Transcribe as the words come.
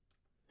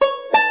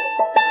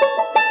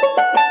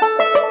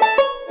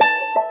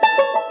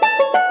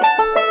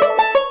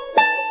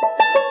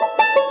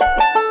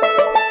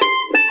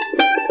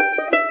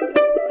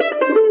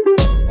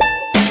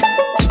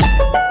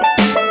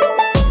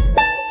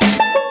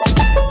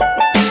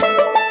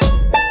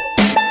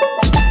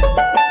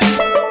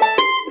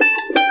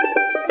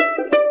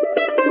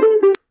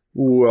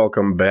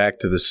welcome back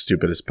to the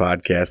Stupidest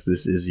Podcast.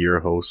 This is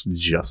your host,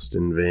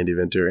 Justin Van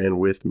Deventer, and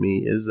with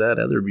me is that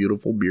other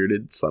beautiful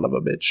bearded son of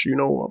a bitch. You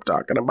know who I'm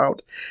talking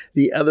about.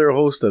 The other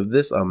host of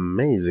this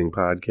amazing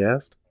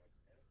podcast,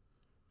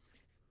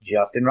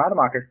 Justin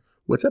Rademacher.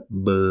 What's up,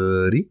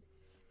 buddy?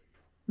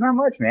 Not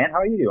much, man. How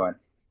are you doing?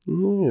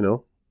 You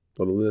know,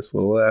 a little this, a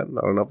little that,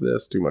 not enough of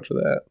this, too much of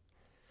that.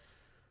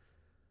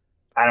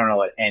 I don't know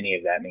what any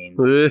of that means.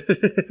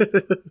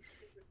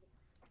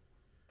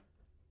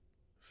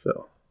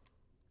 So,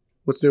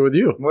 what's new with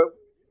you?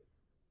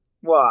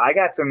 Well, I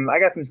got some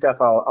stuff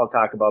I'll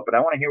talk about, but I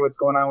want to hear what's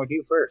going on with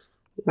you first.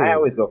 I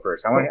always go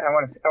first. I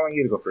want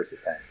you to go first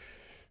this time.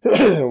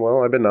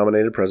 Well, I've been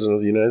nominated president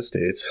of the United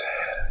States,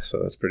 so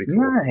that's pretty cool.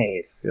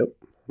 Nice. Yep.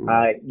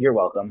 You're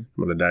welcome.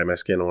 I'm gonna dye my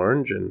skin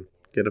orange and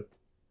get a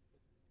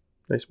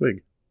nice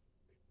wig.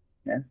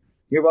 Yeah,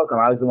 you're welcome.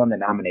 I was the one that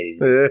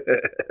nominated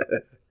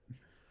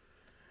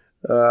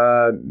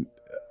you.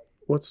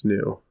 What's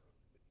new?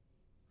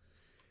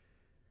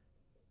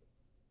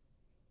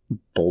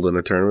 Bowled in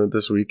a tournament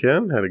this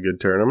weekend. Had a good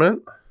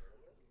tournament.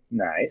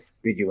 Nice.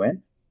 Did you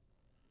win?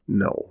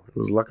 No, it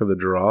was luck of the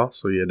draw.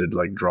 So you had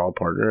to draw a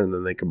partner, and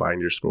then they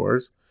combined your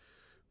scores.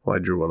 Well, I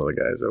drew one of the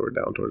guys that were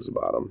down towards the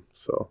bottom.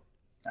 So.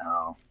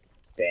 Oh,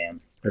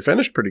 damn. I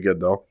finished pretty good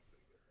though.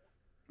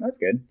 That's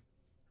good.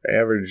 I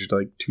averaged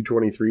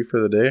 223 for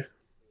the day.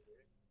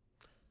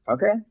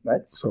 Okay,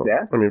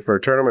 yeah. I mean, for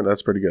a tournament,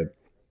 that's pretty good.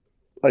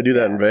 I do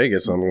that in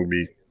Vegas. I'm going to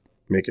be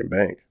making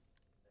bank.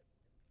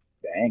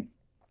 Dang.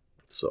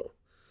 So,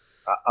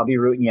 I'll be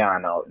rooting you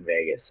on out in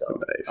Vegas. So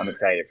nice. I'm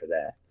excited for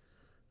that.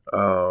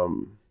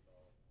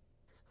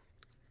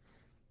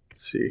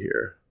 Let's see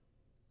here.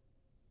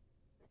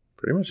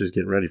 Pretty much just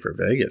getting ready for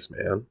Vegas,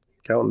 man.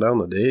 Counting down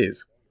the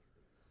days.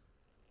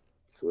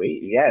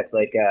 Sweet. Yeah, it's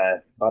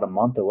about a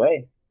month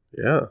away.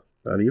 Yeah,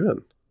 not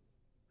even.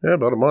 Yeah,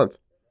 about a month.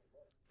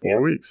 4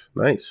 weeks.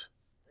 Nice.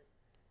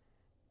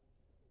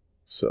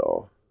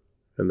 So,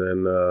 and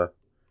then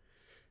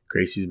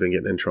Gracie's been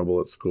getting in trouble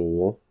at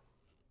school.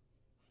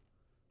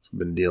 So,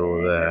 been dealing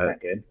with that. That's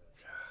not good.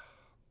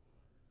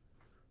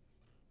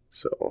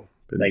 So,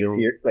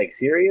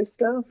 serious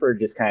stuff, or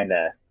just kind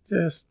of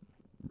just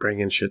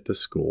bringing shit to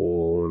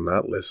school and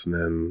not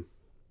listening.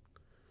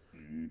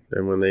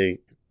 And when they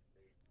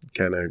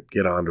kind of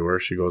get onto her,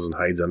 she goes and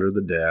hides under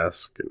the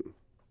desk. And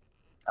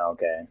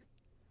okay.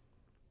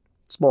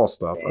 Small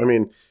stuff. I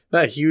mean,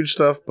 not huge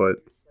stuff, but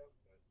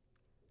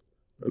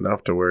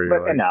enough to where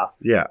you're enough.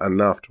 Yeah,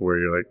 enough to where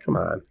you're like, come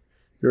on.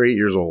 You're 8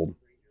 years old.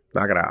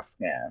 Knock it off.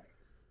 Yeah.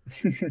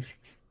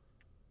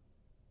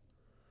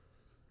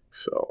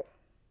 So.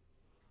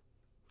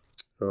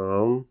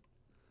 What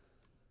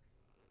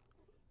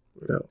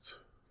else?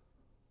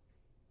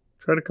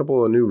 Tried a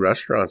couple of new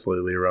restaurants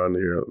lately around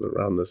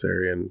this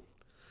area, and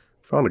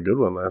found a good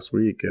one last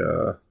week.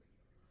 The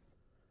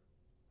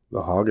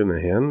Hog and the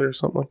Hen or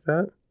something like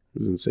that. It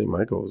was in St.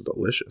 Michael. It was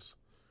delicious.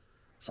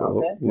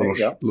 So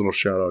little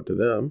shout out to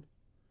them.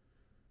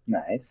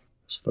 Nice.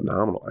 It's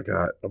phenomenal. I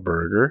got a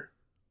burger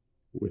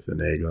with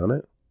an egg on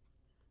it.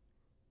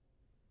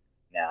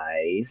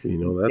 Nice. You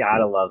know that's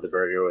gotta love the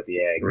burger with the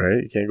egg.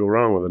 Right? You can't go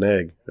wrong with an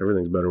egg.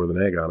 Everything's better with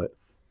an egg on it.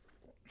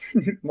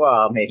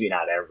 Well, maybe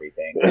not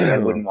everything. I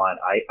wouldn't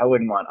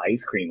want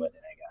ice cream with an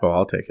egg on it. Oh,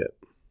 I'll take it.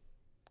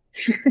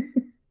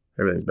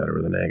 Everything's better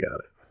with an egg on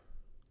it.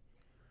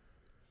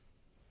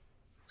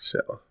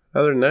 So,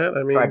 other than that,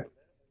 I mean,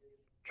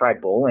 try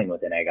bowling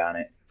with an egg on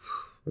it.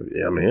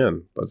 Yeah,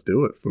 man. Let's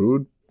do it.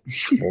 Food,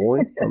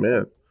 bowling. I'm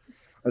in.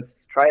 Let's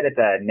try it at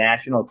the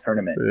national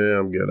tournament. Yeah,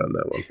 I'm good on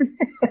that one.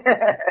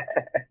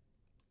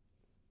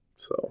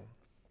 So,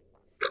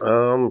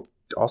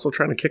 also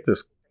trying to kick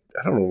this.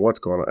 I don't know what's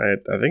going on.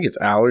 I think it's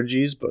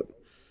allergies, but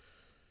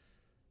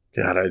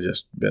God,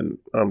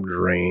 I'm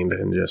drained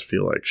and just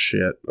feel like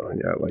shit. I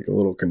got a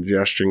little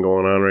congestion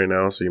going on right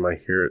now, so you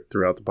might hear it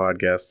throughout the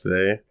podcast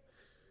today.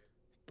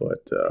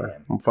 But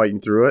I'm fighting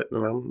through it,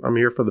 and I'm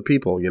here for the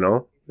people, you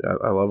know?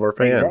 I love our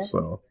fans,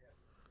 so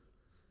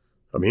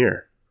I'm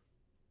here.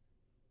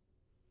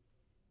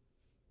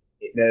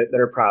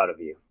 They're proud of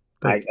you.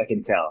 I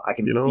can tell. I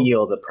can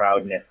feel the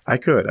proudness. I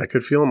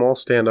could feel them all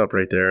stand up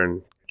right there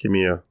and give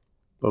me a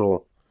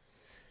little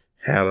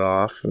hat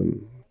off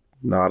and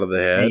nod of the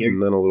head,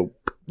 and then a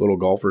little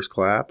golfer's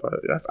clap.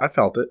 I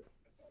felt it.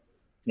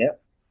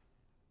 Yep.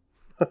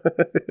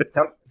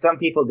 Some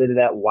people did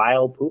that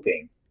while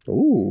pooping.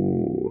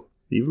 Ooh,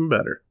 even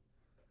better.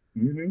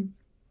 Mm-hmm.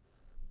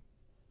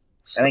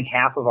 I think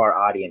half of our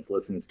audience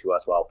listens to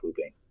us while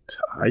pooping.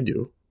 I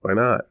do. Why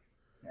not?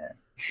 Yeah.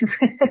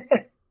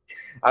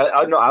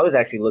 I was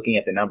actually looking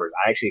at the numbers.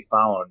 I actually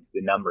found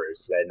the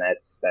numbers, and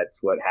that's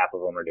what half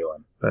of them are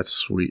doing. That's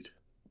sweet.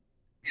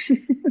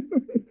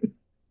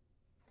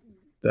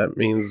 That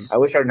means I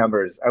wish our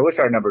numbers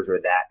were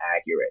that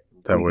accurate.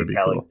 That would be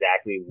cool.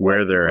 Exactly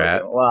where they're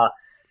at. Doing. Well,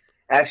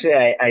 actually,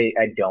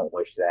 I don't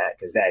wish that,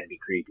 because that'd be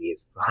creepy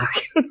as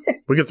fuck.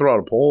 We could throw out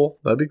a poll.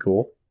 That'd be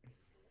cool.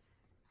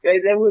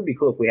 That would be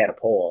cool if we had a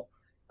poll.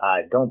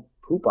 Don't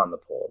poop on the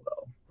poll,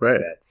 though. Right.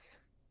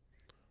 That's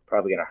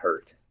probably gonna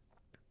hurt.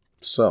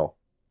 So,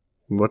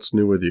 what's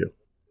new with you?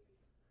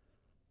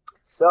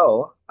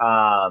 So,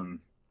 Are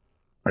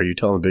you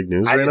telling big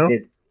news I right just now?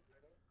 did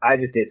I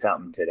just did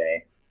something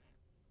today.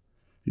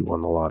 You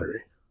won the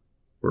lottery.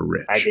 We're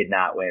I rich. did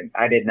not win.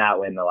 I did not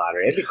win the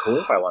lottery. It'd be cool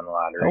if I won the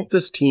Help lottery.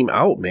 this team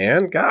out,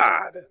 man.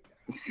 God.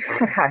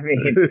 I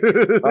mean,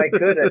 if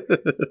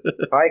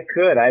I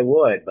could, I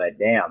would. But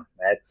damn,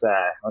 that's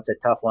a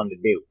tough one to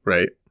do.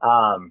 Right.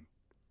 Um,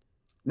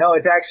 no,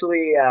 it's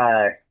actually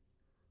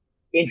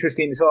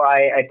interesting. So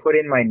I put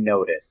in my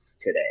notice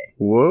today.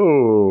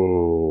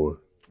 Whoa.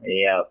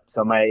 Yeah.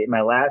 So my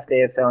last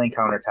day of selling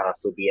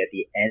countertops will be at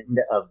the end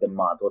of the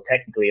month. Well,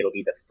 technically, it'll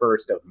be the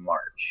 1st of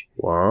March.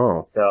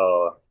 Wow.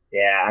 So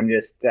yeah, I'm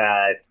just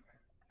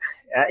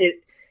it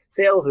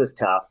sales is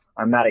tough.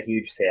 I'm not a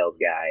huge sales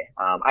guy.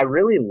 I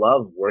really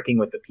love working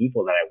with the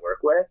people that I work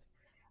with.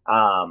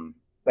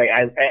 Like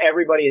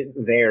everybody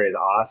there is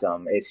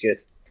awesome. It's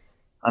just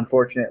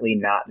unfortunately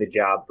not the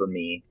job for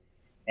me.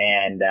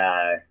 And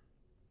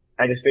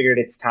I just figured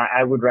it's time.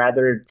 I would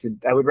rather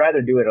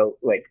do it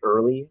like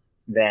early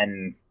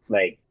than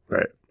like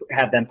Right.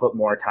 have them put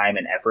more time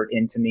and effort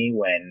into me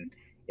when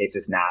it's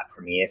just not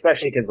for me.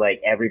 Especially because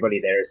like everybody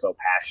there is so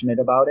passionate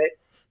about it,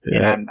 and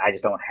Yeah. I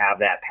just don't have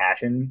that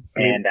passion. I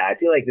mean, And I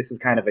feel like this is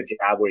kind of a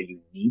job where you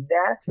need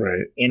that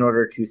right. in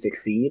order to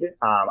succeed.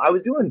 I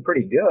was doing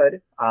pretty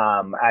good.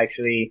 I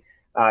actually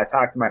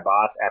talked to my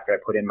boss after I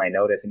put in my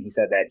notice, and he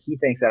said that he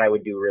thinks that I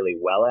would do really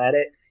well at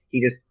it.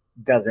 He just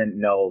doesn't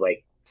know,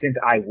 like, since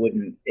I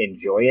wouldn't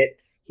enjoy it,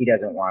 he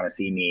doesn't want to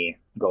see me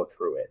go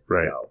through it.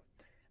 Right. So,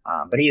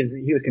 but he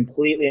was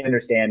completely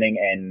understanding,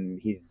 and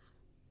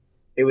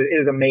it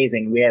was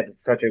amazing. We had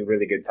such a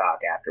really good talk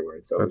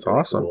afterwards, so it was That's really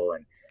awesome. cool.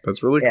 And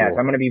That's really yeah,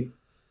 so cool.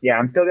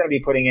 I'm still gonna be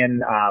putting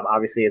in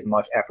obviously as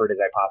much effort as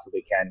I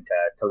possibly can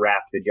to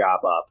wrap the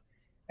job up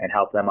and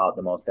help them out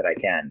the most that I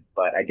can.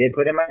 But I did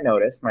put in my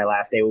notice. My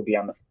last day will be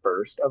on the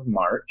 1st of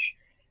March,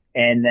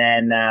 and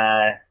then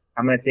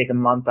I'm gonna take a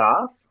month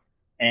off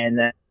and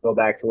then go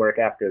back to work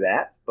after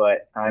that.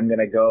 But I'm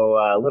gonna go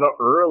a little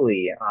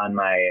early on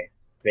my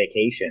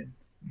vacation,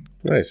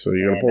 Nice. So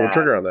you're gonna and pull the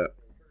trigger on that.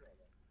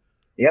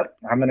 yep,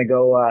 I'm gonna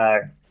go.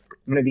 I'm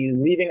gonna be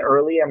leaving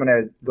early. I'm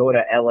gonna go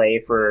to LA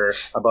for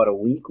about a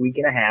week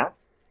and a half.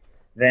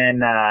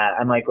 Then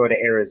I might go to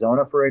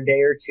Arizona for a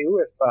day or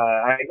two if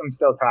I'm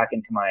still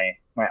talking to my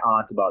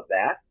aunt about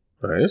that.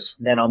 Nice.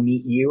 Then I'll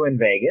meet you in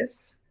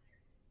Vegas,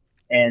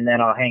 and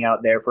then I'll hang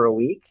out there for a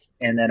week.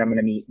 And then I'm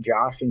gonna meet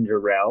Josh and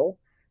Jarrell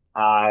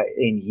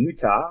in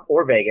Utah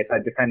or Vegas,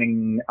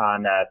 depending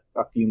on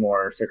a few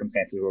more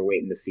circumstances. We're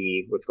waiting to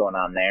see what's going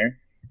on there.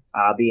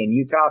 I'll be in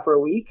Utah for a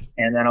week,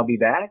 and then I'll be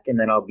back, and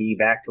then I'll be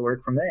back to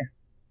work from there.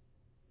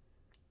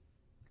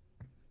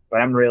 But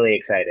I'm really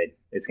excited.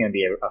 It's going to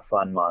be a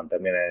fun month.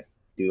 I'm going to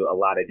do a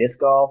lot of disc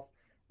golf.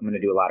 I'm going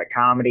to do a lot of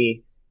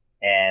comedy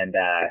and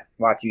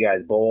watch you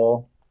guys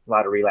bowl. A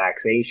lot of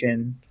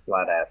relaxation, a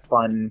lot of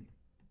fun,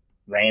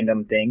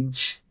 random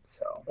things.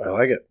 So I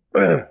like it.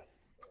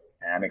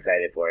 I'm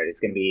excited for it. It's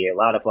going to be a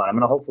lot of fun. I'm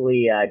going to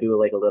hopefully do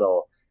like a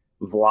little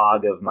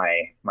vlog of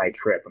my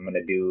trip. I'm going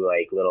to do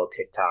like little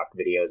TikTok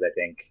videos, I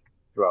think,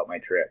 throughout my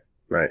trip.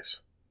 Nice.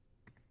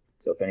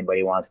 So if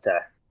anybody wants to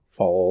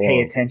Follow pay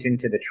along. attention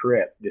to the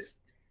trip, just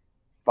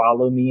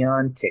follow me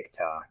on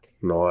TikTok.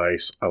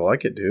 Nice. I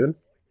like it, dude.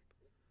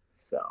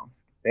 So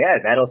yeah,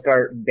 that'll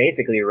start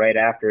basically right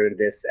after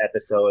this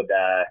episode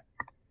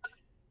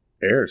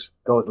Airs.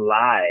 goes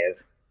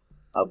live.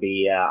 I'll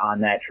be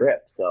on that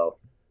trip. So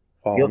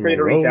feel On the free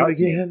to reach road out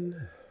to me.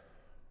 again.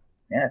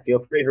 Yeah,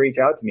 feel free to reach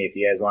out to me if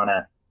you guys want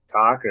to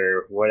talk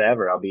or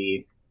whatever. I'll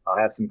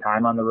have some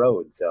time on the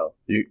road. So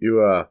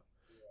You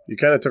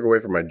kind of took away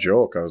from my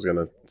joke. I was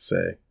gonna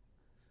say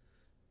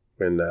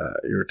when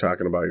you were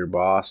talking about your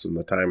boss and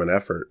the time and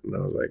effort, and I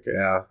was like,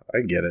 yeah,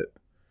 I get it.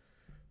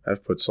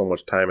 I've put so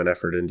much time and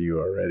effort into you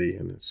already,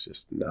 and it's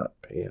just not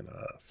paying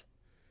off.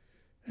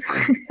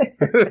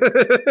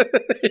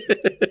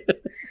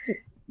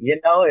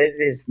 it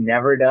just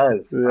never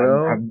does. You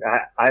know?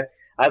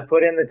 I've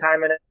put in the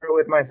time and effort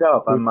with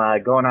myself. I'm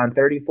going on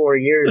 34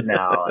 years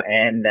now,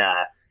 and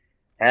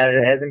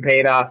it hasn't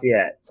paid off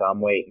yet. So I'm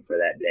waiting for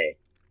that day.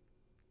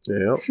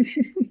 Yeah.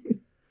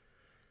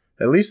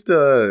 At least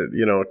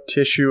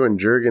tissue and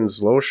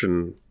Jergens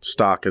lotion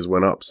stock has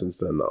went up since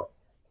then, though.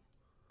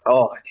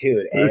 Oh,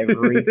 dude,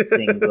 every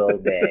single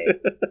day.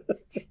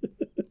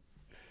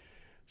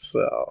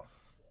 So,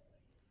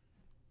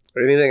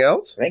 anything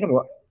else?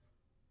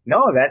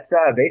 No, that's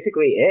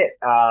basically it.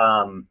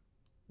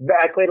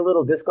 I played a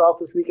little disc golf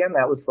this weekend.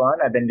 That was fun.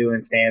 I've been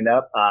doing stand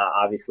up,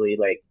 obviously,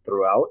 like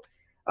throughout.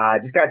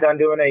 Just got done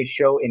doing a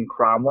show in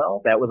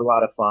Cromwell. That was a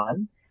lot of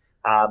fun.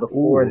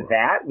 Before Ooh.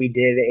 that, we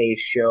did a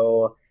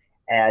show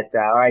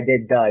I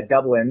did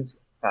Dublin's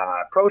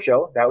pro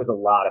show. That was a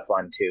lot of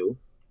fun too.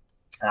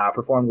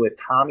 Performed with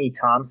Tommy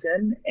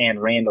Thompson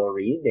and Randall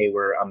Reed. They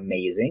were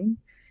amazing.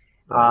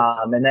 Nice.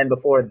 And then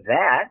before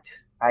that,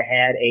 I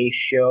had a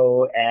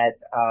show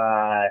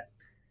at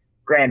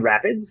Grand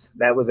Rapids.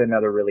 That was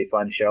another really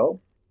fun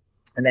show.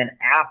 And then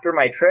after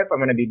my trip, I'm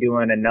going to be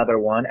doing another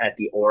one at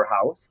the Orr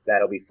House.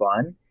 That'll be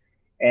fun.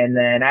 And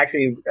then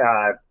actually,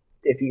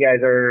 if you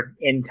guys are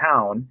in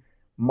town,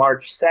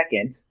 March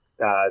 2nd,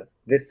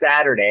 this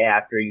Saturday,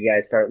 after you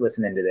guys start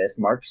listening to this,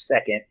 March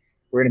 2nd,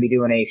 we're going to be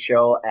doing a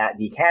show at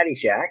the Caddy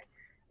Shack.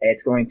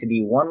 It's going to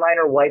be One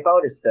Liner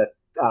Wipeout. It's the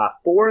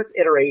fourth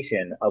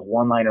iteration of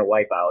One Liner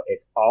Wipeout.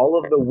 It's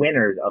all of the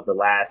winners of the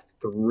last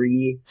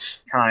 3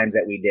 times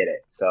that we did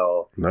it.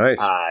 So Nice.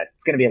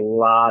 It's going to be a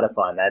lot of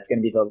fun. That's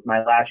going to be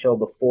my last show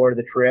before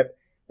the trip.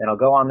 Then I'll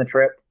go on the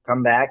trip,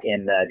 come back,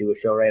 and do a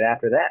show right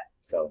after that.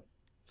 So,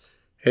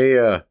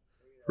 Hey,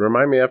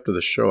 remind me after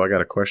the show. I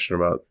got a question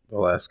about the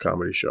last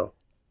comedy show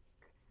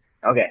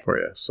okay. for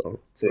you. So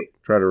Sweet.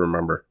 try to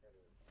remember.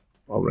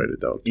 I'll write it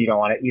down. You don't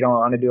want it. You don't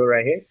want to do it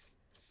right here.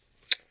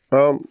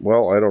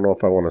 Well, I don't know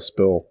if I want to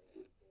spill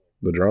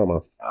the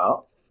drama.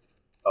 Oh,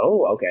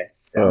 okay.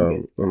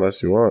 Sounds good.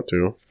 Unless you want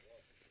to.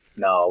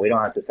 No, we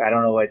don't have to. I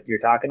don't know what you're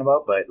talking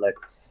about, but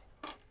let's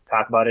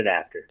talk about it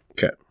after.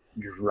 Okay.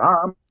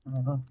 Drama.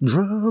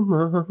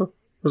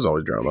 There's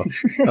always drama.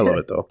 I love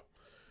it though.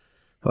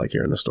 I like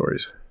hearing the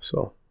stories.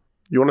 So,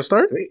 you want to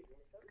start? Sweet.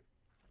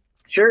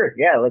 Sure.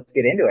 Yeah, let's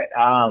get into it.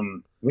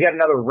 We got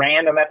another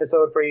random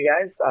episode for you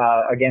guys.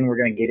 Again, we're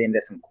going to get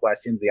into some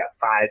questions. We got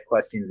 5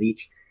 questions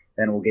each.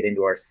 Then we'll get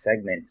into our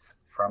segments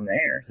from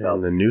there. So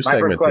and the new my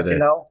segment first question, today.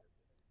 though,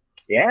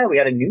 yeah, we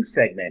got a new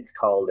segment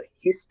called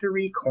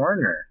History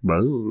Corner.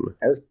 Boom.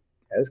 That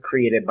was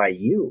created by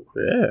you.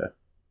 Yeah.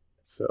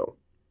 So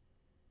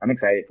I'm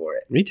excited for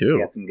it. me too.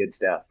 We got some good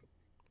stuff.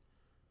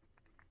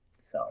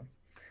 So,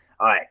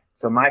 all right.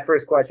 So my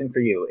first question for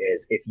you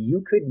is, if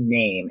you could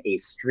name a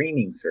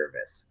streaming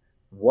service,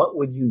 what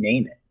would you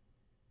name it?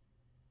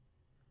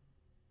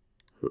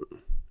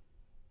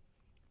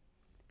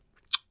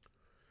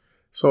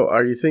 So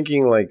are you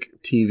thinking like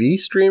TV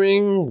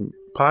streaming,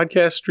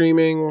 podcast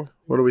streaming?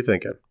 What are we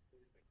thinking?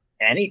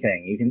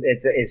 Anything you can.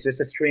 It's just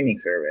a streaming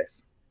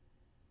service.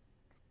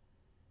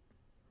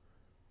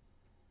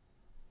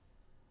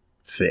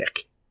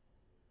 Thick.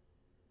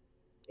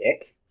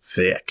 Thick.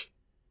 Thick.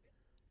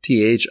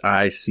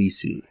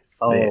 THICC.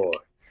 Oh,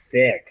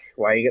 thick.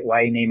 Why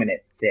are you naming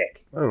it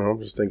thick? I don't know. I'm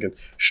just thinking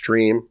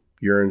stream,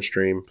 urine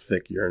stream,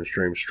 thick urine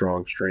stream,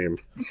 strong stream.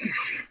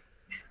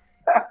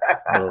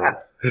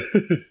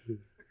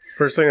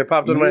 First thing that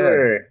popped in my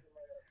head.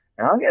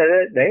 Okay,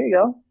 there you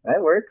go.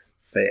 That works.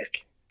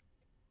 Thick.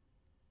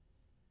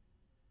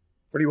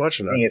 What are you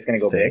watching on? I think it's going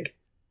to go Thick?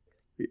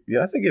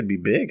 Yeah, I think it'd be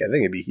big. I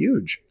think it'd be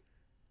huge.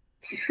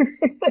 big.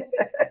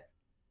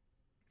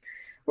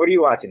 What are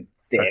you watching?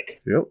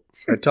 Thick. Yep.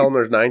 I tell them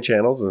there's 9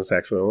 channels and it's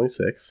actually only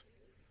 6.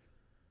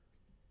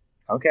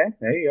 Okay,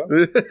 there you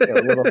go. It's a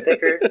little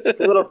thicker. It's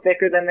a little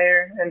thicker than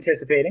they're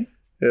anticipating.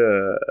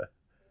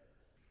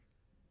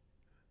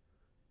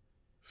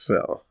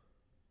 So,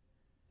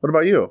 what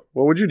about you?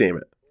 What would you name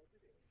it?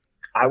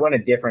 I went a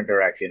different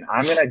direction.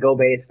 I'm going to go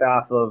based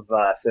off of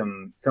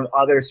some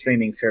other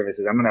streaming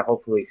services. I'm going to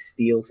hopefully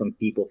steal some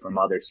people from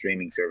other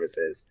streaming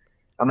services.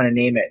 I'm going to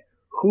name it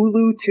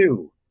Hulu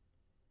 2.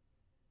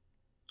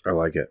 I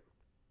like it.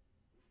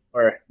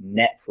 Or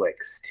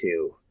Netflix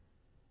 2.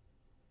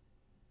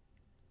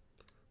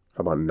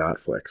 How about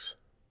Netflix?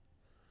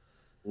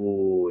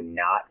 Ooh,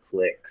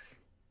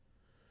 Netflix.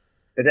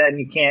 But then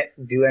you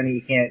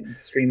can't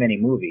stream any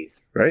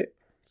movies. Right?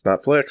 It's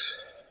not Flix.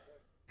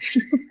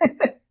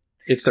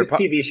 It's their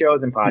TV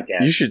shows and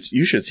podcasts.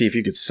 You should see if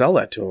you could sell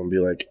that to them and be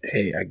like,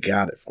 hey, I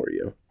got it for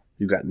you.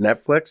 You got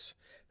Netflix.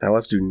 Now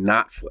let's do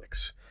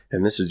Netflix.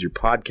 And this is your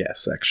podcast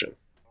section.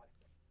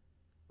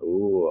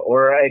 Ooh,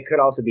 or it could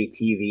also be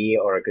TV,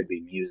 or it could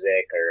be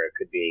music, or it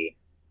could be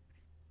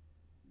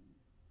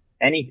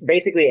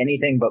basically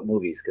anything but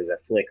movies, because a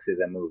Flix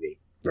is a movie.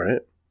 Right?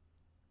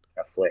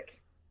 A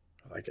flick.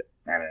 I like it.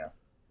 I don't know.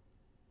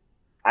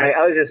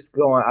 I was just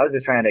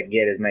trying to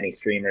get as many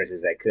streamers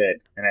as I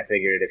could, and I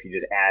figured if you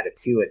just add a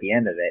 2 at the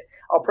end of it,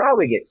 I'll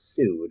probably get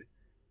sued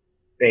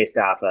based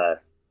off of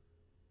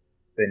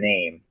the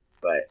name,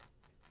 but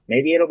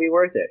maybe it'll be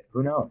worth it.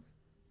 Who knows?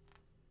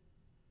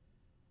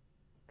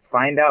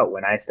 Find out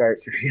when I start.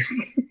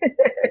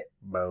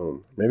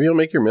 Boom. Maybe you'll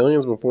make your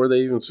millions before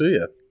they even sue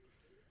you.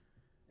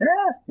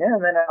 Yeah,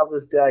 and then I'll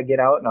just get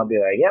out and I'll be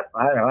like, yep,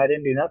 I don't know, I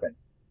didn't do nothing.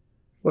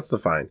 What's the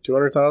fine?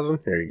 200,000?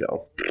 Here you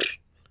go.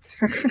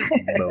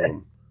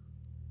 Boom.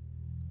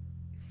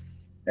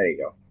 There you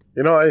go.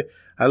 You know,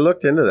 I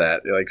looked into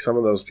that. Like some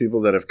of those people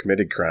that have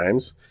committed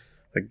crimes,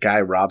 the guy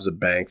robs a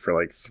bank for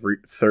like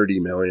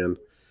 $30 million,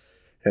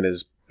 and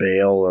his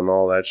bail and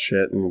all that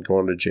shit, and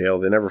going to jail.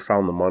 They never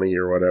found the money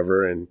or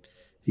whatever, and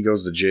he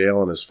goes to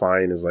jail, and his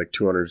fine is like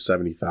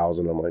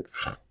 $270,000. I'm like,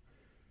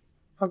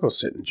 I'll go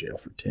sit in jail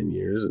for 10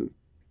 years and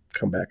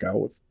come back out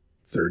with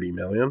 $30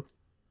 million.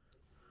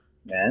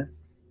 Yeah.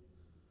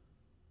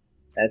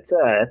 That's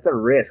a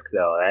risk,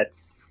 though. I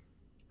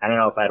don't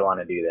know if I'd want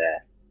to do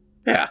that.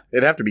 Yeah,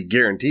 it'd have to be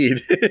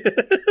guaranteed.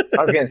 I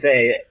was gonna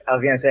say,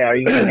 are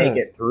you gonna make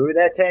it through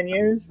that 10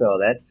 years? So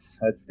that's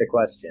the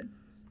question.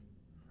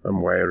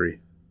 I'm wary.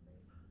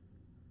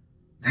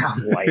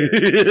 Liar.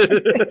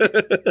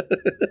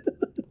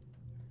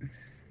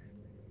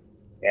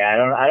 Yeah, I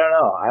don't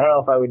know. I don't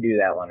know if I would do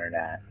that one or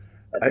not.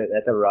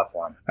 That's a rough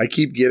one. I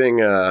keep getting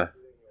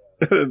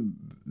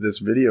this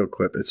video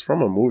clip. It's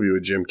from a movie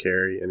with Jim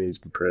Carrey, and he's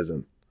in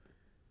prison.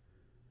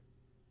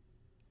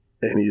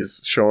 And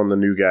he's showing the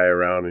new guy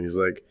around, and he's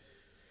like,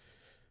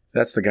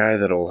 that's the guy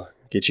that'll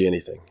get you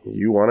anything.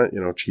 You want it?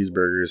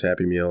 Cheeseburgers,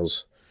 Happy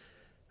Meals,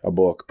 a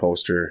book,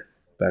 poster.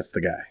 That's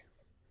the guy.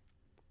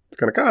 It's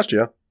going to cost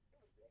you,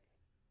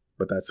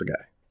 but that's the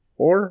guy.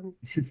 Or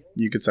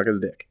you could suck his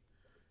dick.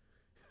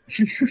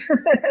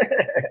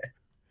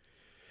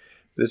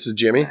 This is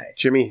Jimmy. Nice.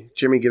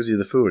 Jimmy gives you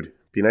the food.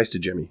 Be nice to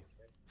Jimmy.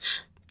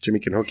 Jimmy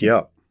can hook you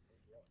up.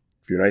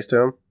 If you're nice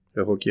to him,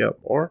 he'll hook you up.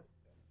 Or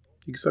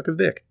you can suck his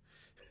dick.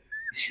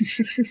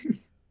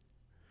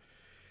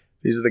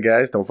 These are the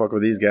guys. Don't fuck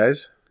with these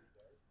guys.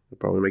 They'll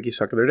probably make you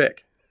suck their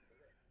dick.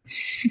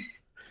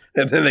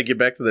 And then they get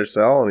back to their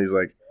cell, and he's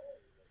like,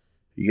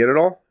 you get it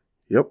all?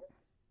 Yep.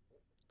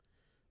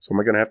 So am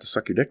I going to have to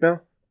suck your dick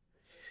now?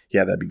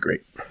 Yeah, that'd be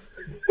great.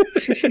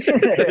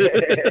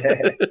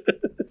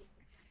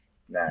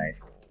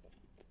 Nice.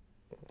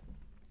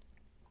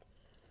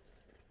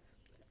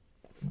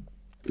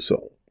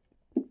 So,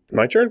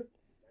 my turn?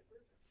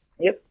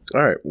 Yep.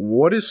 All right.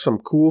 What is some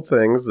cool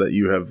things that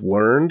you have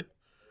learned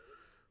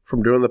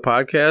from doing the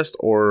podcast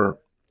or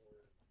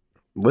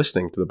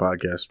listening to the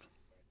podcast?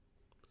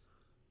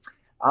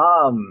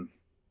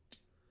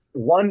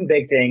 One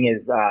big thing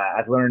is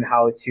I've learned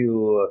how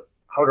to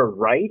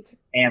write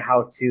and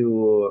how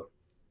to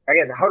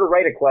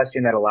write a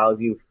question that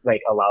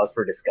allows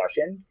for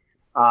discussion,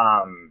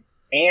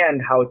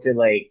 and how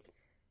to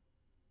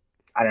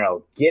I don't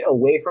know, get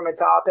away from a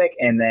topic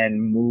and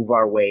then move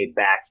our way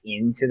back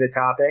into the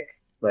topic.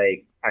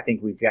 I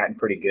think we've gotten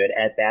pretty good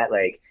at that.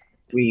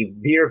 We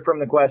veer from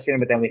the question,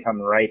 but then we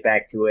come right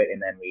back to it,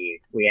 and then we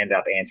end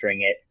up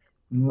answering it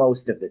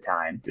most of the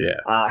time. Yeah.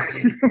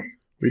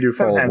 We do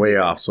fall way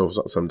off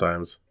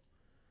sometimes.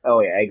 Oh,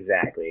 yeah,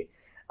 exactly.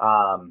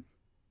 Learn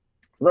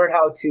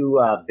how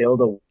to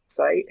build a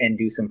website and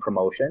do some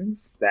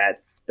promotions.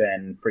 That's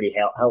been pretty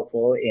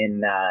helpful in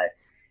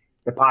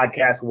the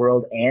podcast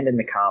world and in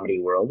the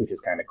comedy world, which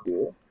is kind of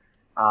cool.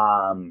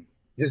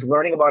 Just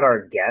learning about our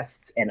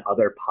guests and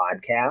other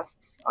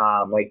podcasts,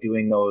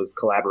 doing those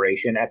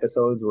collaboration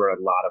episodes were a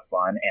lot of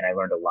fun, and I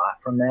learned a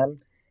lot from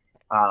them.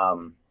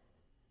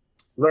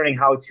 Learning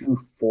how to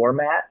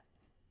format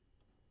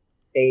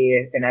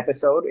an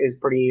episode is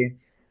pretty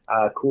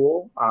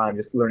cool.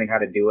 Just learning how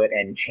to do it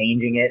and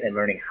changing it and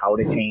learning how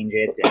to change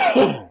it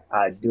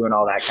and doing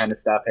all that kind of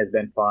stuff has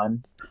been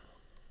fun.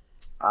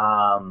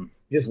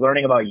 Just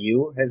learning about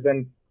you has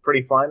been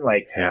pretty fun.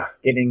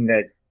 Getting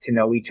to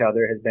know each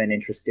other has been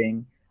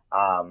interesting.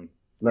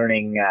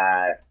 Learning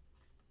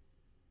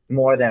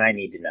more than I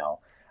need to know.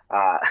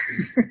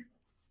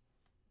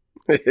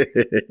 But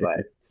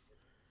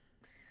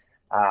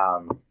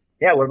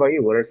yeah, what about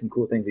you? What are some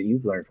cool things that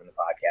you've learned from the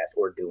podcast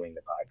or doing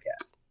the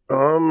podcast?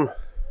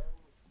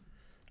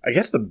 I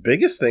guess the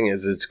biggest thing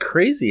is it's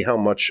crazy how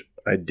much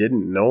I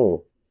didn't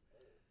know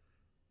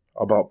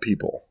about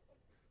people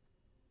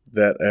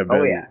that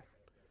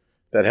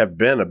have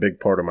been a big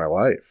part of my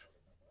life.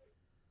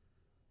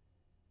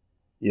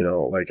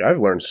 I've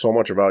learned so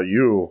much about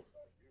you,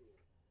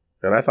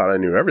 and I thought I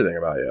knew everything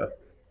about you.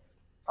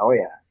 Oh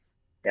yeah,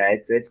 yeah,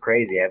 it's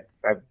crazy.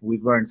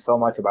 We've learned so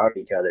much about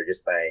each other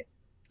just by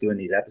doing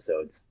these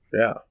episodes.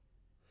 Yeah,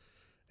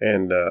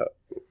 and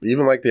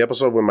even the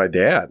episode with my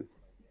dad.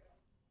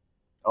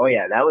 Oh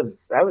yeah, that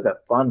was a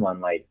fun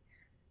one.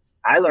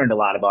 I learned a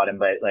lot about him,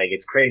 but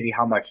it's crazy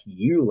how much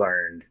you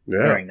learned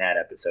during that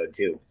episode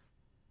too.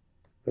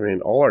 I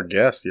mean, all our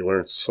guests, you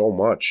learned so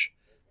much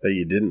that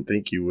you didn't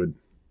think you would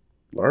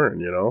learn,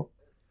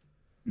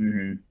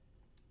 Mm-hmm.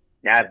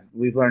 Yeah,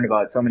 we've learned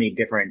about so many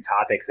different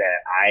topics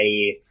that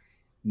I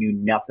knew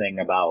nothing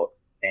about,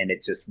 and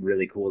it's just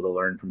really cool to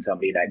learn from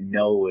somebody that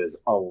knows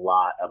a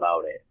lot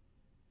about it.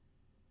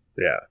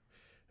 Yeah.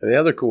 And the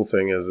other cool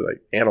thing is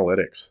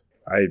analytics.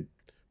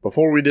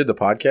 Before we did the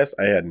podcast,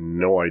 I had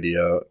no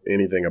idea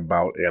anything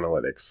about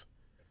analytics.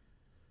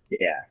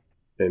 Yeah.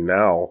 And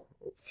now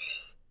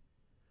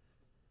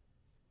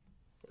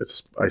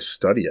I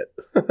study it.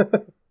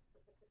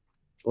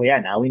 Well,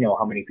 yeah, now we know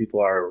how many people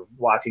are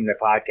watching the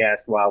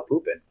podcast while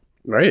pooping.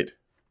 Right.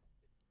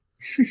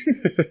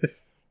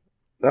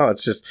 No,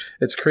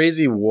 it's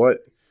crazy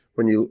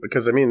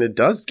because it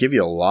does give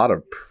you a lot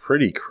of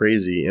pretty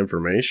crazy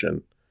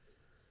information.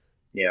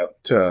 Yeah.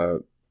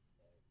 To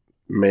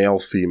male,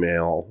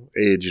 female,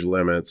 age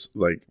limits,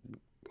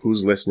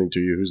 who's listening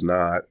to you, who's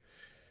not.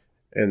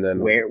 And then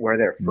where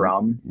they're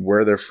from,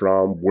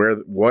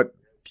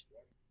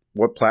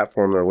 what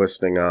platform they're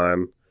listening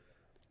on,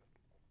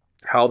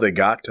 how they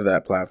got to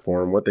that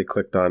platform, what they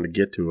clicked on to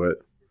get to it.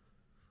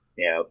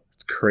 Yeah.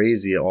 It's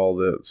crazy, all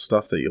the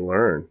stuff that you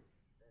learn.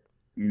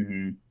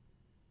 Mm-hmm.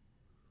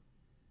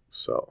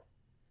 So,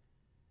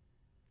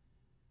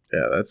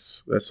 yeah,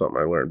 that's something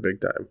I learned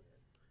big time.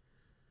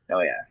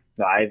 Oh yeah.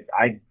 No,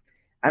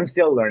 I'm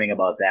still learning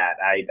about that.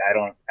 I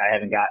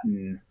haven't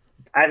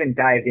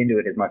dived into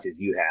it as much as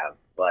you have,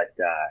 but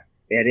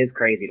it is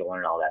crazy to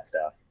learn all that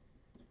stuff.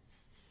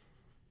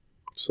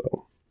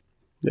 So,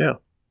 yeah.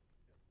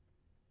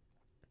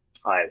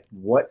 All right,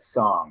 what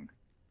song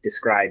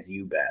describes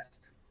you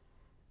best?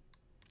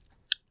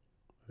 I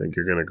think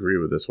you're going to agree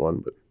with this one,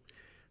 but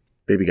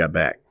Baby Got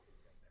Back.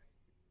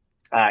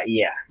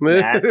 Yeah,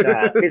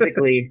 that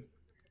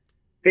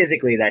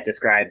physically that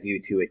describes you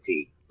to a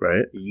T.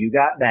 Right? You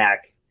got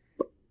back,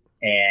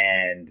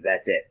 and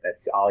that's it.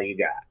 That's all you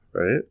got.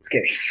 Right? Just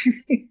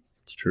kidding.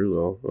 It's true,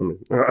 though. I mean,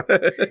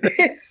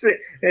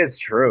 it's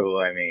true.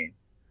 I mean,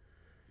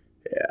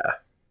 yeah.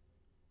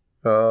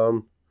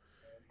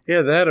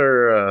 Yeah, that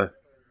or,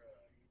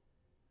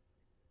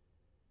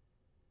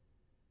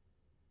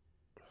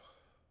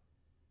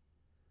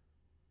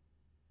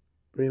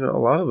 I mean, a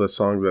lot of the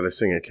songs that I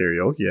sing at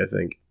karaoke, I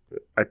think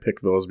I pick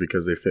those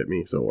because they fit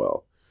me so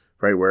well.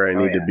 Right where I oh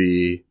need to yeah,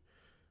 be.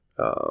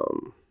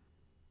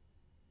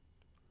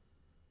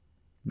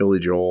 Billy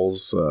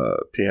Joel's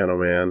Piano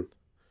Man.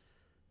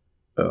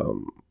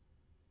 Um,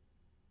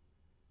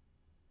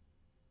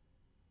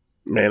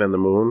 Man in the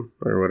Moon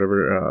or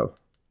whatever.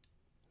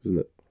 Isn't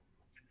it?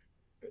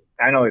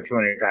 I know which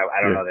one you're talking.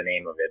 I don't Yeah. know the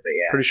name of it, but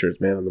yeah. Pretty sure it's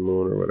Man in the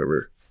Moon or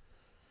whatever.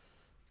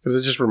 Because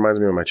it just reminds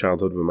me of my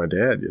childhood with my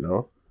dad, you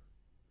know?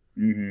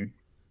 Mm-hmm.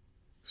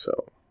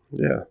 So,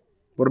 yeah.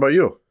 What about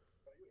you?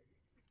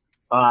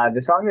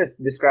 The song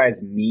that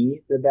describes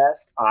me the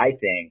best, I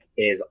think,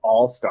 is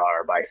 "All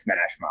Star" by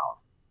Smash Mouth.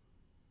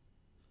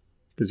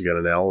 Because you got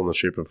an L in the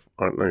shape of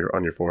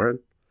on your forehead?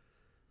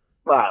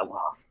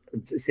 Well,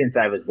 since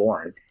I was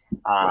born.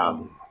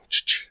 Oh.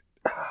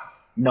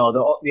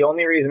 No, the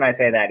only reason I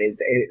say that is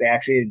it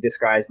actually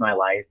describes my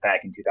life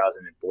back in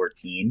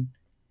 2014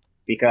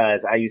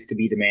 because I used to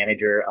be the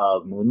manager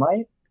of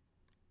Moonlight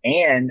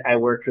and I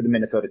worked for the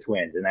Minnesota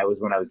Twins, and that was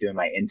when I was doing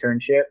my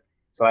internship.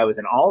 So I was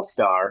an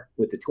all-star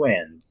with the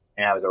Twins,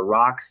 and I was a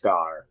rock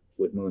star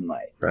with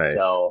Moonlight. Nice.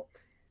 So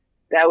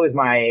that was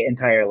my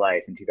entire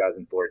life in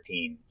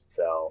 2014.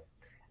 So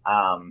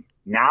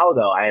now,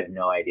 though, I have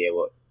no idea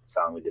what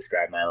song would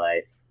describe my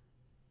life.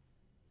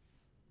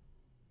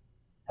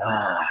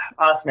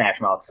 A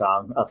Smash Mouth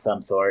song of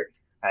some sort.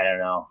 I don't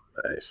know.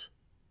 Nice.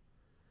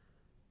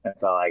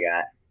 That's all I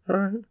got.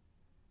 All right.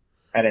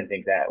 I didn't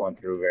think that one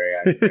through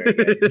very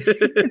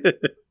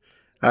good.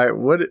 All right.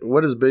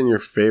 What has been your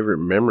favorite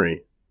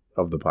memory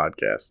of the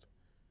podcast?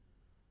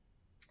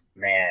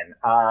 Man,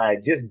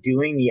 just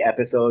doing the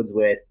episodes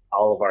with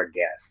all of our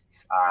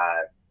guests,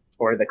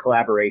 or the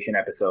collaboration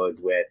episodes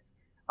with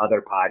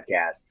other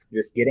podcasts,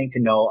 just getting to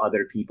know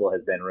other people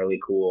has been really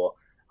cool.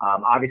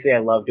 Obviously, I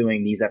love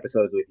doing these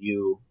episodes with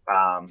you.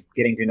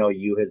 Getting to know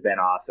you has been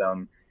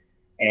awesome.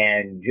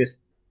 And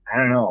just, I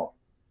don't know.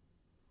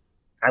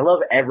 I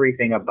love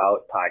everything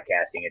about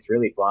podcasting. It's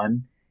really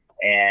fun.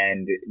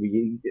 And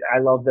I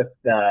love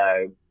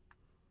the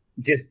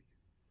just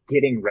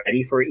getting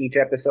ready for each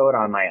episode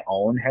on my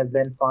own has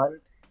been fun.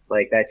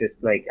 Like that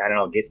just like, I don't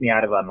know, gets me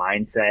out of a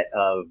mindset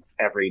of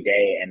every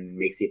day and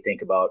makes you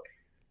think about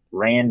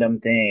random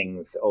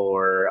things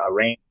or a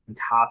random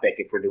topic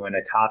if we're doing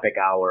a topic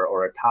hour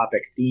or a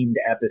topic themed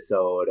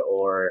episode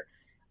or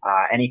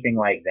anything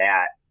like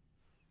that.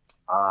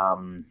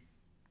 Um,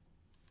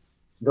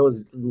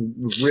 those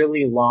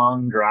really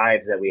long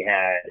drives that we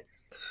had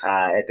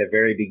at the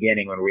very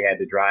beginning when we had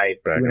to drive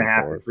Back two and a and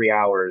half to forth. 3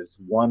 hours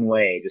one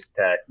way just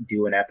to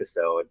do an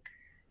episode.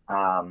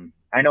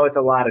 I know it's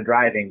a lot of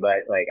driving, but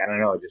like, I don't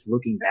know, just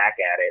looking back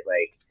at it,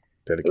 like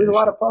it was a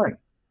lot Dedication. of fun.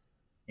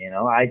 You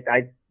know, I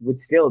would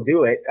still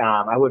do it.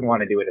 I wouldn't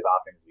want to do it as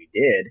often as we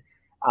did.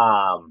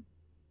 Um,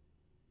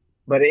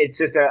 but it's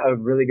just a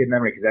really good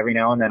memory because every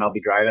now and then I'll be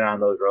driving on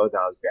those roads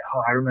and I was like,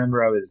 oh, I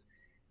remember I was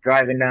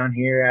driving down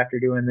here after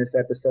doing this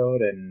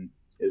episode, and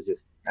it was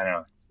just, I don't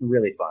know, it's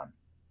really fun.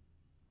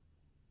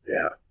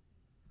 Yeah.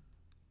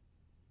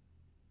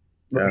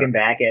 Yeah. Looking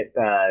back at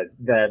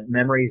the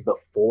memories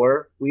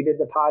before we did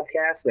the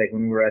podcast, like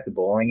when we were at the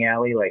bowling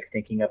alley, like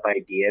thinking up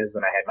ideas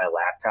when I had my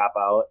laptop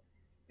out,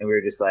 and we were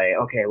just like,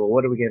 okay, well,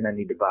 what are we going to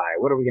need to buy?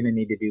 What are we going to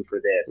need to do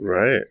for this? And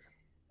Right.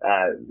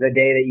 the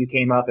day that you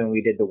came up and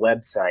we did the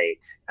website,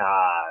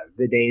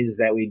 the days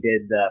that we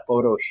did the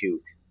photo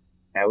shoot,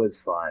 that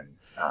was fun.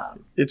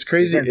 It's There's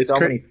crazy. been so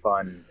many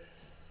fun.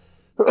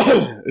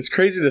 It's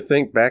crazy to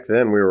think back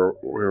then we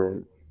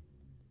weren't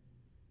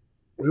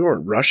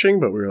rushing,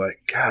 but we were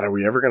like, God, are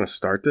we ever going to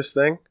start this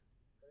thing?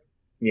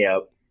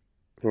 Yep.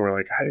 And we're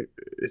like,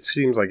 it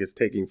seems like it's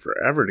taking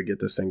forever to get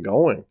this thing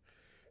going.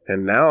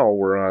 And now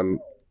we're on,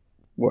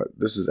 what,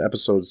 this is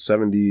episode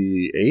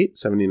 78,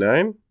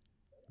 79?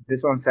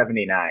 This one's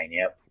 79.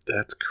 Yep.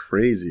 That's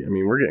crazy. I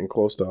mean, we're getting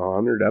close to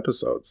 100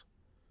 episodes.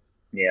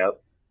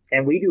 Yep.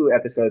 And we do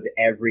episodes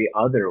every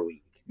other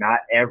week,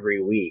 not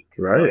every week.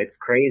 Right. So it's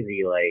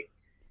crazy. Like,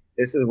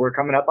 we're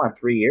coming up on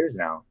 3 years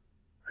now.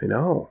 I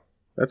know.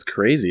 That's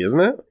crazy, isn't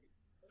it?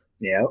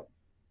 Yep.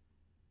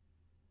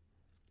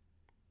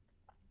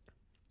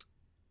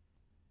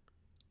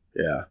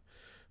 Yeah.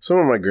 Some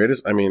of my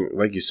greatest, I mean,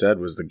 like you said,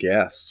 was the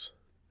guests.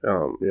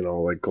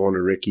 like going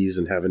to Ricky's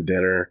and having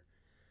dinner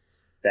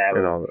That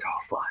and was all that. so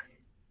fun.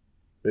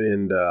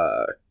 And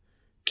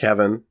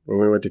Kevin, when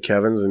we went to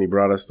Kevin's and he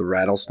brought us the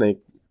rattlesnake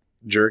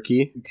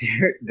jerky.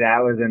 Dude,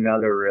 that was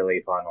another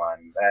really fun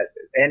one.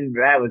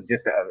 That was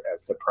just a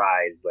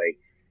surprise. Like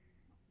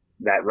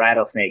that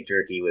rattlesnake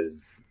jerky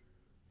was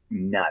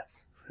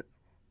nuts.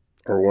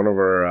 Or one of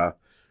our,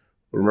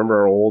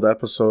 remember our old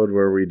episode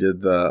where we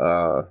did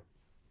the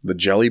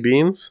jelly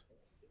beans?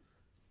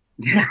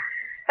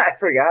 I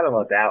forgot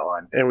about that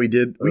one. And we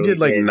did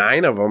like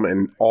 9 of them,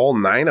 and all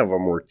 9 of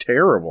them were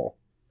terrible.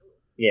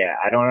 Yeah,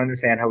 I don't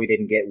understand how we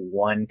didn't get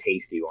one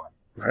tasty one.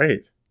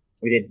 Right.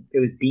 It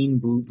was Bean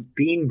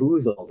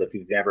Boozled. If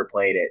you've never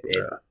played it,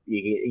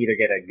 you either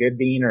get a good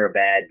bean or a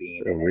bad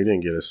bean. And we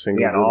didn't get a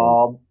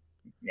single.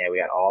 We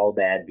got all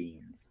bad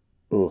beans.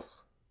 Ugh.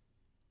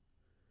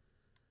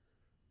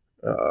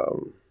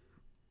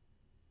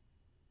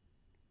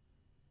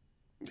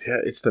 Yeah,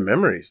 it's the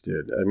memories,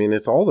 dude. I mean,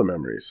 it's all the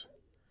memories.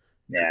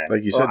 Yeah.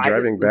 Like you said,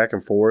 driving back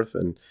and forth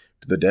and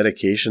the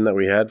dedication that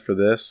we had for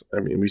this. I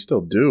mean, we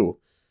still do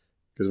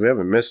because we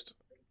haven't missed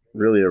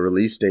really a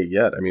release date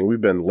yet. I mean,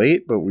 we've been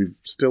late, but we've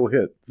still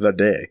hit the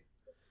day.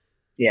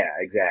 Yeah,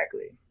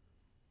 exactly.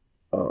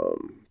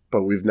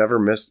 But we've never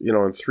missed,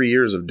 in 3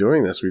 years of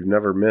doing this, we've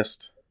never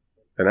missed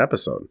an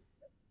episode.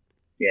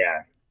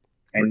 Yeah.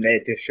 And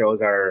it just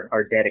shows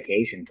our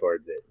dedication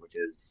towards it, which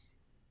is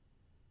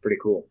pretty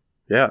cool.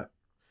 Yeah.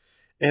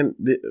 And,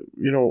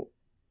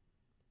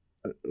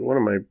 one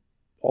of my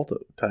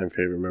all-time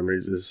favorite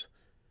memories is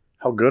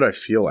how good I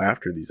feel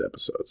after these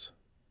episodes.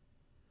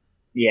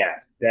 Yeah,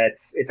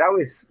 it's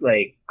always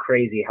like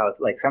crazy how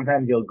like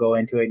sometimes you'll go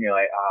into it and you're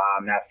like,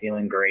 I'm not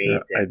feeling great.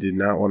 Yeah, I did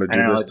not want to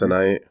do this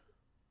tonight.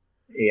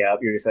 Yeah,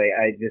 you're just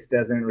like, this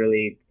doesn't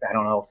really, I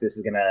don't know if this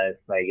is gonna,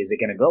 like, is it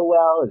gonna go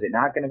well? Is it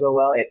not gonna go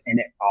well? And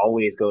it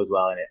always goes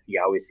well, and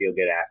you always feel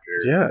good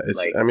after. Yeah,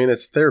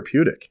 it's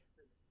therapeutic,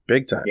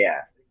 big time.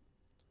 Yeah.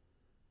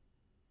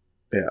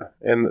 Yeah,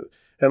 and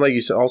like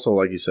you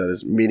said,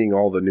 is meeting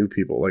all the new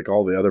people, like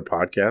all the other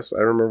podcasts. I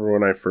remember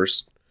when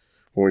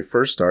we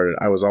first started,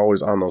 I was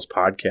always on those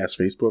podcast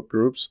Facebook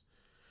groups,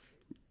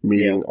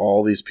 meeting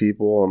all these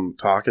people and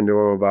talking to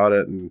them about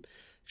it and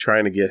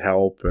trying to get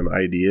help and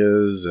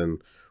ideas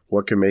and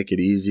what can make it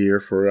easier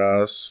for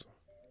us.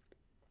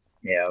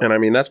 Yeah. And I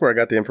mean, that's where I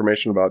got the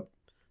information about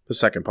the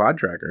second pod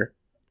tracker.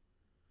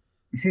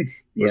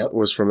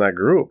 was from that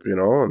group,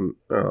 and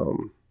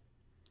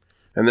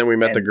then we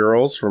met the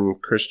girls from the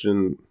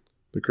Christian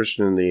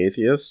and the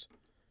Atheist.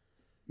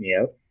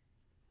 Yep.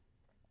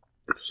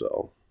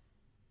 So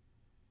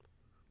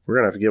we're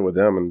going to have to get with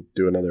them and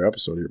do another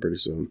episode here pretty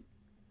soon.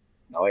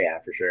 Oh yeah,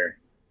 for sure.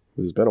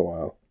 It's been a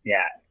while.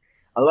 Yeah.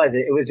 Otherwise,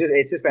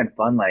 it's just been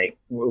fun. Like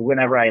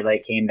whenever I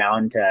came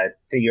down to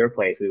your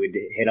place, we would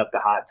hit up the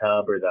hot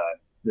tub or the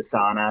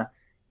sauna,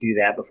 do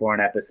that before an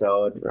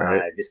episode.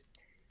 Right. Just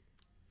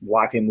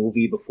watch a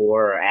movie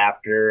before or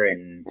after,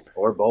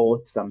 or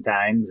both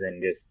sometimes,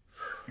 and just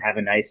have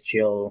a nice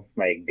chill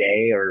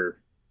day or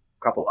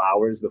a couple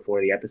hours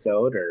before the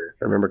episode or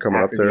I remember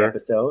coming after up there. The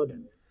episode. I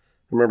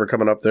remember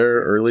coming up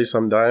there early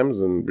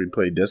sometimes, and we'd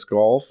play disc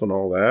golf and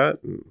all that.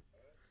 And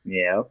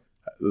yeah.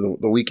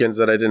 The weekends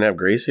that I didn't have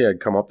Gracie, I'd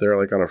come up there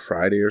on a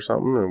Friday or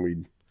something, and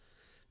we'd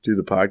do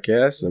the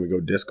podcast, and we'd go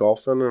disc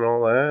golfing and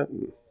all that.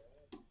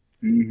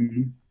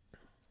 Mm-hmm.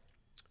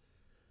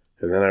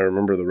 And then I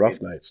remember the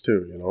rough nights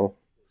too,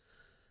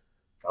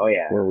 Oh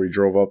yeah. Where we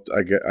drove up,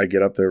 I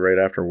get up there right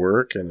after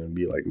work, and it'd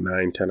be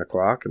 9, 10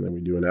 o'clock, and then we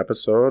do an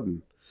episode.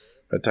 And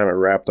by the time it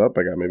wrapped up,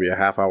 I got maybe a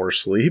half hour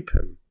sleep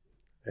and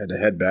had to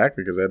head back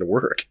because I had to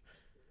work.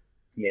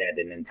 Yeah,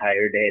 did an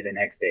entire day the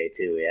next day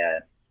too. Yeah.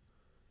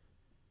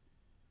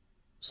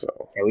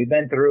 So yeah, we've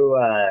been through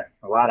a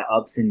lot of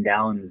ups and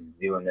downs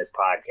doing this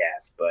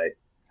podcast, but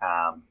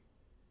I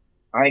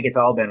think it's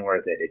all been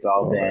worth it. It's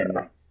all been.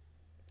 Yeah.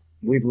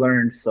 We've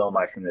learned so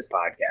much from this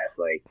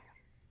podcast.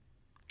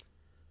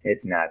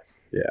 It's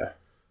nuts. Yeah.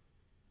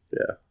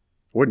 Yeah.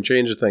 Wouldn't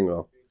change a thing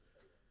though.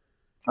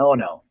 Oh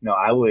no.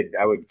 I would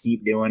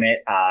keep doing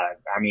it. I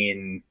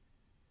mean,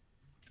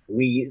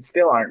 we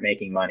still aren't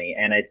making money,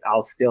 and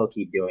I'll still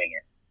keep doing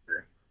it.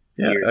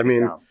 Yeah. I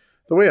mean,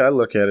 the way I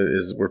look at it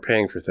is we're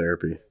paying for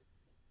therapy.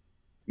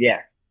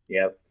 Yeah.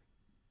 Yep.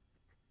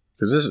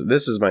 Because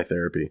this is my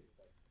therapy.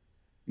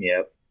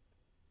 Yep.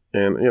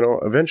 And,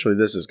 eventually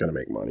this is going to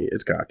make money.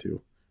 It's got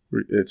to.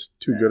 It's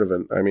too good of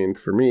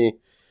for me,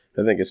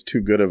 I think it's too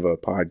good of a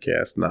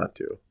podcast not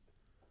to.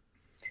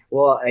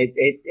 Well,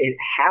 it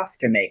has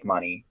to make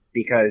money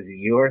because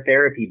your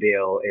therapy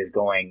bill is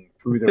going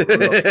through the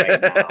roof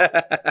right now.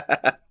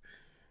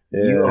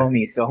 Yeah. You owe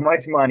me so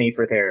much money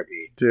for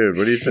therapy. Dude,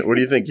 what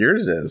do you think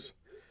yours is?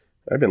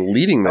 I've been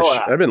leading this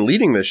I've been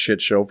leading this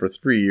shit show for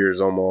 3 years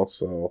almost,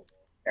 so.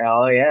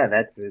 Oh yeah,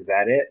 is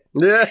that it?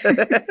 Yeah.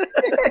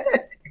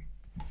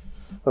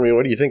 I mean,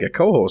 what do you think a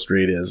co-host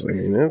rate is? I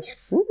mean, it's...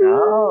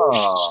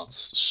 Oh.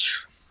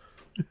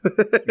 I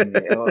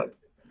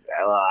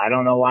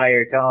don't know why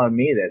you're telling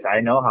me this. I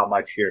know how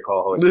much your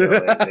co-host bill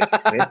is.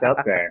 It's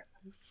up there.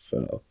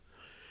 So,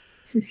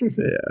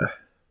 Yeah.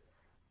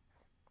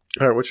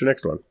 All right, what's your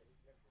next one?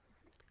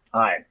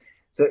 All right.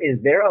 So,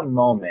 is there a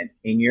moment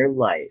in your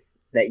life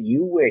that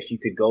you wish you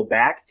could go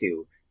back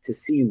to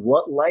see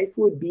what life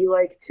would be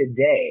like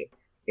today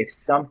if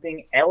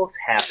something else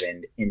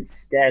happened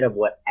instead of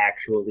what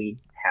actually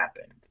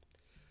happened?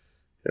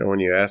 You know, when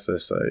you asked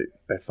this,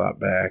 I thought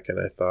back and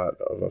I thought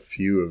of a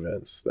few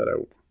events that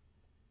I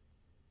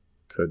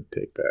could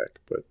take back,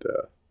 but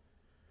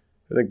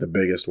I think the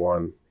biggest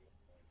one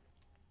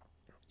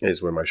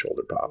is when my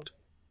shoulder popped.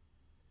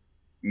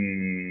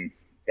 Mm,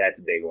 that's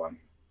a big one.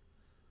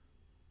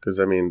 Because,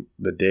 I mean,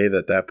 the day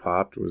that that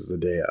popped was the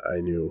day I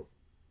knew.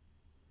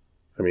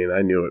 I mean,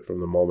 I knew it from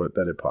the moment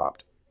that it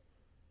popped,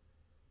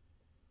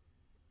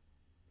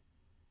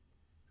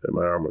 that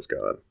my arm was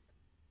gone.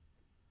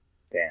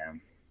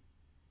 Damn.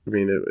 I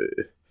mean,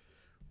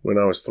 when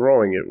I was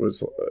throwing, it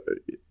was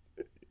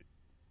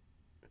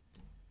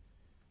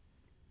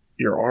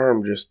your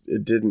arm just,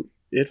 it didn't,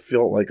 it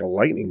felt like a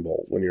lightning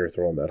bolt when you were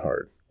throwing that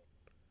hard.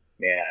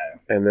 Yeah.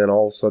 And then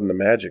all of a sudden the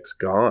magic's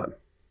gone.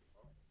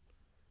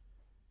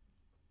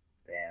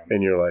 Damn.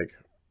 And you're like,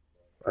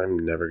 I'm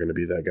never going to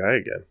be that guy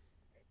again.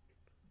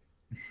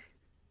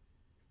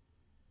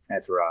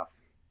 That's rough.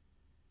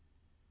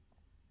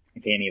 I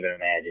can't even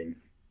imagine.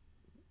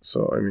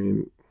 So, I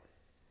mean,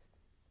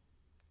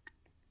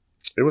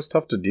 it was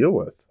tough to deal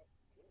with.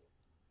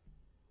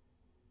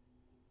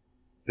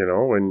 You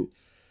know, when,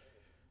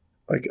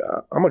 like,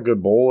 I'm a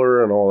good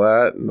bowler and all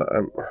that.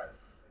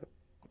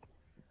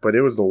 But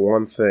it was the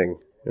one thing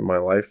in my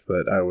life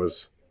that I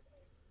was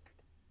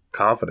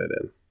confident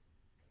in.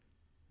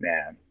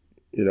 Yeah.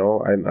 You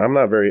know, I'm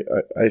not very,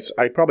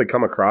 I probably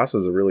come across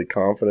as a really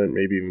confident,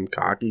 maybe even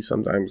cocky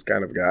sometimes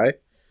kind of guy,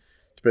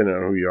 depending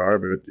on who you are.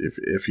 But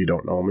if you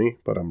don't know me,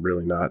 but I'm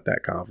really not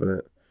that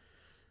confident.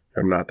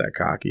 I'm not that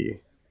cocky.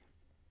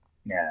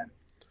 Yeah.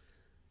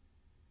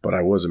 But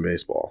I was in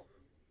baseball.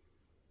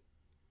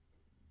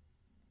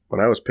 When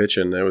I was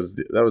pitching, that was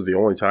the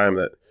only time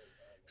that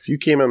if you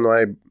came in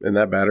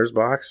that batter's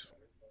box,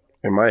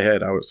 in my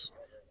head,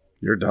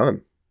 you're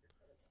done.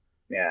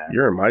 Yeah.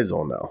 You're in my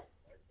zone now.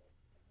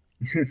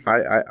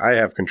 I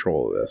have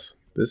control of this.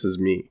 This is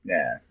me.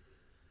 Yeah.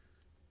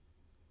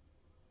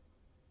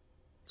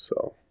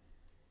 So,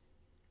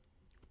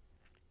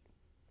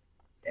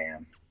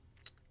 Damn.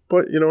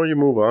 but you know, you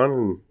move on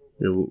and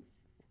you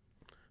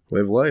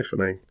live life,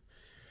 and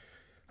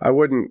I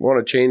wouldn't want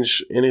to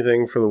change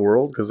anything for the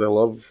world because I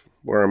love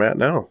where I'm at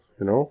now.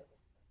 You know,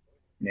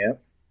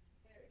 Yep.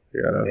 I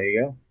got a There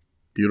you go.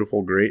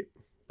 beautiful, great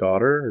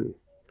daughter, and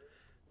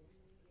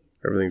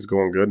everything's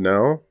going good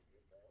now.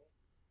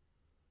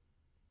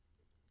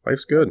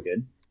 Life's That's good.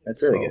 good.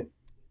 That's really So, good.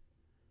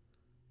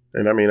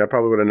 and I mean, I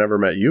probably would have never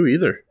met you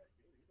either.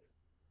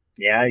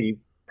 Yeah, you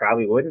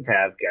probably wouldn't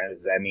have,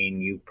 because I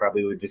mean, you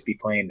probably would just be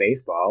playing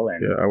baseball Yeah,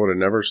 and I would have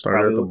never started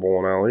at probably, the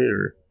bowling alley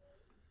or.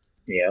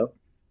 yeah.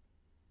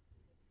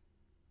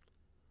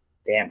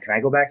 Damn, can I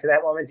go back to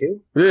that moment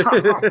too?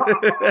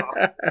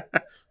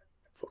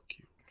 Fuck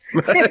you.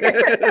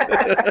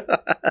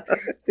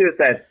 Just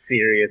that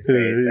serious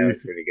face. That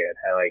was pretty good.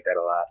 I like that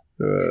a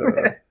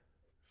uh, lot.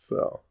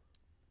 so,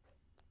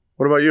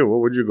 what about you? What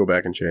would you go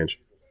back and change?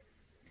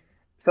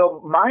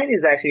 So mine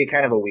is actually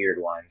kind of a weird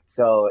one.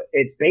 So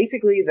it's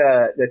basically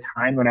the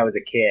time when I was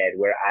a kid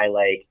where I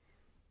like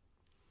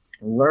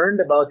learned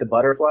about the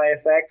butterfly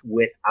effect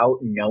without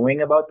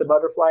knowing about the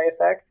butterfly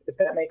effect, if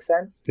that makes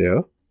sense.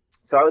 Yeah.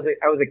 So I was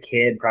a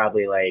kid,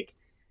 probably like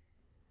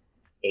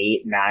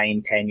 8,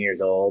 9, 10 years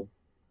old,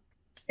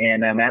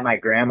 and I'm at my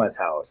grandma's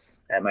house,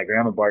 at my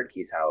grandma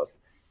Bartkey's house,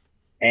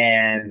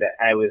 and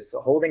I was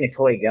holding a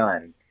toy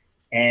gun,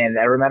 and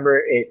I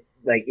remember it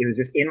like it was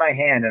just in my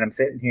hand, and I'm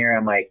sitting here,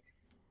 I'm like,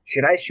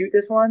 should I shoot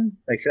this one?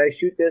 Like, should I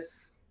shoot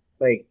this?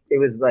 Like, it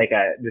was like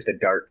a just a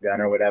dart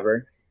gun or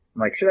whatever. I'm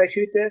like, should I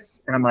shoot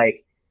this? And I'm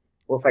like,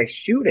 well, if I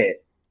shoot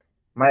it,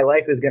 my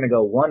life is going to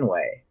go one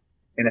way,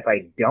 and if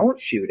I don't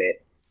shoot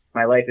it,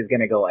 my life is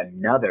going to go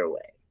another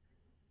way.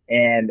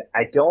 And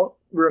I don't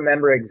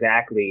remember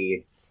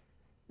exactly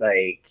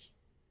like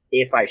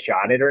if I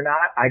shot it or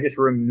not. I just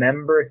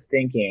remember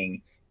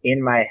thinking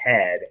in my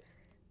head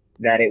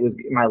that it was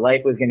my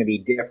life was going to be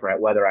different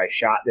whether I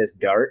shot this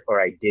dart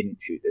or I didn't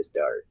shoot this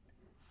dart.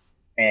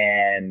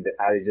 And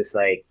I was just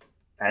like,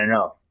 I don't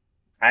know.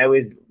 I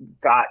always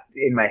thought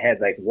in my head,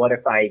 like, what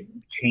if I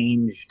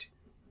changed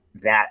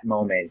that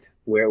moment?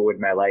 Where would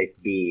my life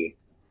be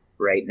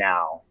right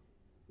now?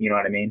 You know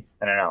what I mean?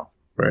 I don't know.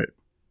 Right.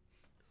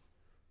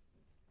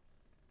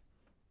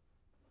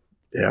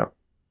 Yeah.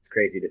 It's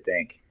crazy to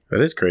think.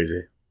 That is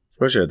crazy,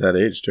 especially at that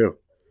age too.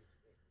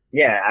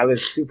 Yeah, I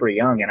was super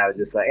young and I was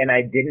just like, and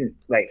I didn't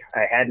like,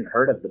 I hadn't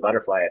heard of the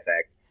butterfly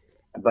effect,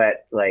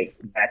 but like,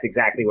 that's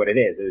exactly what it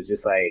is. It was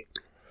just like,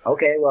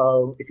 okay,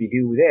 well, if you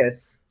do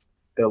this,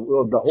 the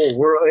whole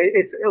world,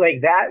 it's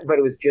like that, but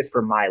it was just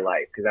for my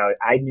life. Cause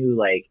I knew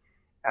like,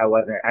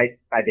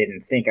 I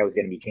didn't think I was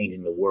going to be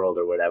changing the world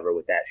or whatever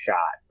with that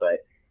shot,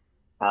 but,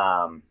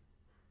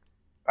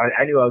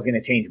 I knew I was going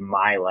to change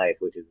my life,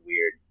 which is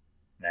weird.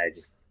 And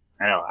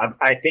I know.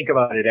 I think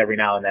about it every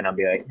now and then. I'll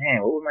be like,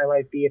 man, what would my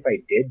life be if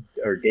I did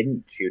or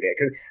didn't shoot it?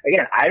 Because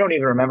again, I don't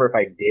even remember if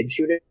I did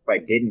shoot it, if I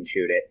didn't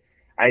shoot it.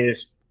 I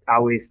just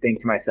always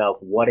think to myself,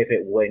 what if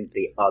it went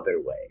the other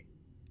way?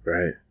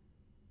 Right.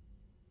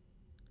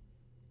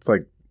 It's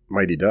like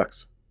Mighty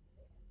Ducks.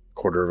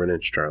 Quarter of an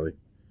inch, Charlie.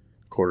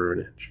 Quarter of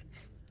an inch.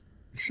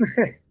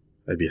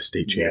 I'd be a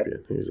state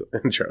champion.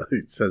 And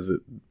Charlie says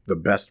it the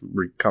best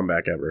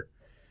comeback ever.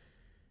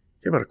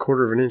 Yeah, about a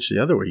quarter of an inch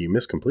the other way, you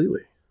miss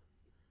completely.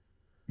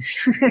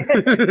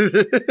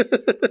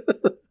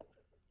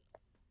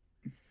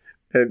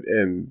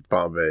 and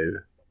Bombay,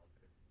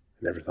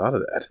 never thought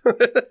of that.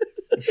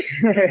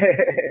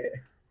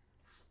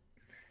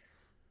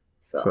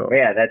 So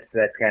yeah, that's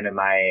kind of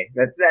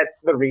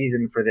that's the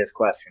reason for this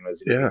question was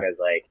just because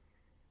like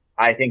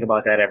I think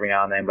about that every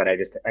now and then, but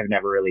I've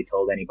never really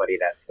told anybody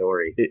that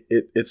story.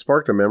 It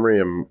sparked a memory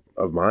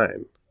of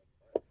mine,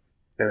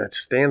 and it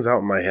stands out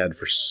in my head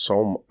for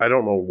I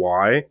don't know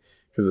why,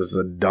 because it's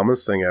the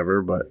dumbest thing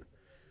ever, but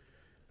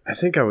I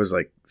think I was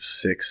like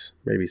 6,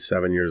 maybe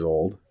 7 years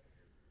old,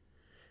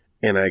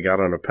 and I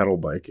got on a pedal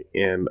bike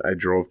and I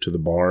drove to the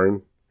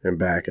barn and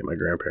back at my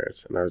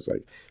grandparents, and I was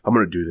like, I'm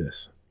gonna do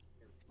this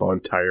the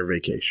entire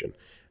vacation.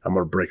 I'm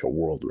gonna break a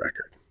world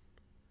record.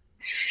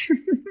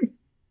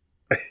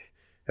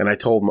 And I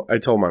told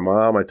my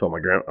mom, I told my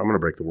grandma, I'm going to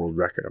break the world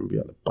record. I'm going to be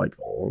on the bike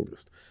the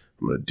longest.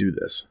 I'm going to do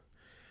this.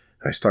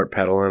 And I start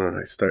pedaling, and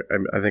I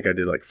think I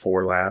did like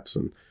 4 laps,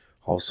 and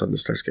all of a sudden it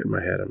starts getting in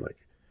my head. I'm like,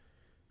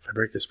 if I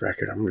break this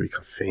record, I'm going to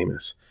become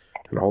famous.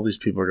 And all these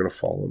people are going to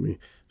follow me.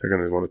 They're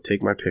going to want to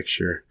take my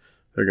picture.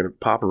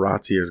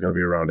 Paparazzi is going to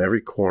be around every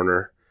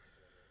corner.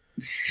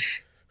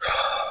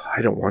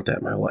 I don't want that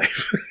in my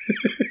life.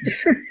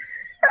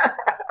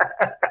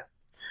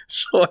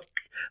 So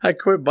I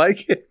quit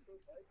biking.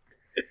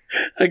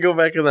 I go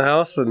back in the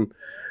house, and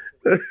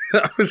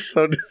I was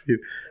so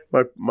defeated.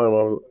 My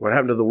mom, what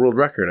happened to the world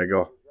record? I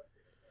go,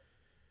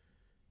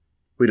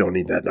 we don't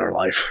need that in our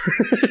life.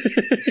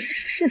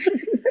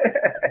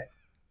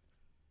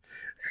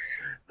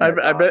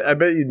 I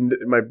bet you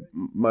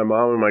my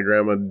mom and my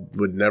grandma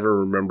would never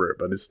remember it,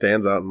 but it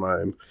stands out in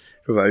mine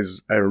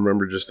because I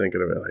remember just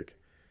thinking of it like,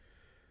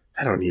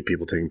 I don't need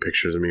people taking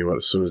pictures of me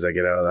as soon as I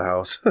get out of the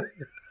house.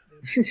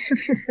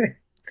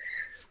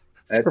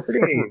 That's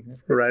pretty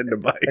riding a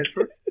bike.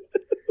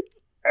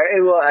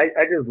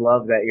 I just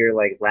love that you're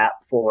like lap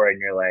 4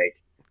 and you're like,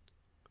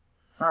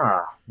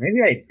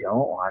 maybe I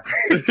don't want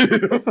this.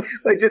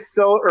 Like just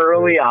so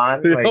early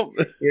on, like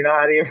you're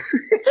not even.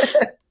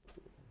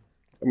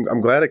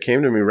 I'm glad it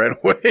came to me right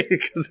away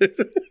because.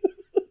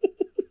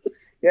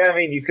 Yeah, I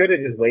mean, you could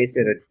have just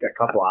wasted a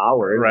couple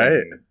hours, right?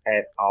 And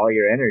had all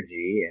your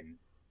energy and.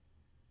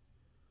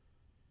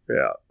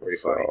 Yeah. Pretty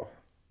funny.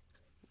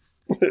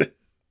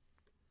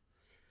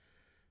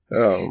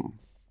 All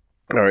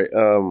right.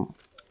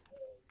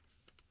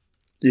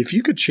 If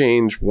you could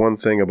change one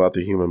thing about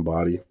the human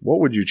body, what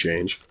would you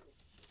change?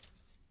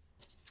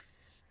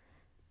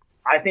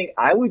 I think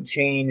I would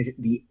change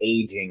the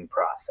aging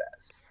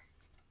process.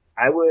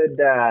 I would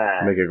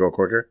make it go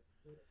quicker.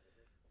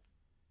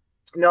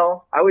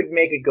 No, I would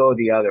make it go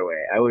the other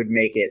way. I would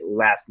make it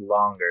last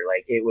longer.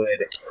 Like it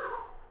would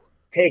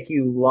take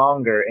you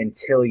longer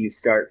until you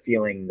start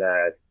feeling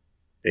the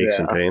aches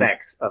and pains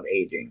effects of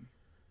aging.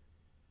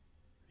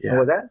 Yeah. What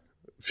was that?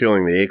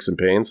 Feeling the aches and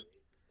pains?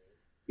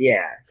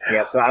 Yeah.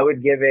 Yep. So I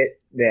would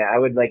I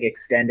would like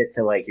extend it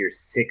to like your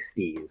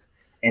 60s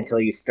until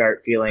you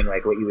start feeling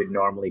like what you would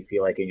normally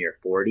feel like in your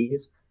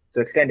 40s.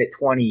 So extend it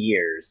 20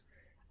 years.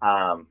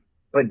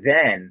 But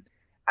then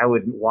I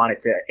would want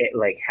it to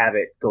have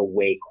it go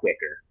way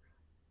quicker.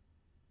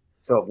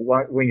 So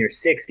when you're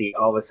 60,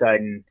 all of a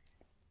sudden,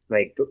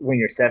 like when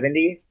you're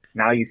 70,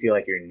 now you feel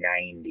like you're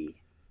 90.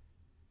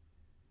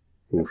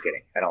 I'm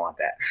kidding. I don't want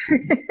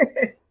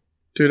that.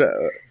 Dude,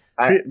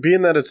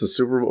 being that it was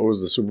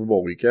the Super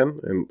Bowl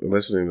weekend and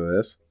listening to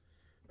this,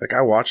 like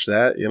I watched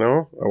that,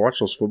 I watched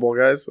those football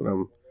guys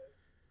and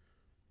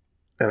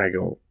I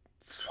go,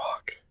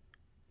 fuck.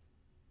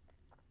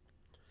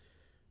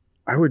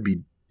 I would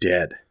be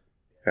dead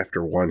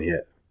after one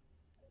hit.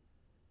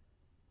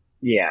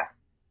 Yeah.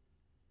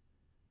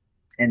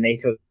 And they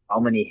took how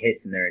many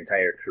hits in their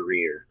entire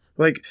career?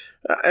 Like,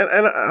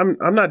 and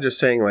I'm not just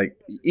saying like,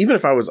 even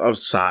if I was of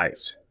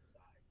size,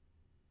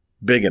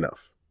 big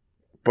enough,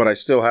 but I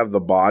still have the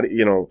body,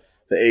 the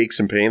aches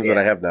and pains that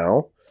I have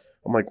now.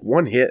 I'm like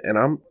one hit and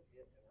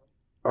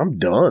I'm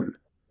done.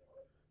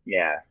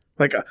 Yeah.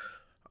 Like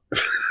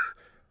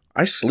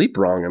I sleep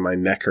wrong and my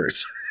neck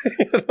hurts.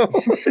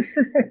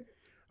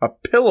 A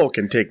pillow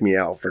can take me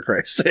out, for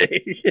Christ's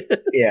sake.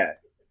 Yeah.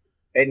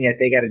 And yet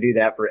they got to do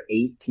that for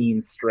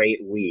 18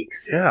 straight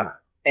weeks. Yeah.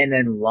 And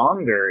then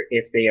longer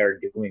if they are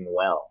doing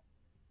well.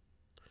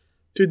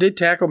 Dude, they'd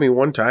tackle me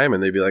one time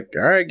and they'd be like,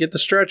 all right, get the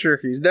stretcher.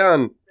 He's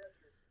done.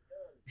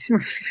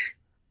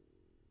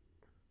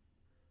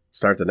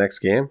 Start the next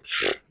game.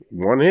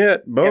 One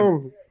hit.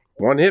 Boom.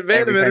 One hit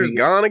Every time Vandevitter's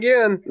gone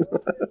again.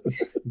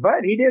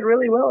 But he did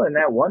really well in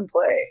that one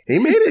play. He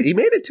made it. He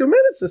made it 2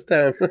 minutes this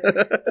time.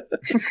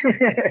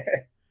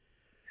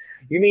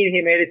 You mean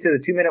he made it to the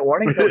 2-minute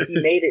warning? No,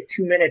 he made it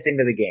 2 minutes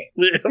into the game.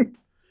 Yeah.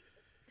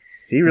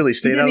 He really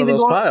stayed out of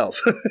those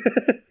piles.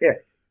 Yeah.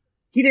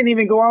 He didn't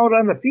even go out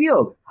on the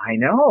field. I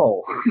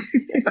know.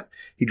 Yeah.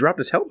 He dropped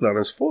his helmet on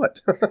his foot.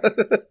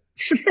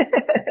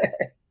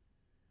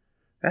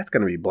 That's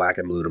going to be black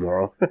and blue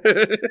tomorrow.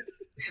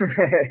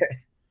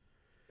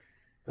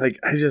 Like,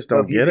 I just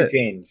don't get it.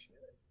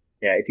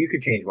 If you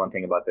could change one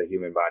thing about the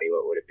human body,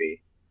 what would it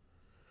be?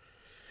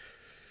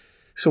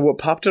 So what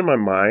popped in my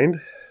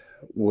mind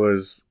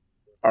was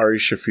Ari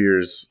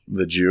Shafir's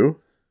The Jew,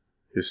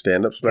 his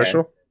stand-up special.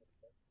 Okay.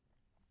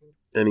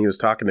 And he was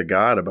talking to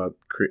God about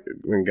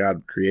when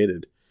God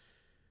created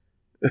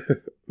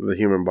the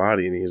human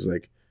body. And he's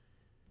like,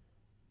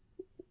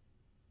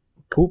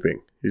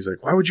 pooping. He's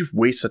like, why would you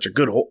waste such a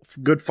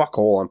good fuck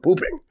hole on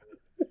pooping?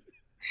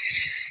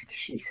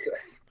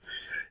 Jesus.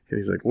 And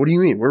he's like, what do you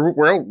mean? Where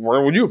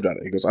would you have done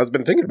it? He goes, I've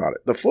been thinking about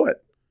it. The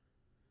foot.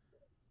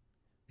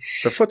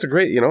 The foot's a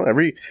great,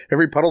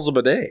 every puddle's a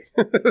bidet.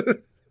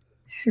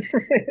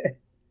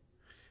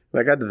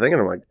 I got to thinking,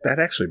 I'm like, that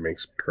actually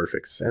makes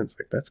perfect sense.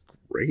 Like, that's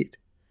great.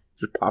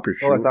 Just pop your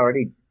shoe. Well,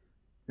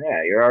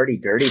 you're already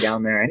dirty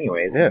down there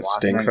anyways. Yeah, it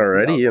stinks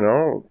already,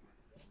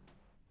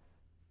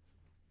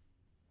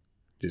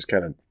 Just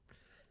kind of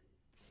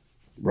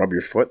rub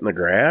your foot in the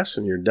grass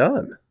and you're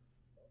done.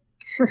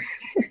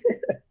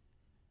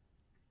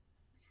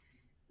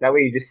 That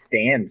way you just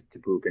stand to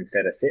poop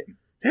instead of sitting.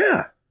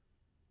 Yeah.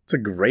 It's a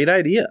great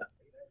idea.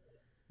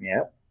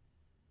 Yep.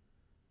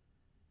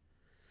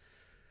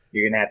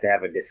 You're going to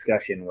have a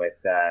discussion with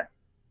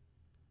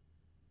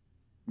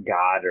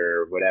God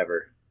or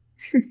whatever.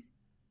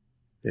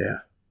 Yeah.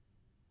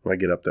 When I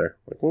get up there,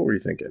 like, what were you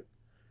thinking?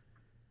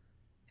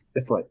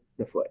 The foot.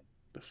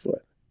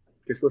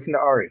 Just listen to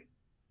Ari.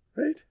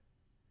 Right?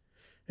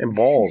 And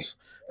balls.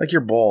 Like your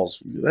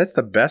balls. That's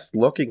the best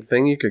looking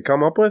thing you could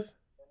come up with?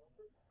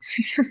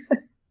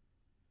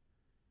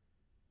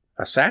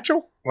 A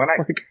satchel?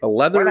 Like a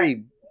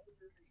leathery,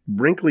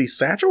 wrinkly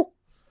satchel?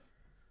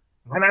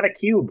 Why not a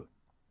cube?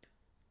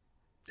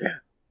 Yeah.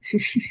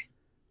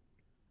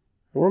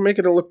 We're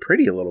making it look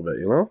pretty a little bit,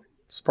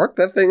 Spark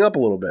that thing up a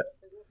little bit.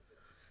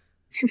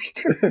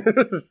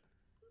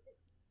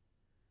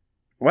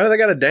 Why do they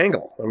got to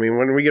dangle? I mean,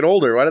 when we get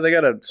older, why do they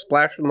got to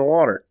splash in the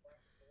water?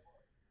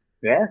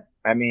 Yeah,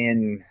 I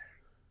mean,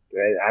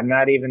 I'm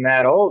not even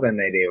that old and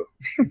they do.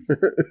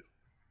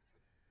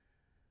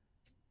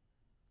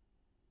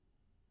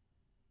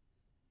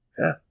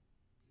 Yeah.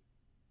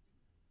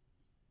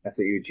 That's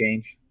what you would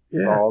change?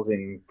 Yeah. Balls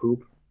and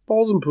poop?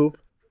 Balls and poop.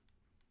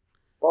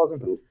 Balls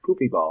and poop.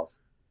 Poopy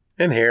balls.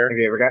 And hair. Have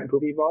you ever gotten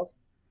poopy balls?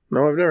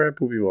 No, I've never had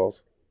poopy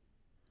balls.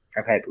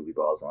 I've had poopy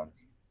balls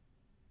once.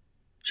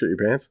 Shit your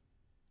pants?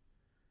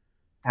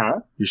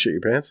 Huh? You shit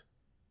your pants?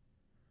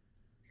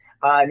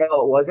 No,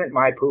 it wasn't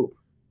my poop.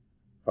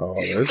 Oh,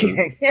 this is...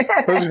 I'm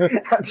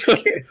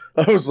just kidding.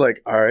 I was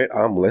like, all right,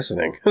 I'm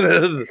listening.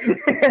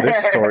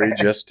 This story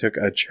just took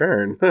a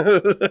turn.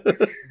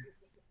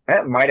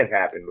 That might have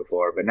happened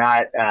before, but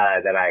not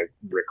that I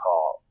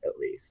recall, at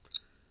least.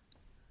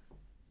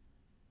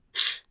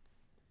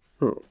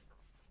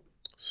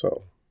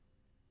 So.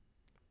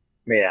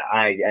 Yeah,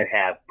 I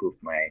have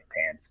pooped my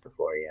pants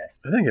before,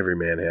 yes. I think every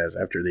man has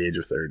after the age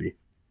of 30.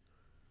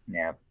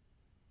 Yeah.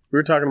 We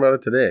were talking about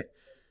it today.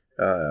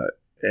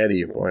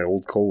 Eddie, my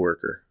old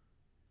coworker,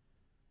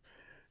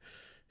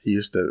 he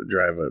used to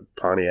drive a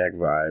Pontiac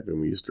Vibe, and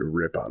we used to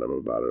rip on him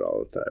about it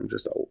all the time.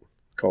 Just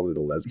called it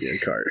a lesbian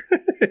car.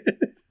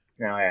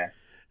 Oh, yeah.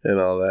 And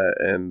all that.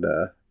 And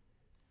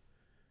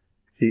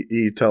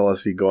he'd tell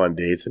us he'd go on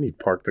dates, and he'd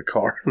park the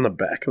car in the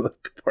back of the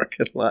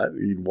parking lot.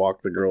 He'd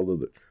walk the girl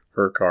to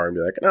her car and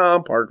be like, no,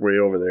 I'm parked way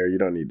over there. You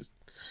don't need to.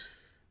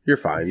 You're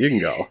fine. You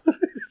can go.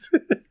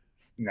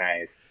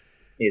 Nice.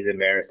 He's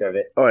embarrassed of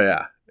it. Oh,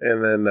 yeah.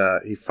 And then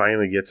he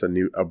finally gets a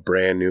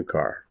brand new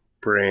car.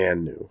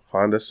 Brand new.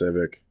 Honda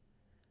Civic.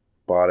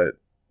 Bought it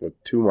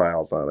with 2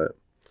 miles on it.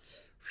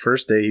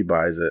 First day he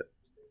buys it,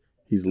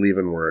 he's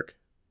leaving work.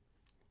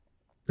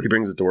 He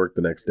brings it to work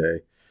the next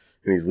day,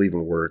 and he's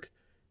leaving work,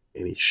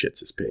 and he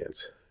shits his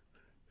pants.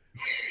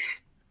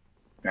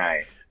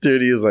 Nice.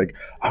 Dude, he was like,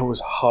 I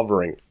was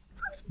hovering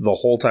the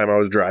whole time I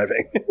was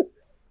driving.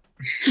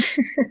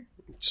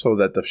 So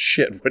that the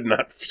shit would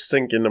not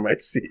sink into my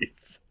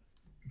seats.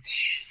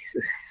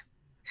 Jesus.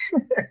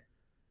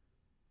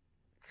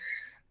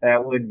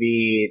 That would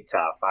be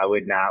tough. I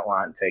would not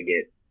want to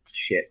get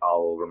shit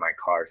all over my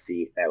car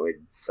seat. That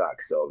would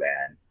suck so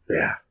bad.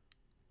 Yeah.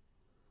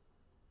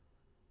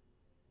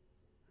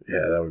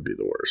 Yeah, that would be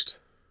the worst.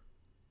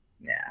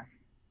 Yeah.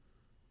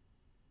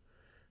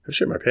 I've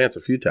shit my pants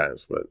a few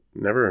times, but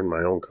never in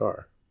my own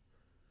car.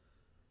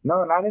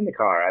 No, not in the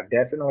car. I've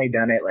definitely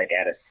done it like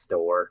at a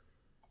store,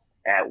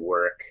 at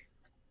work,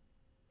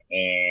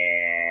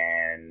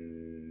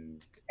 and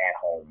at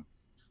home.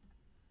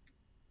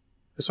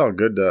 It's all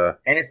good.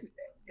 And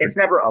it's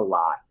never a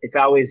lot. It's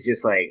always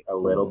just like a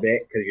little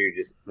bit because you're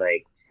just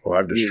like Well,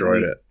 I've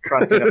destroyed you it.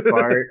 trusted a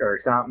fart or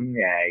something.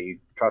 Yeah, you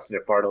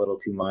trusted a fart a little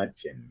too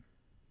much, and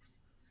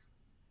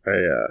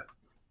I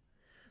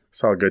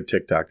saw a good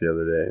TikTok the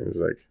other day. It was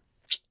like,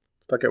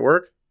 stuck at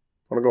work?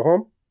 Want to go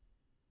home?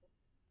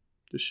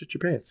 Just shit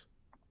your pants.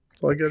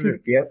 That's all you got to do.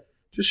 yep,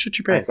 Just shit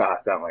your I pants. saw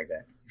something like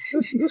that.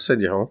 They'll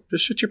send you home.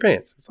 Just shit your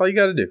pants. That's all you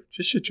got to do.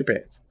 Just shit your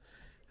pants.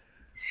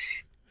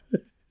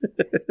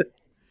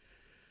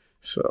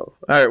 So,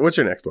 all right, what's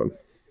your next one?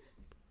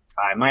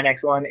 All right, my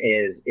next one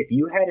is if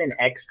you had an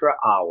extra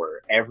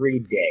hour every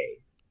day,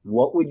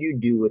 what would you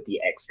do with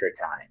the extra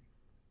time?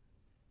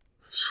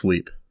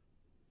 Sleep.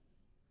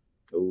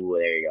 Ooh,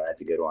 there you go.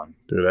 That's a good one.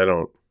 Dude, I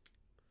don't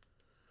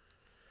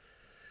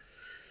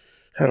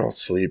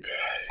sleep.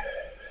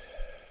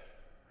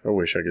 I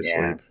wish I could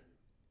sleep.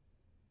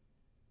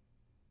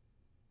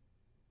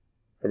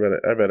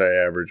 I bet I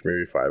average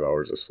maybe 5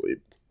 hours of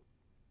sleep.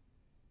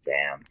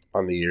 Damn.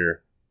 On the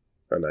year,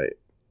 a night. I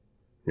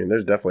mean,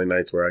 there's definitely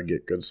nights where I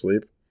get good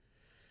sleep.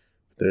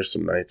 There's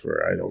some nights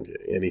where I don't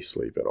get any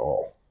sleep at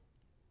all.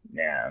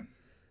 Yeah.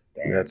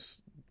 Damn. And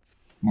that's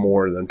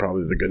more than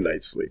probably the good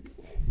night's sleep.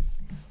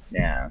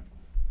 Yeah.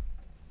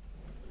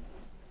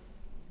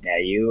 Yeah,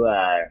 you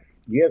have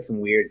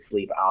some weird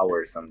sleep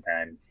hours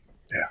sometimes.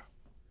 Yeah.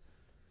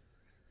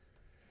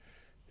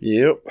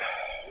 Yep.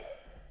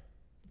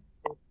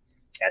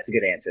 That's a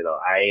good answer though.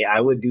 I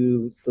would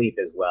do sleep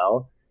as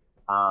well.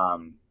 I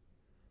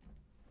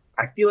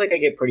feel like I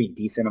get pretty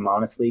decent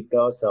amount of sleep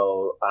though.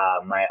 So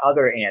my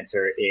other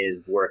answer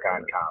is work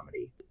on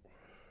comedy.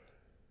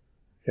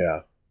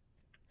 Yeah.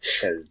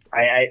 Because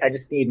I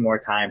just need more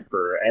time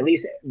for, at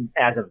least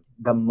as of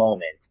the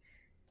moment,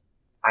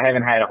 I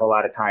haven't had a whole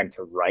lot of time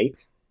to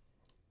write.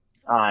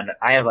 I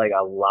have like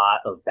a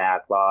lot of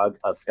backlog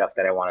of stuff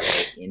that I want to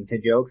make into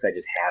jokes. I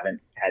just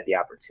haven't had the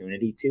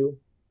opportunity to.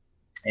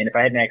 And if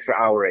I had an extra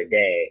hour a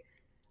day,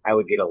 I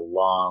would get a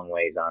long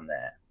ways on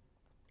that.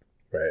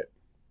 Right.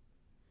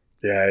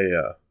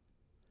 Yeah,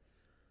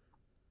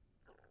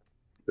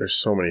 there's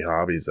so many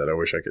hobbies that I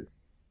wish I could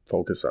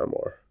focus on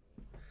more.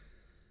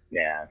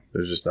 Yeah.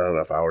 There's just not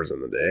enough hours in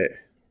the day.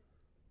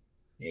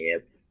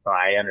 Yep. Well,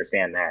 I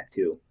understand that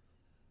too.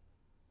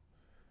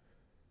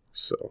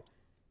 So,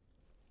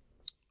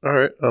 all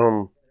right.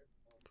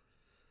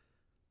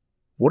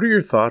 What are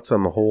your thoughts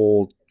on the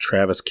whole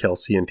Travis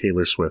Kelce and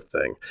Taylor Swift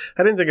thing?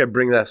 I didn't think I'd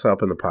bring this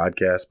up in the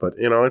podcast, but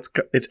you know,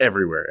 it's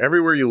everywhere.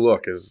 Everywhere you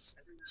look is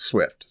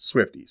Swift,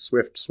 Swifty,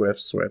 Swift,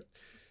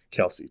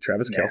 Kelce,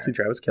 Travis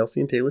Kelce,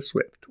 and Taylor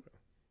Swift.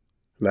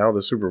 Now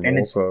the Super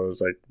Bowl, so it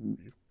was like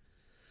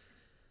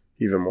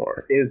even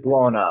more. It was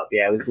blown up.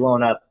 Yeah, it was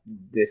blown up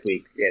this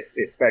week,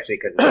 especially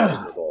because of the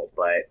Super Bowl.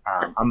 But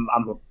I'm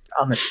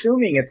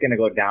assuming it's going to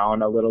go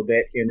down a little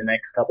bit here in the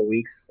next couple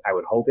weeks. I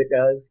would hope it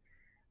does.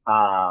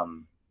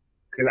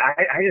 Because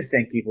I just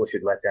think people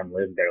should let them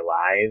live their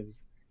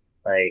lives.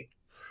 Like,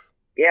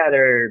 yeah,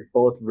 they're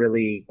both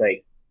really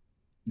like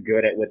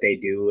good at what they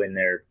do, and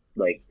they're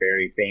like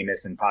very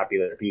famous and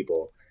popular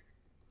people.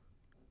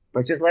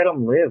 But just let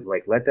them live.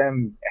 Like, let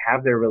them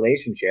have their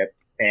relationship,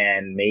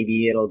 and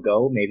maybe it'll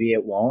go, maybe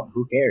it won't.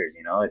 Who cares?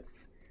 You know,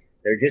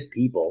 they're just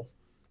people.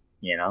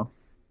 You know.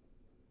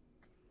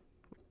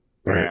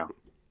 Right.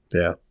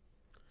 Yeah.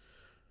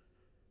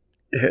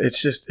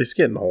 It's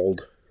getting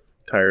old.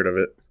 Tired of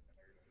it.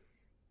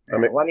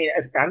 I'm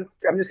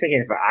just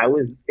thinking if I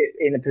was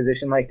in a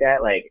position like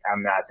that, like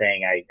I'm not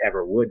saying I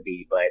ever would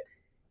be, but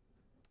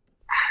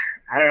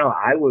I don't know.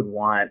 I would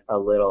want a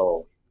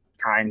little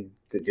time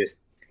to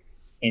just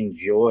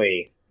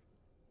enjoy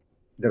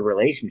the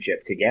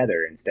relationship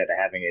together instead of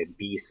having it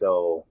be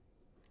so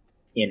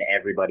in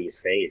everybody's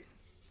face.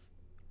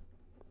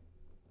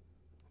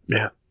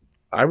 Yeah.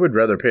 I would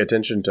rather pay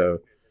attention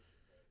to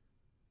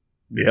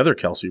the other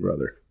Kelce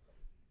brother.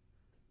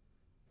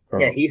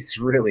 Yeah, he's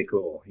really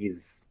cool.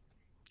 He's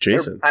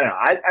Jason. I don't know.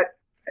 I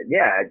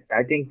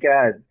think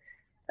I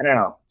don't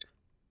know.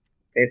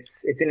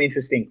 It's an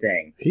interesting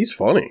thing. He's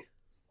funny.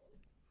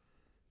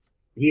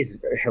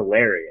 He's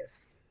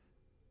hilarious.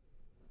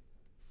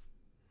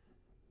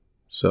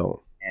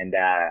 So. And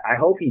I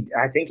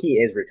think he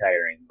is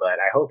retiring, but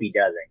I hope he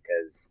doesn't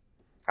because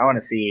I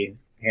want to see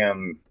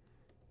him.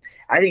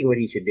 I think what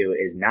he should do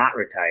is not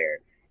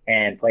retire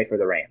and play for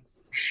the Rams.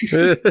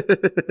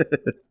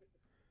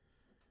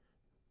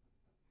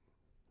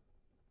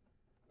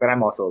 But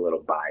I'm also a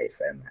little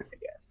biased in that, I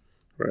guess.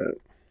 Right.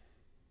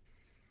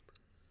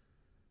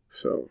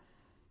 So,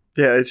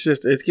 yeah, it's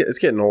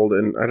getting old,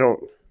 and I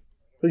don't.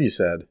 What you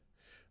said,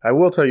 I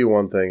will tell you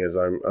one thing is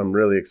I'm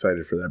really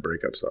excited for that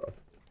breakup song.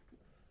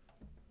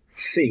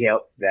 See,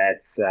 yep,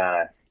 that's.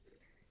 I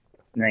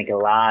think a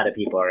lot of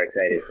people are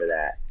excited for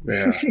that.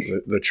 Yeah,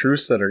 the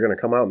truths that are going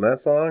to come out in that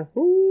song.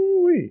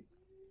 Ooh-wee.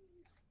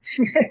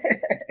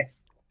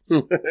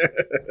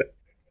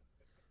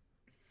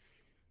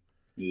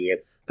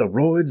 Yep. The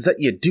roids that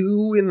you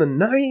do in the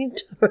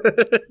night.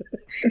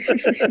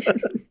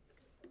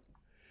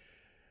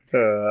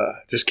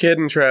 Just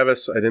kidding,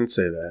 Travis. I didn't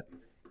say that.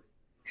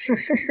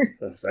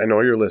 I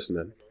know you're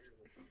listening.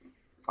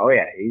 Oh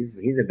yeah,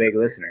 he's a big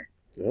listener.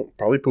 Yep,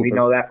 probably We pooping.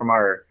 know that from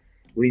our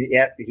we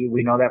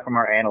know that from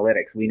our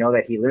analytics. We know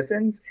that he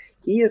listens.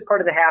 He is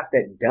part of the half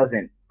that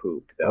doesn't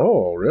poop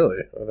though. Oh, really?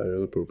 I thought he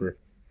was a pooper.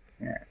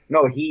 Yeah.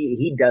 No,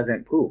 he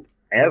doesn't poop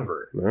Oh,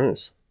 ever.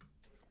 nice.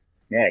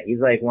 Yeah,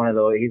 he's like one of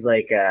those. He's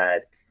like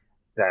the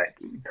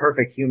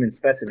perfect human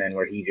specimen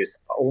where he just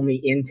only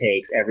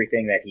intakes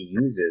everything that he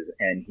uses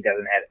and he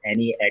doesn't have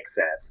any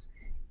excess.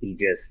 He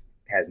just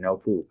has no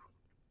poop.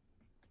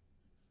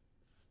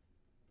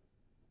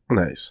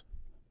 Nice.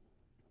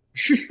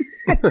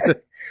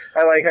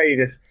 I like how you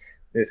just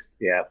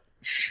yeah.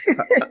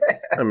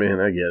 I mean,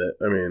 I get it.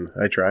 I mean,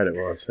 I tried it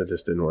once. It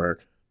just didn't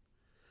work.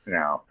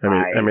 No, I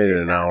I made it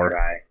did an not hour.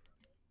 try.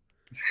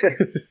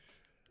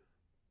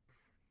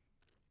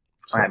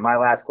 All right, So, my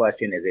last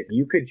question is: if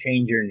you could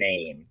change your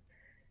name,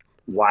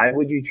 why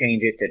would you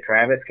change it to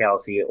Travis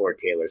Kelsey or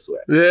Taylor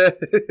Swift? yeah.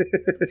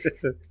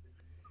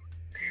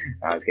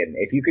 I was kidding.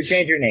 If you could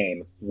change your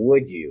name,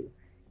 would you?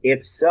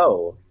 If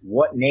so,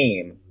 what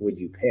name would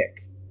you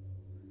pick?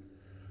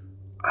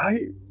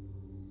 I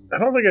I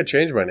don't think I'd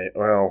change my name.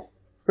 Well,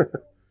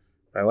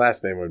 my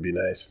last name would be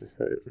nice,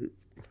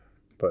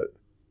 but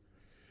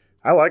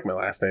I like my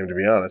last name to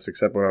be honest.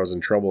 Except when I was in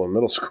trouble in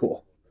middle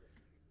school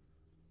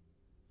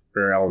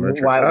or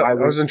elementary. Why? Why I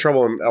would? was in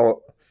trouble in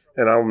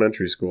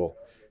elementary school,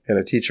 and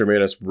a teacher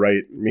made us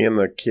write me and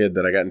the kid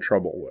that I got in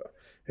trouble with,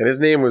 and his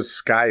name was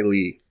Sky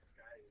Lee.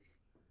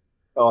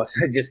 Oh,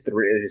 so just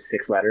three, just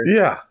 6 letters.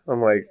 Yeah,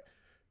 I'm like,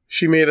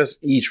 she made us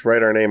each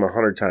write our name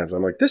 100 times.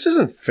 I'm like, this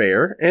isn't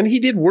fair, and he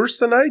did worse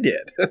than I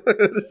did.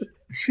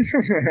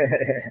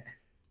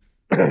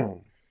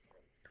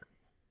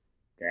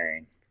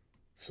 Dang.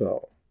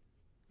 So,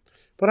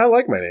 but I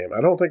like my name.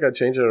 I don't think I'd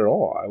change it at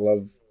all.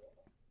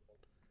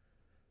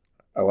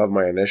 I love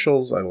my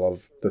initials. I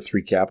love the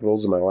three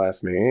capitals in my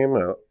last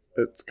name.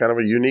 It's kind of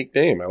a unique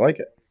name. I like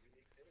it.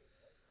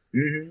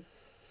 Mm-hmm.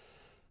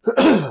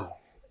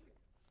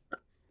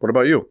 What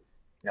about you?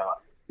 No,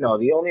 no.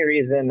 The only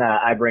reason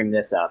I bring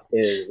this up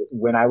is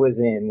when I was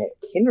in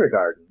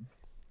kindergarten,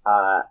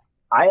 uh,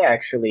 I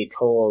actually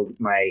told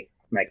my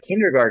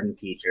kindergarten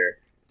teacher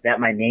that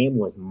my name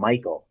was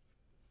Michael.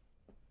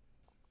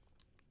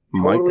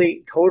 Michael.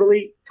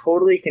 Totally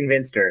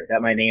convinced her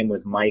that my name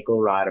was Michael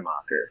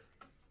Rademacher.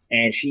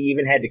 And she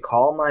even had to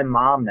call my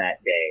mom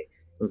that day.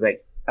 It was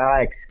like,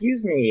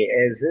 excuse me,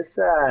 is this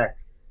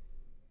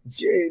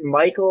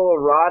Michael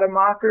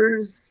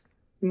Rademacher's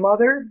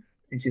mother?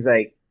 And she's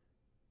like,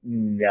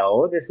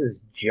 no, this is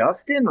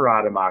Justin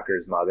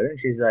Rademacher's mother. And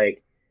she's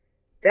like,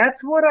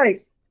 that's what I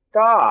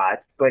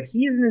thought, but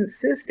he's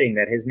insisting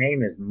that his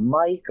name is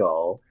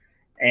Michael,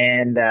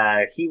 and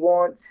he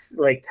won't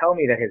like tell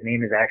me that his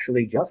name is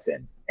actually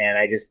Justin. And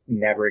I just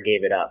never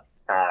gave it up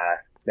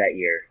that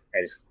year.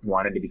 I just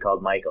wanted to be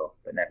called Michael,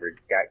 but never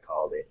got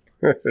called it.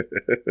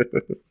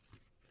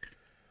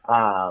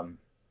 And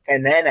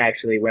then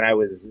actually, when I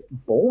was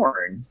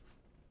born,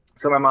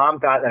 so my mom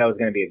thought that I was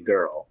going to be a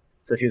girl,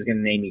 so she was going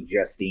to name me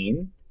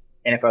Justine,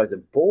 and if I was a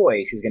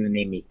boy, she was going to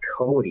name me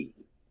Cody.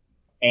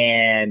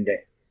 And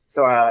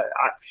so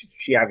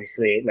she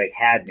obviously like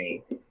had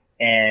me,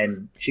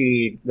 and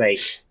she like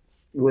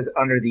was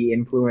under the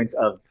influence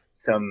of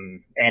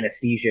some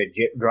anesthesia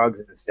drugs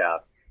and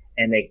stuff,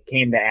 and they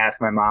came to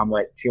ask my mom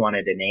what she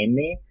wanted to name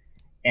me,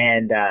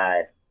 and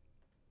the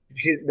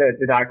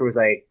doctor was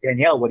like,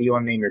 Danielle, what do you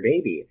want to name your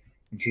baby?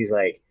 And she's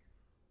like,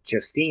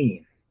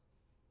 Justine.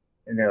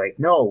 And they're like,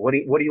 no, what do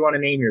you want to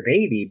name your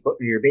baby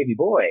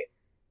boy?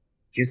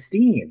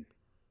 Justine.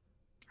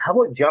 How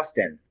about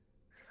Justin?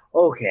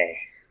 Okay.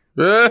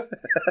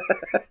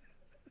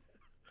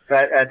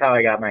 That's how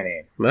I got my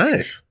name.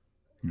 Nice.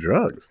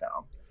 Drugs.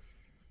 So,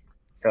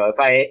 so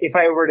if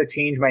I were to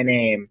change my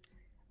name,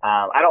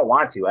 I don't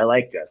want to. I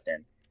like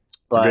Justin, It's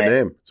a good but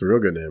name. It's a real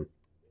good name.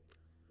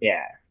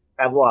 yeah.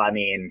 Well, I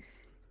mean,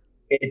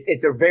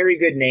 it's a very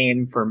good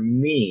name for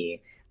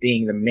me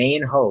being the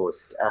main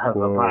host of a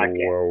Whoa, whoa,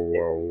 podcast.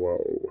 whoa,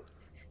 It's whoa.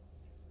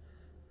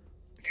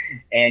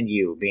 and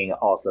you being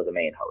also the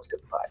main host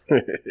of the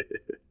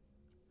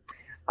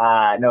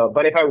podcast. No,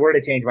 but if I were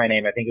to change my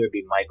name, I think it would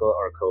be Michael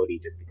or Cody,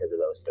 just because of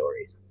those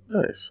stories.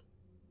 Nice.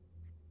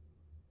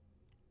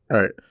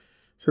 All right.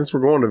 Since we're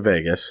going to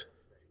Vegas,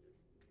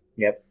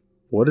 Yep.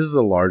 what is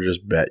the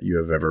largest bet you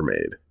have ever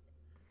made?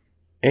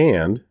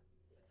 And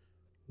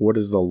what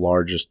is the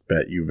largest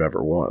bet you've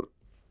ever won?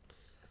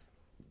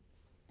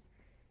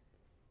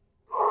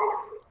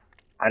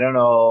 I don't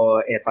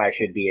know if I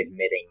should be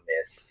admitting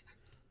this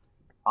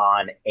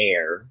on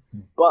air,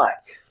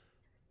 but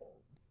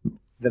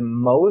the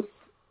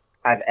most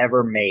I've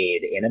ever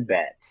made in a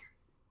bet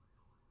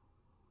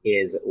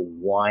is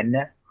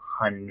 $100.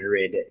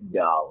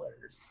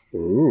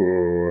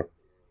 Ooh.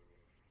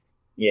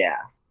 Yeah.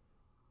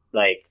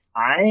 Like,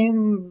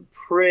 I'm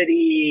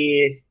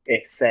pretty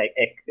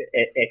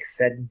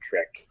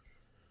eccentric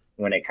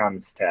when it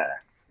comes to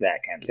that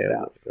kind of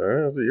Gambler. stuff. All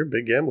right, so you're a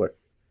big gambler.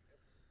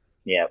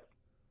 Yep.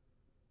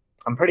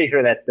 I'm pretty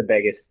sure that's the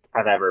biggest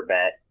I've ever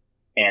bet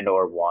and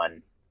or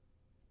won.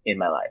 in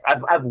my life.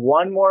 I've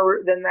won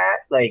more than that,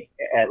 like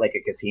at like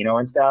a casino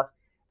and stuff.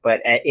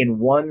 But in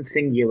one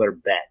singular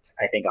bet,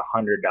 I think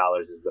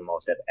 $100 is the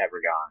most I've ever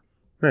gone.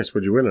 Nice.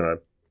 What'd you win it on?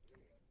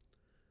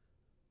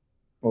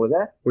 What was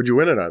that? What'd you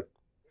win it on?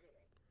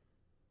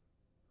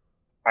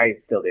 I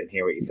still didn't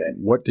hear what you said.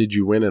 What did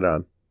you win it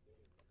on?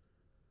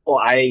 Well,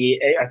 I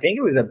think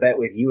it was a bet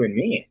with you and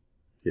me.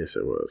 Yes,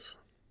 it was.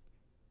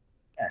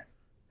 Yeah.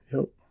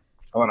 Yep.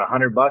 I won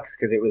 $100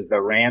 because it was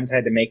the Rams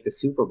had to make the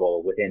Super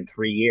Bowl within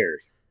 3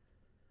 years.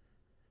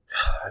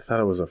 I thought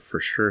it was a for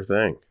sure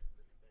thing.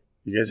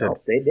 You guys had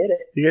They did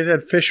it. You guys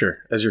had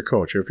Fisher as your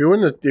coach. If you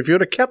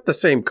would have kept the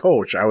same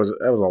coach, that was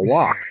a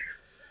lock.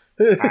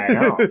 I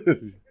know.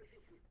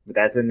 But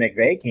that's when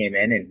McVay came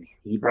in and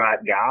he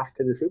brought Goff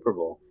to the Super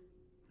Bowl.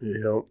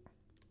 Yep.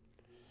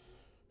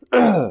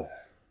 All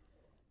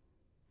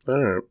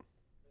right.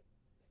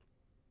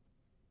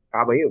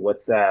 How about you?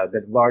 What's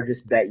the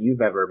largest bet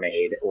you've ever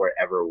made or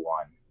ever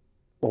won?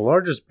 The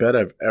largest bet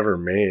I've ever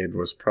made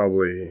was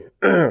probably,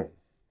 I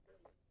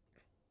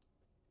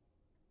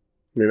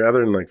mean, other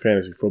than like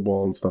fantasy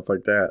football and stuff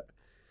like that,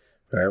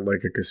 at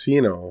like a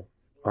casino,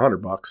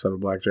 $100 on a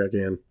blackjack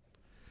hand.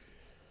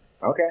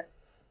 Okay.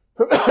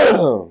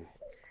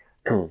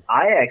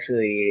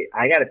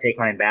 I got to take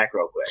mine back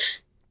real quick.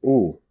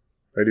 Ooh,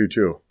 I do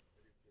too.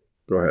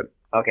 Go ahead.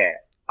 Okay,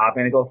 I'm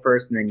gonna go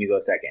first, and then you go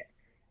second.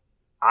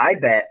 I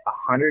bet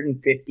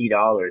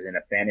 $150 in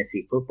a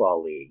fantasy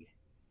football league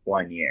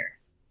one year,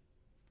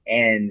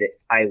 and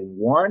I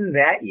won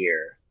that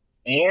year,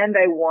 and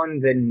I won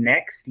the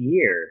next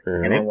year,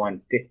 and I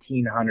won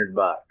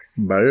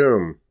 $1,500.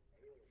 Boom.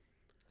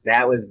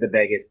 That was the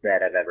biggest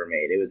bet I've ever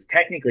made. It was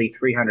technically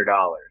 $300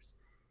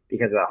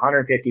 because of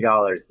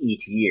 $150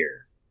 each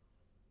year,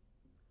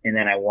 and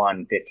then I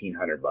won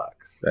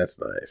 $1,500. That's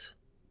nice.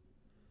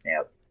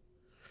 Yep.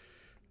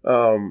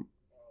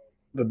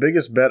 The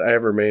biggest bet I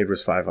ever made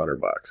was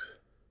 $500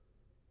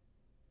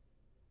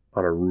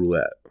 on a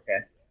roulette.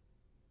 Okay.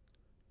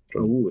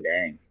 Ooh,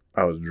 dang.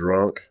 I was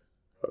drunk.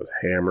 I was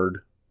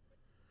hammered.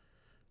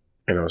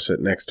 And I was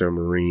sitting next to a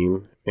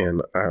Marine.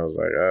 And I was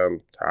like,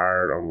 I'm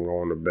tired. I'm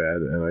going to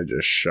bed. And I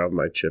just shoved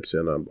my chips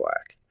in on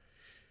black.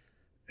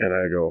 And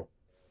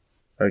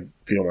I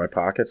feel my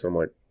pockets. I'm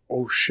like,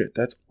 oh shit,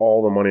 that's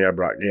all the money I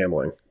brought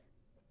gambling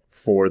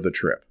for the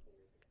trip.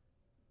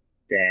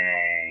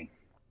 Dang.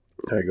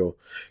 I go,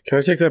 can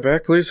I take that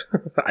back, please?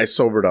 I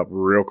sobered up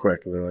real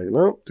quick. And they're like,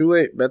 no, too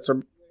late. Bets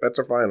are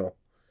final.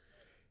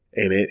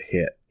 And it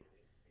hit.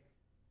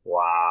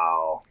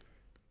 Wow.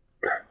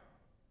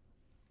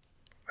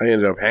 I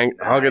ended up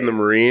hugging the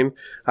Marine.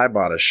 I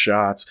bought us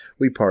shots.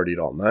 We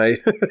partied all night.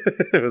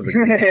 It was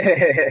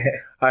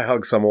I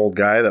hugged some old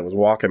guy that was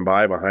walking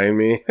by behind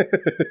me.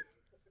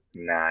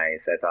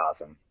 Nice. That's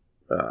awesome.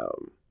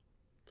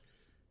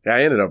 Yeah,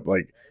 I ended up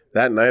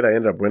that night I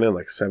ended up winning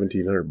like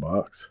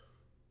 $1,700.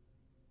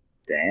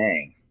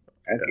 Dang.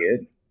 That's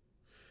good.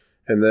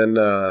 And then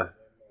the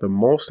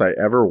most I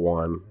ever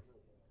won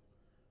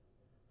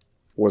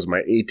was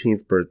my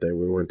 18th birthday.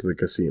 We went to the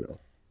casino.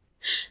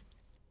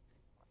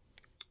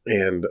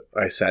 And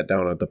I sat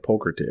down at the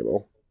poker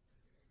table.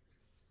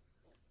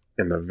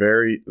 And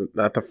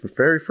not the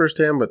very first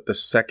hand, but the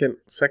second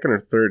or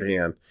third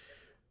hand,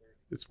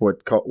 it's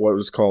what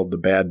was called the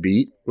bad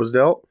beat was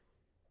dealt.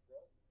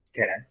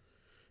 Okay.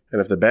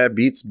 And if the bad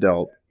beat's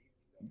dealt,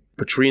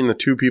 between the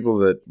two people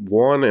that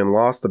won and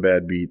lost the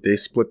bad beat, they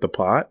split the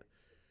pot.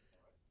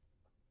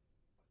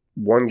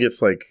 One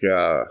gets like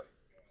 30%,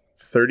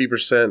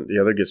 the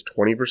other gets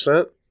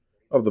 20%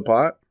 of the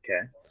pot.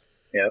 Okay.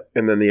 Yep.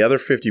 And then the other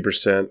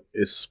 50%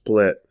 is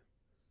split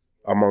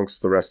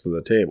amongst the rest of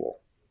the table.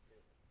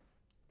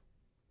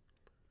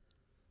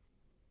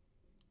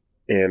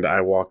 And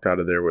I walked out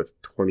of there with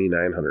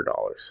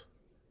 $2,900.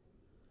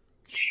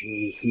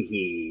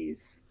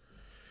 Jeez.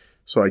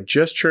 So I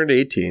just turned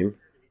 18.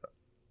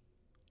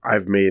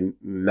 I've made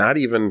not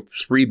even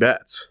 3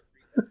 bets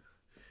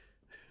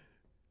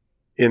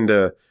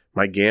into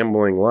my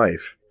gambling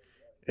life,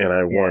 and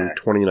I won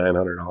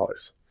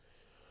 $2,900.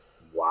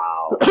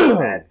 Wow,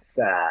 that's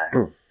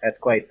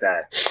quite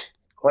the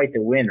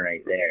win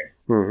right there.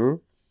 Mm-hmm.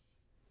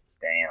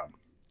 Damn.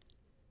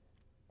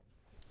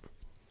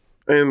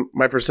 And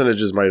my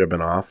percentages might have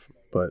been off,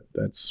 but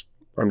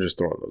I'm just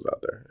throwing those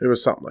out there. It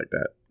was something like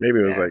that. Maybe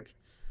it was like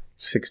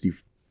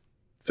 60-30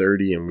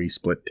 and we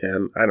split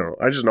 10. I don't know.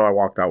 I just know I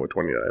walked out with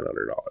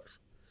 $2,900.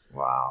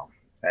 Wow,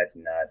 that's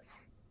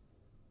nuts.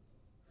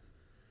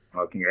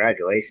 Well,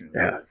 congratulations.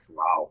 Yeah.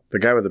 Wow. The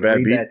guy with the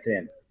bad beat. Bets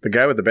in. The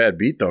guy with the bad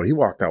beat, though, he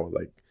walked out with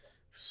like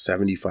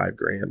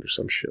 $75,000 or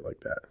some shit like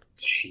that.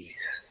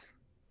 Jesus.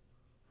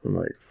 I'm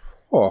like,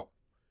 oh.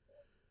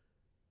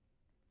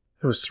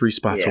 That was 3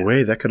 spots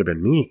away. That could have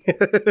been me. That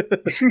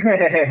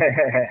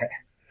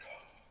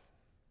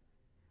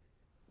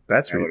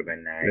would have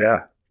been nice.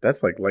 Yeah.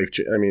 That's like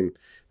life-changing. I mean,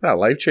 not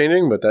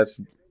life-changing, but that's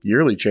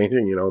yearly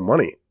changing,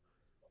 money.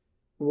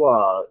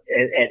 Well,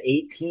 at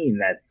 18,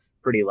 that's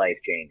pretty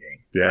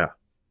life-changing. Yeah.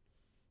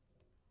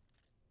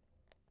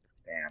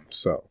 Damn.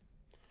 So.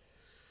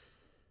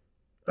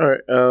 All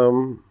right.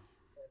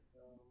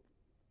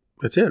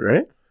 That's it,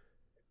 right?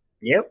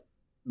 Yep.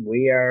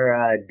 We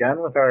are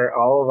done with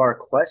all of our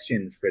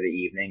questions for the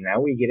evening. Now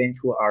we get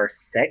into our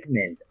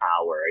segment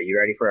hour. Are you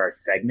ready for our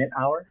segment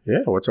hour?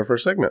 Yeah. What's our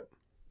first segment?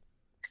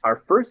 Our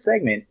first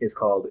segment is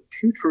called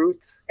Two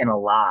Truths and a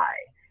Lie.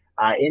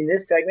 In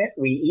this segment,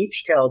 we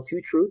each tell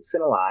two truths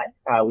and a lie.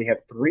 We have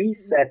three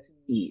sets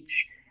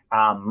each.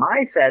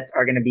 My sets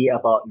are going to be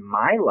about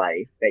my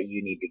life that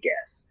you need to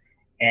guess.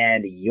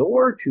 And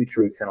your two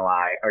truths and a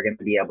lie are going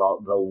to be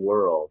about the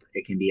world.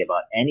 It can be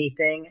about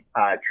anything,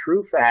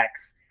 true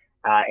facts,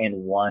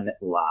 and one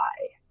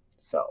lie.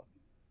 So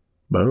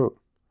Boom.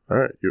 All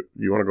right.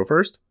 You want to go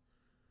first?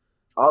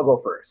 I'll go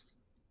first.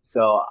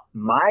 So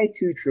my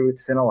two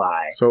truths and a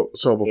lie. So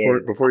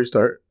before you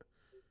start,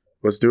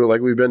 let's do it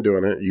like we've been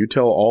doing it. You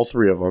tell all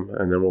three of them,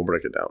 and then we'll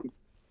break it down.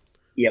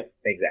 Yep,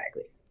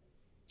 exactly.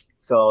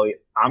 So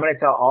I'm going to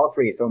tell all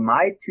three. So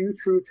my two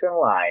truths and a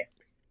lie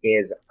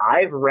is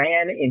I've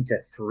ran into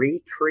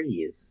 3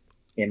 trees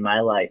in my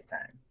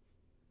lifetime.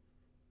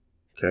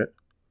 Okay.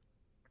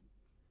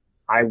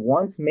 I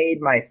once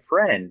made my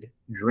friend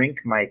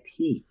drink my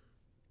pee.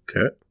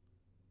 Okay.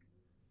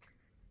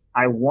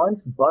 I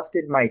once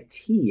busted my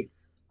teeth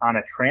on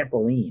a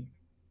trampoline.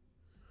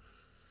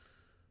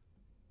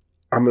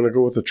 I'm going to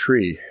go with the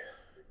tree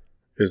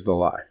is the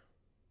lie.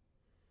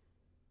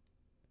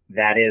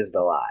 That is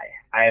the lie.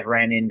 I have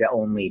ran into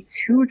only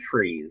 2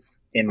 trees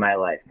in my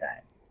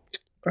lifetime.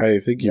 I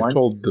think you've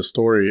told the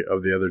story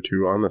of the other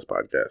 2 on this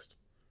podcast.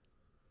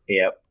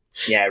 Yep.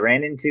 Yeah, I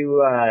ran into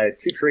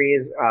 2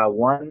 trees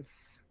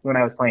once when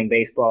I was playing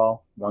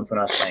baseball, once when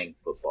I was playing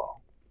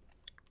football.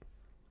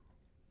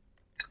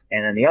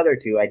 And then the other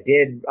 2, I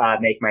did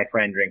make my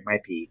friend drink my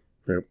pee.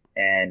 Yep.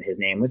 And his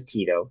name was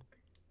Tito.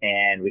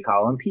 And we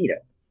call him Pito.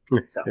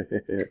 So.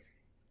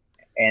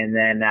 And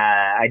then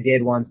I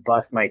did once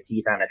bust my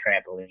teeth on a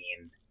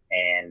trampoline.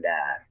 And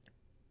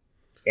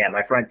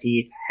my front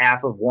teeth,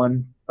 half of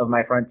one of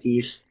my front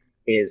teeth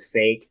is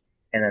fake.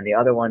 And then the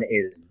other one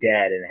is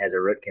dead and has a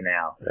root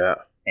canal. Yeah.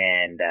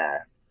 And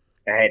I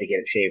had to get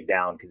it shaved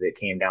down because it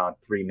came down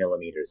 3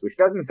 millimeters, which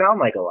doesn't sound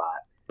like a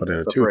lot. But in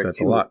a tooth, that's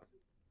a lot.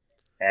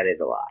 That is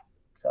a lot.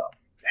 So.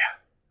 Yeah.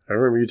 I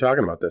remember you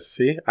talking about this.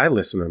 See, I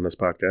listen on this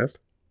podcast.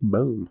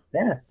 Boom.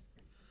 Yeah.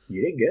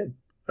 You did good.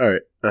 All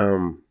right.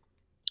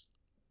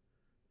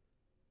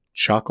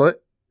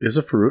 Chocolate is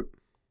a fruit.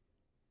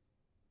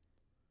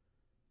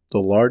 The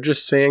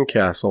largest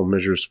sandcastle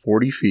measures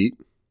 40 feet.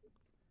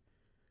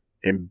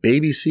 And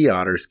baby sea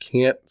otters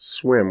can't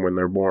swim when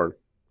they're born.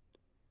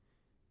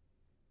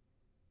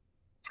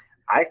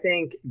 I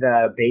think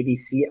the baby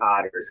sea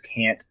otters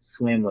can't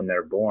swim when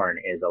they're born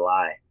is a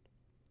lie.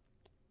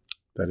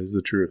 That is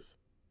the truth.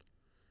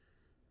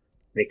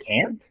 They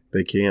can't?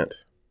 They can't.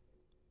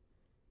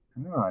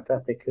 Oh, I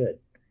thought they could.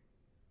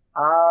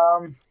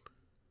 I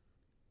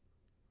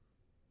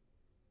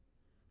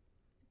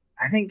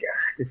think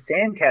the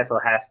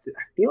sandcastle has to.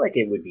 I feel like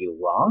it would be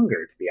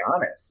longer, to be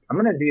honest. I'm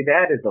gonna do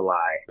that as the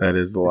lie. That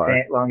is the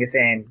lie. Longest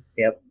sand.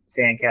 Yep,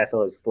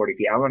 sandcastle is 40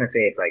 feet. I want to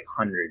say it's like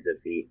hundreds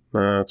of feet.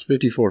 It's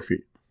 54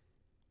 feet.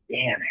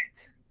 Damn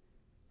it!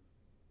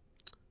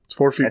 It's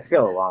 4 feet. That's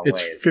still a long way.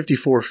 It's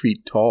 54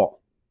 feet tall.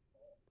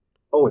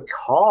 Oh,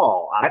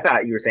 tall. I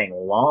thought you were saying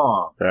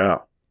long. Yeah.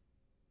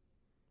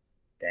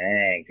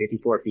 Dang,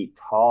 54 feet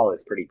tall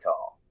is pretty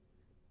tall.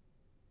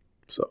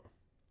 So.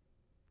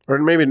 Or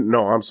maybe,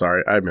 no, I'm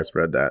sorry. I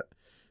misread that.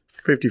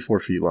 54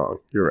 feet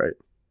long. You're right.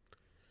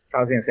 I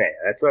was going to say,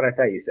 that's what I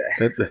thought you said.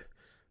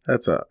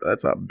 That's a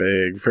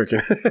big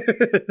freaking...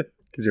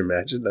 Could you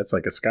imagine? That's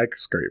like a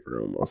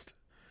skyscraper almost.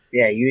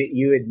 Yeah,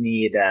 you would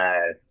need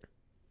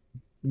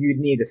you'd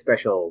need a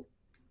special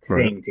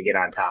thing to get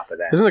on top of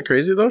that. Isn't it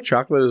crazy though?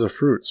 Chocolate is a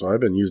fruit, so I've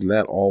been using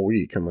that all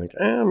week. I'm like,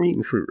 I'm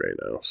eating fruit right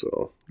now,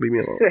 so leave me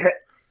alone.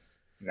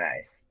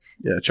 Nice.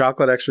 Yeah,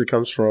 chocolate actually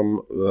comes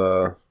from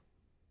the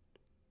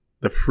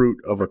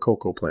fruit of a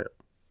cocoa plant.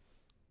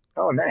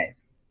 Oh,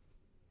 nice.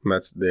 And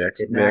that's they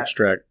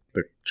extract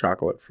the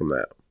chocolate from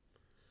that.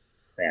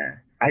 Yeah,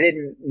 I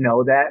didn't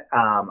know that.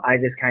 I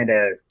just kind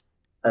of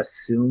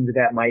assumed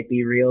that might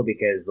be real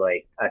because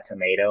like a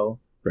tomato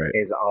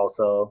is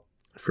also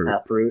a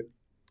fruit.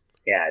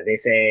 Yeah, they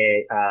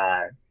say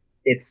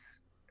it's,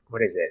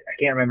 what is it? I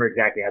can't remember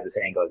exactly how the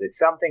saying goes. It's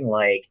something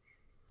like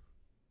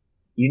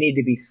you need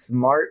to be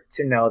smart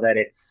to know that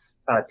a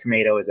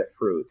tomato is a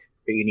fruit,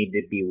 but you need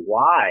to be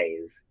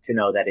wise to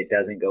know that it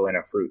doesn't go in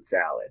a fruit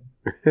salad.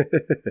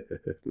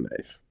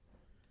 Nice.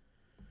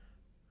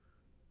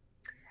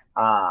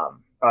 All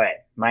right,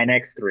 my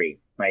next two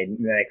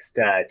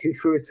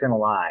truths and a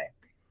lie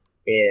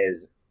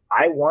is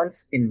I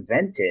once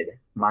invented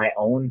my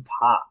own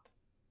pop.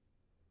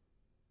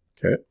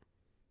 Okay.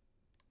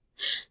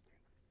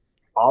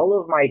 All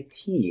of my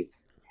teeth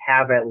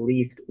have at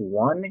least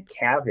one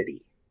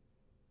cavity.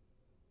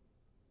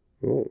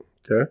 Oh,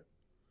 okay.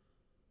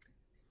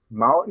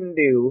 Mountain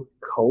Dew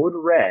Code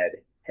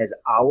Red has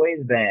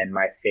always been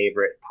my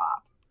favorite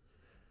pop.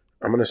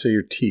 I'm going to say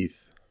your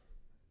teeth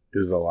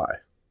is the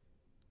lie.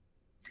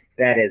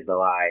 That is the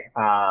lie.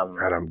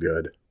 God, I'm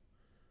good.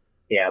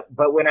 Yeah,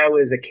 but when I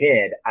was a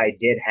kid, I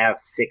did have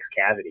six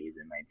cavities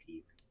in my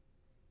teeth.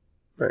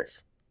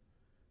 Nice.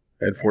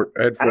 I had Yeah. four.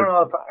 I had I don't four.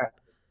 know if I, I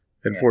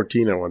had yeah.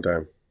 14 at one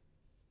time.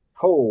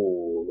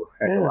 Oh,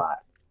 that's a Yeah. lot.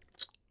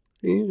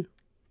 Yeah.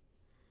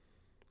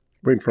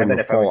 Waiting for I them bet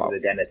to if I went to fall the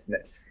dentist,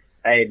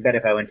 I bet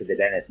if I went to the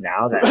dentist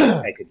now that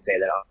out. I could say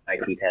that all my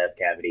teeth have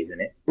cavities in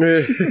it.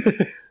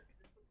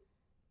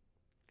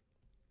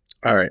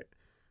 All right.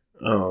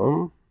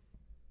 Um,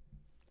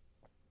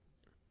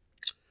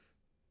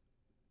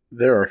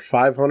 there are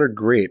 500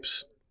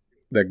 grapes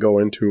that go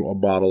into a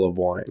bottle of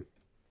wine.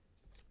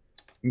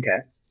 Okay.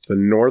 The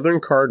northern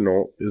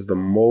cardinal is the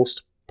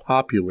most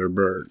popular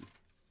bird.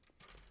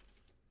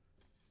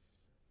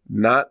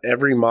 Not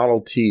every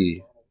Model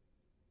T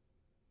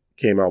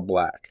came out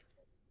black.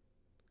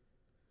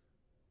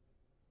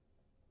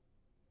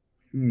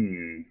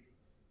 Hmm.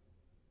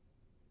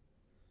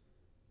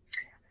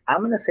 I'm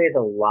going to say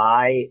the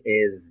lie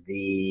is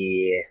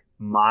the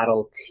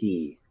Model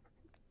T.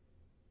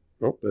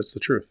 Nope, that's the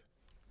truth.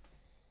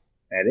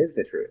 That is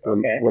the truth. When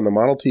Okay. when the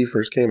Model T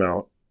first came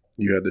out,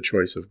 you had the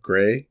choice of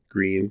gray,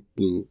 green,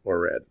 blue, or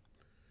red.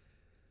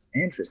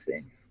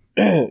 Interesting.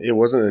 It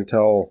wasn't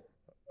until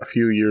a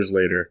few years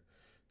later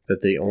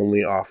that they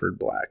only offered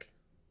black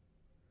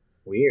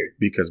Weird.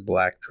 because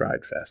black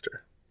dried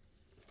faster.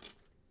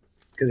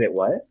 Because it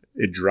what?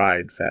 It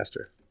dried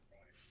faster.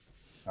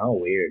 Oh,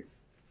 weird.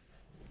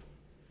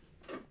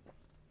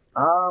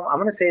 I'm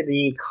going to say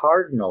the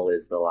Cardinal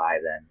is the lie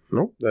then.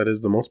 Nope, that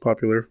is the most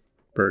popular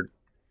bird.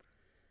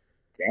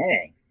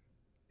 Dang.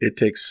 It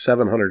takes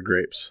 700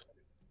 grapes.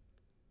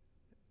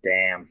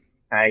 Damn.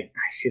 I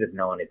should have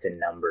known it's a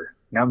number.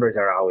 Numbers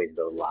are always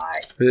the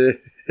lie.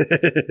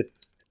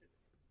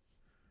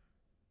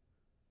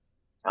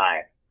 All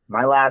right.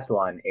 My last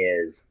one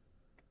is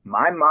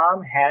my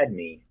mom had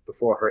me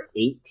before her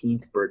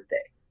 18th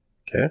birthday.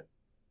 Okay.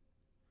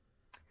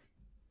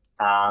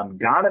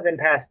 Donovan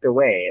passed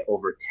away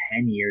over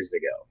 10 years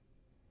ago.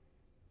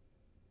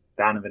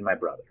 Donovan, my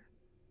brother.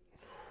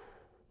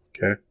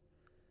 Okay.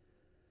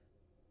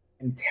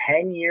 I'm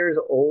 10 years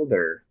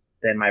older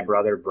than my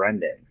brother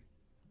Brendan.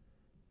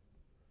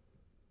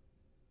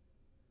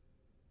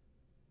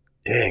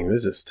 Dang,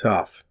 this is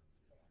tough.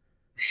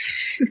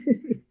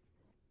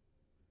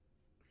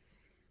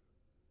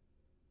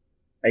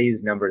 I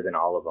use numbers in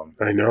all of them.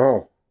 I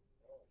know.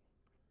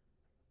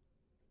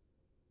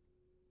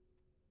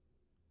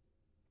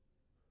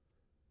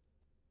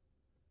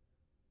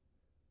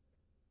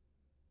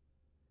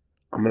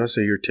 I'm going to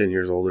say you're 10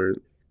 years older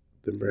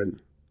than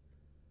Brendan.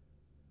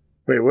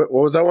 Wait, what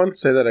was that one?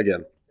 Say that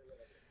again.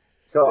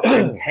 So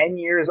I'm 10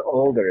 years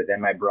older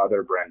than my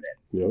brother Brendan.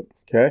 Yep.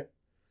 Okay.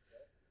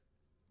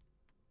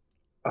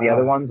 The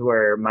other ones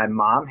were my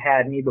mom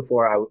had me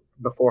before her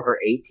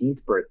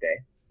 18th birthday,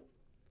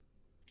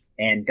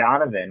 and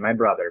Donovan, my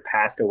brother,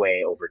 passed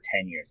away over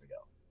 10 years ago.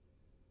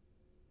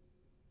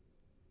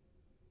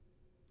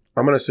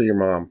 I'm going to say your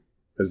mom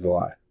is the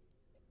lie.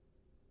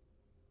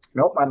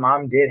 Nope, my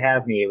mom did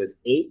have me. It was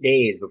 8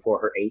 days before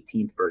her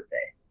 18th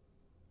birthday.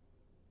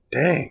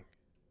 Dang.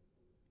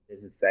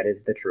 That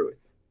is the truth.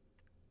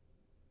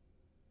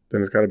 Then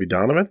it's got to be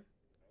Donovan?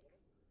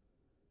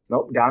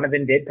 Nope,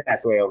 Donovan did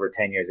pass away over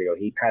 10 years ago.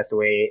 He passed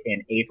away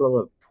in April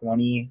of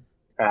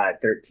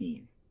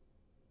 2013.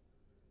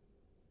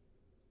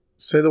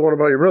 Say the one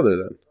about your brother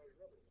then.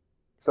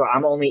 So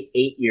I'm only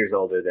 8 years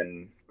older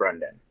than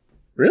Brendan.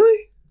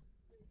 Really?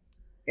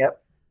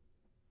 Yep.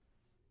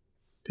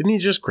 Didn't he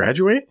just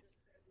graduate?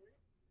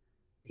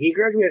 He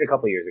graduated a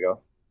couple years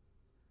ago.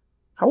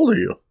 How old are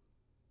you?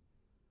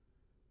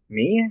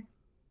 Me?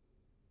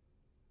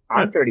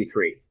 I'm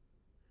 33.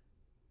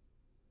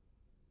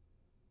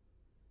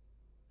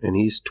 And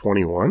he's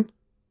 21?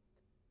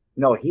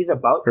 No, he's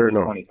about to be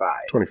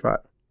 25. 25.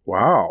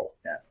 Wow.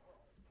 Yeah.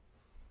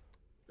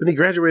 Then he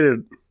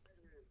graduated.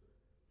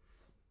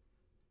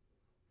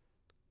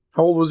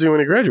 How old was he when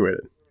he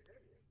graduated?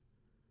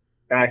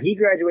 He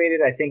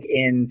graduated, I think,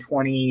 in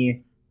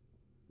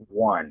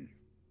 2021.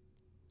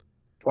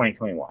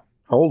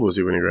 How old was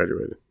he when he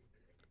graduated?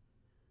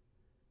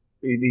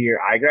 The year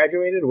I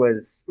graduated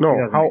was No,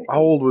 how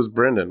old was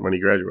Brendan when he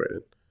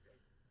graduated?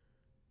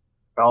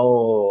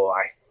 Oh,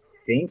 I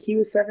think he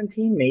was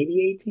 17,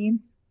 maybe 18.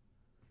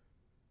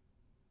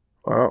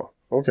 Wow.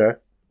 Okay.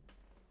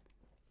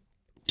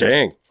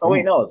 Dang. Oh,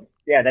 wait, no.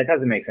 Yeah, that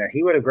doesn't make sense.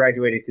 He would have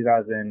graduated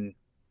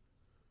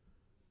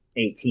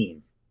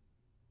 2018.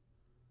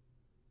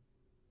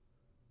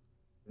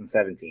 And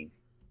 17.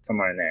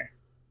 Somewhere in there.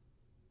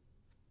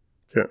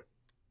 Okay.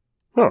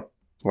 Huh.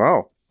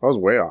 Wow. I was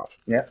way off.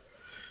 Yep.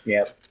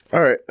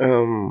 All right.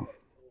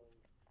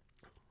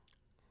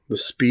 The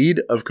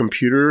speed of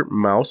computer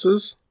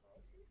mouses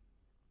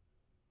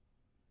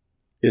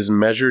is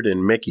measured in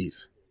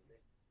Mickeys.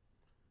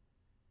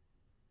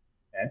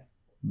 Okay.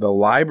 The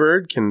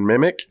lyrebird can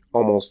mimic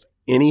almost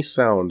any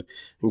sound,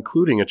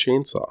 including a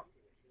chainsaw.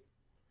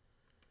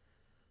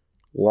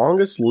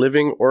 Longest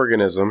living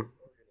organism,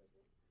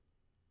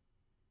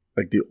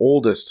 like the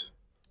oldest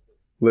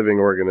living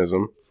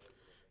organism,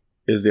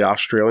 is the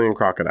Australian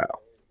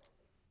crocodile.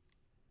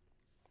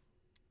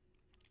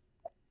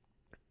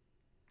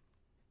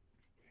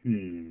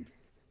 Hmm.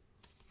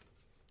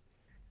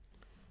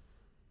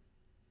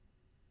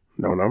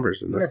 No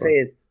numbers in I'm gonna this one. say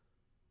it.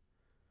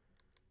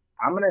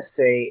 I'm gonna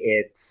say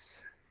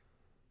it's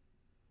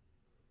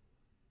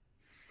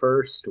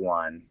first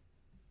one.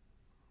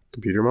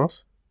 Computer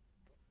mouse?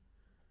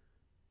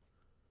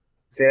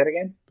 Say that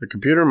again. The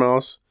computer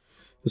mouse.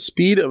 The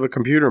speed of a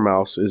computer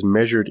mouse is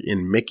measured in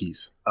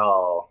Mickeys.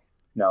 Oh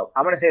no,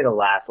 I'm gonna say the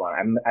last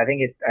one. I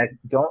think it. I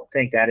don't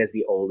think that is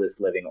the oldest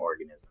living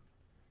organism.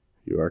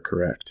 You are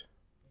correct.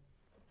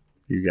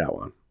 You got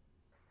one.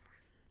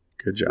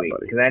 Good job, Sweet,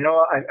 buddy. because I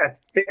know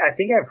I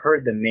think I've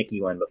heard the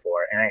Mickey one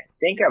before, and I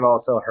think I've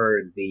also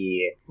heard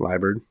the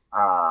Liebird?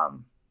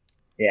 um.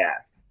 Yeah.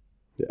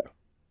 Yeah.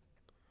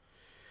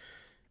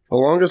 The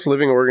longest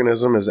living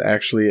organism is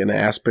actually an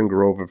aspen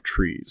grove of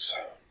trees.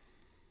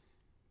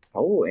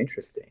 Oh,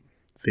 interesting.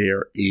 They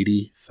are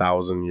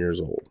 80,000 years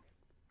old.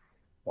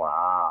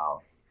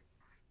 Wow.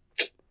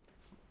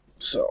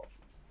 So,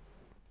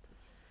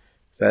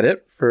 is that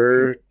it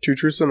for two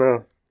truths and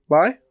a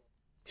lie?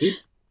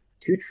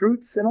 Two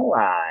truths and a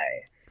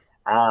lie.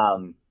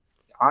 On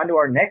to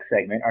our next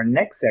segment. Our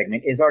next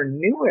segment is our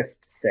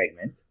newest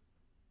segment,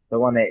 the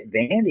one that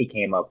Vandy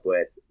came up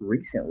with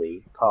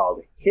recently,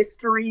 called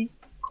History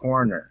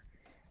Corner.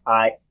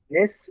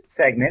 This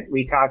segment,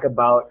 we talk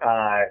about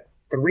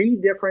three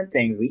different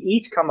things. We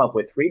each come up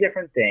with three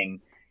different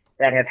things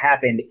that have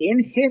happened in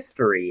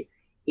history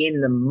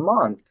in the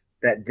month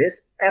that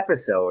this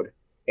episode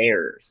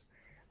airs.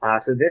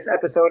 So this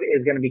episode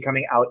is going to be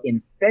coming out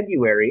in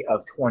February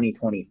of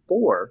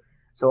 2024.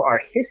 So our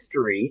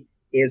history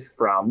is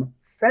from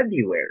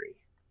February.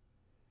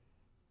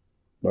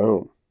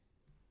 Boom.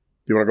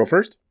 You want to go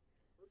first?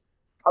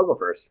 I'll go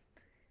first.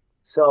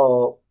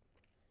 So,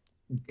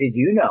 did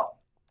you know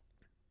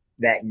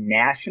that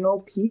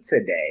National Pizza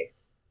Day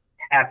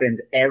happens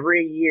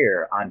every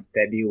year on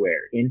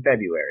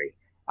February?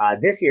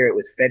 This year it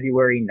was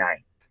February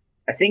 9th.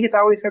 I think it's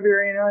always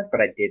February 9th,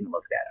 but I didn't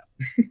look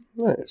that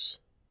up. Nice.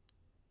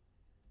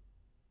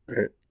 All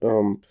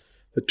right.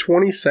 The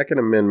 22nd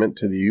Amendment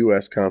to the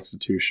U.S.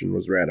 Constitution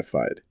was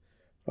ratified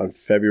on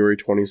February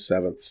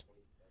 27th,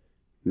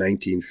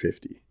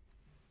 1950.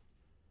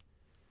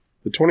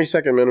 The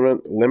 22nd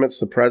Amendment limits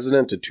the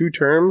president to 2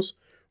 terms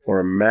or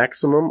a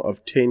maximum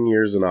of 10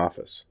 years in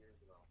office.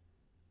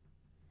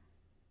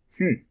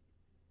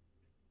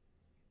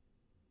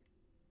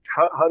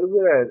 How do we,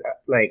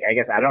 like, I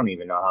guess I don't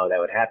even know how that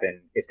would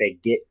happen if they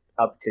get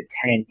up to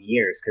 10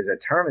 years, because a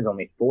term is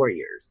only 4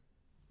 years.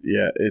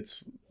 Yeah,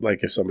 it's like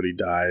if somebody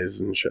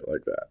dies and shit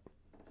like that.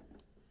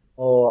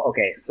 Oh,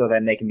 okay. So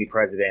then they can be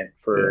president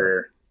Yeah.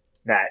 for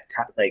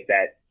like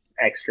that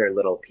extra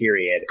little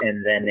period,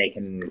 and then they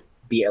can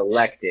be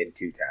elected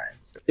 2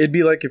 times. It'd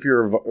be like if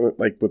you're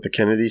like with the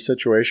Kennedy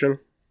situation.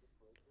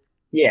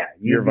 Yeah,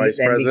 You're vice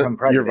then president. become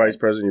president. You're vice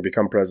president. You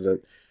become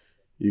president.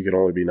 You can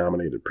only be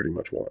nominated pretty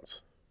much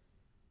once,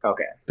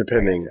 Okay.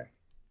 depending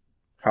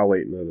how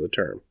late in the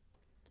term.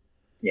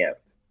 Yeah.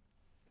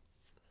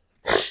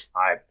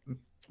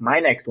 My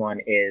next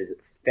one is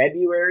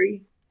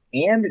February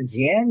and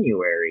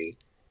January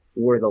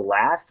were the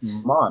last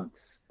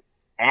months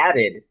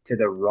added to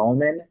the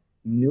Roman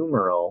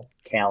numeral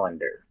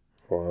calendar.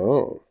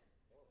 Wow,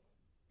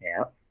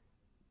 Yeah.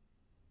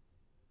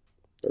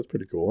 that's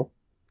pretty cool.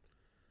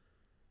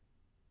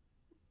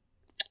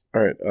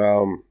 All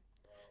right.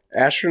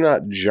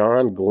 Astronaut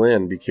John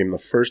Glenn became the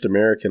first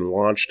American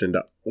launched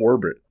into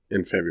orbit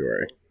in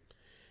February.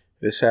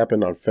 This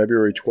happened on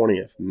February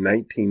 20th,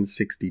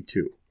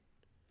 1962.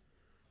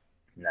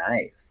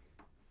 Nice.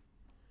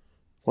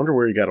 Wonder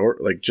where he got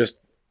like just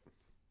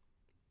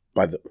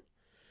by the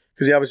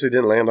because he obviously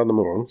didn't land on the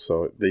moon,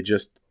 so they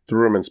just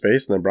threw him in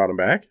space and then brought him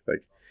back.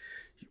 Like,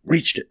 he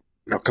reached it.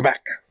 Now come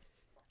back.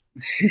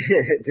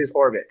 Just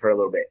orbit for a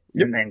little bit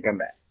and then come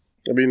back.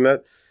 I mean,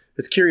 that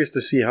it's curious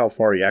to see how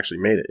far he actually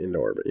made it into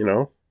orbit, you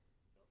know?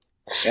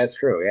 That's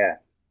true, yeah.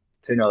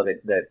 To know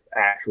that the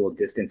actual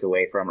distance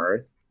away from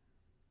Earth.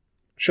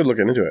 Should look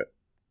into it.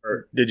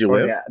 Did you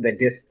live?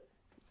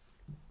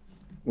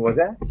 What was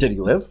that? Did he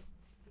live?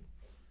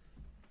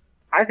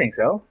 I think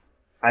so.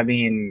 I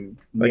mean,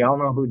 we all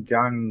know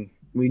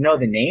we know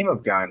the name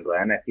of John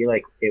Glenn. I feel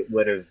like we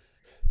would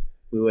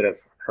have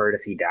heard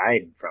if he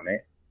died from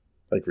it.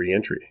 Like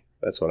re-entry.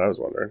 That's what I was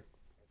wondering.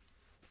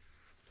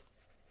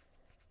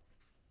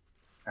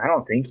 I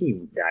don't think he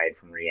died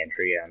from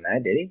re-entry on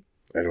that, did he?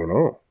 I don't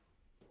know.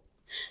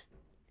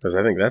 Because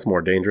I think that's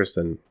more dangerous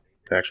than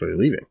actually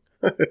leaving.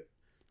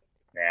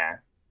 Yeah.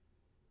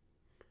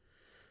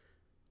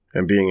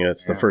 And being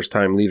it's the first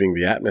time leaving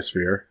the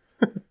atmosphere,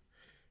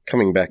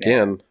 coming back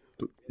in,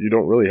 you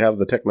don't really have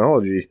the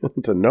technology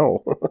to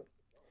know.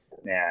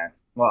 Yeah.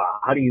 Well,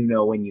 how do you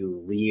know when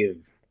you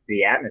leave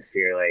the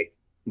atmosphere, like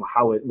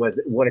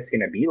what it's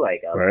going to be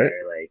like out there?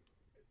 Like,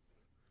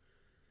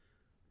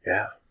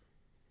 yeah.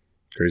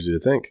 Crazy to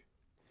think.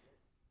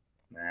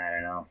 I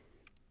don't know.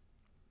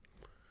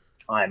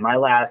 All right, my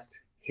last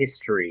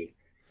history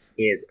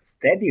is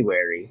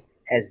February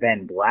has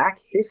been Black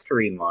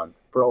History Month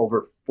for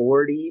over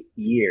 40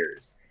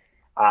 years.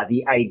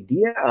 The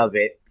idea of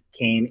it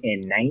came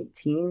in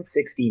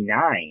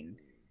 1969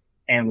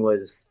 and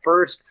was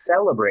first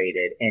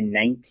celebrated in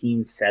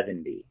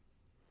 1970.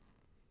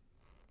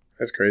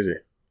 That's crazy.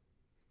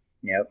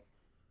 Yep.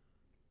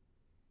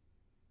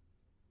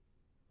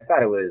 I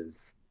thought it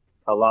was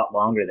a lot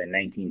longer than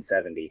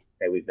 1970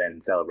 that we've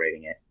been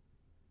celebrating it.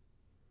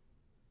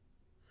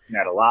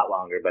 Not a lot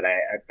longer, but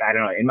I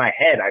don't know. In my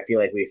head, I feel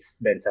like we've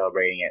been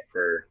celebrating it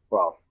for,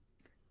 well,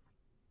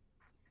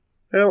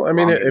 Well, I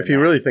mean, longer if than you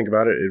that. really think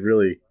about it, it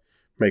really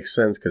makes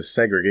sense because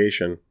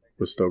segregation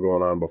was still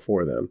going on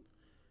before then.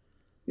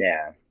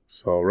 Yeah.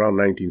 So around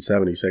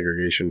 1970,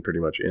 segregation pretty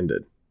much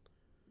ended.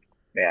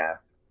 Yeah.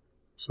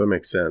 So it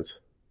makes sense.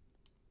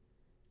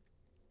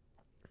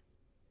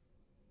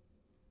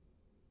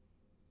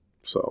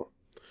 So,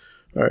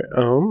 all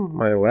right.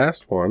 My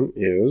last one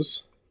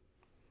is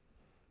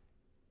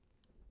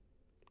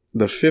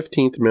the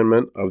 15th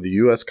Amendment of the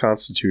U.S.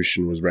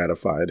 Constitution was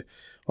ratified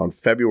on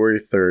February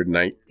 3rd,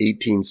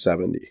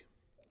 1870.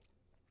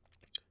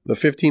 The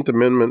 15th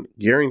Amendment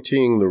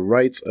guaranteeing the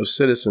rights of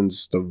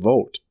citizens to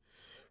vote,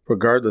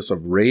 regardless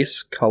of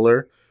race,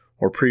 color,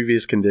 or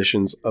previous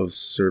conditions of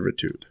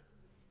servitude.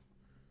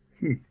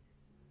 Hmm.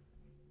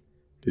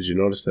 Did you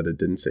notice that it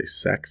didn't say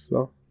sex,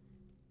 though?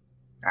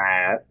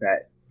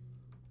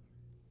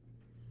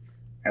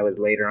 That was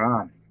later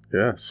on.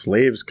 Yeah,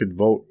 slaves could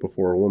vote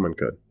before a woman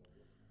could.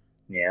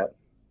 Yep.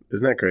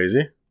 Isn't that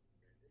crazy?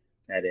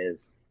 That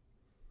is.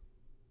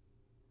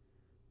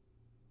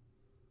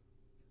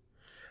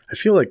 I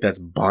feel like that's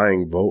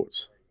buying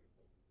votes.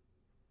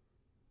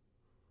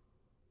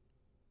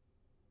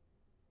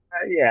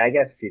 Yeah, I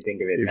guess if you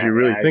think of it If that you way,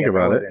 really I think guess I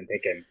about it. wasn't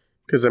thinking.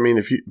 Because, I mean,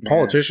 Yeah.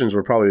 politicians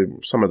were probably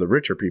some of the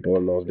richer people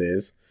in those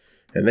days,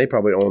 and they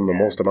probably owned the Yeah.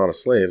 most amount of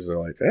slaves. They're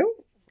like, well,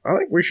 I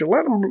think we should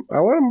let them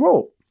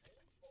vote.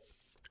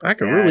 I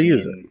could Yeah. I really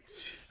use it. mean,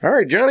 All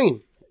right,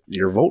 Johnny,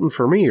 you're voting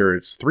for me or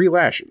it's 3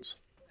 lashings.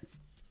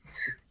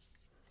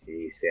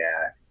 jeez,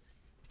 yeah.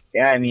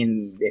 Yeah, I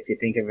mean, if you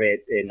think of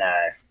it in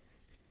a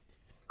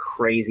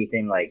crazy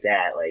thing like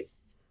that, like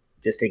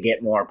just to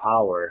get more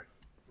power,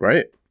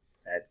 Right?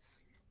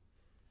 that's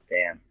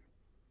damn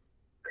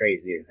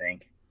crazy to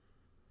think.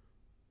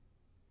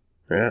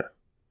 Yeah.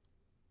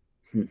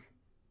 Hmm.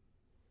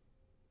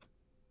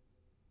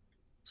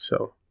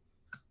 So,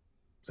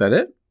 is that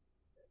it?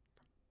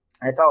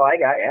 That's all I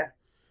got. Yeah.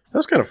 That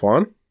was kind of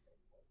fun.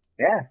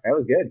 Yeah, that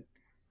was good.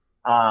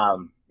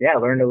 Yeah, I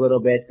learned a little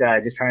bit,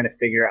 just trying to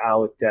figure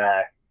out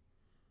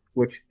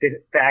which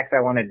facts I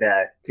wanted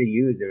to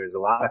use. There was a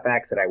lot of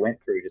facts that I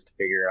went through just to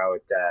figure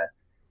out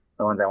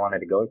the ones I wanted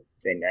to go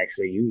and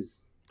actually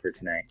use for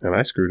tonight. And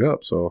I screwed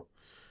up, so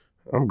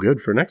I'm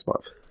good for next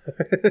month.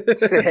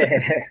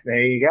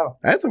 There you go.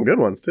 I had some good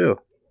ones, too.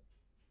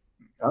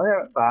 Oh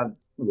yeah,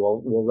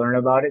 we'll learn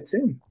about it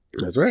soon.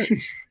 That's right.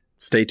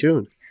 Stay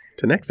tuned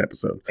to next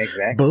episode.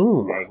 Exactly.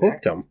 Boom. Exactly.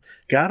 Hooked them.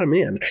 Got them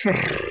in.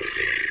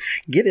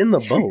 Get in the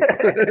boat.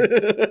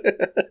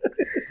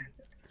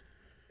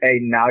 Hey,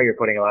 now you're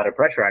putting a lot of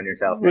pressure on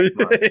yourself next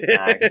month.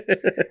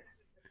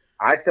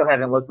 I still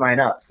haven't looked mine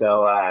up,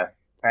 so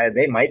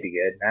they might be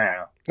good. I don't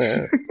know.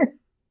 Yeah.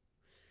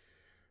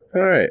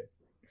 All right.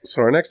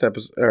 So our next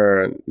episode,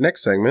 or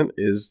next segment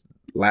is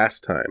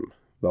last time.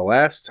 The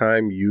last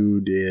time you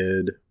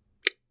did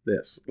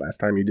this. Last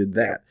time you did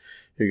that.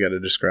 You got to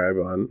describe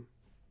on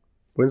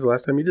when's the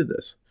last time you did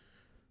this.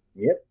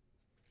 Yep.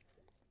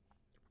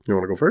 You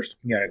want to go first?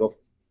 You gotta go.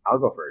 I'll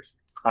go first.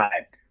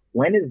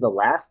 When is the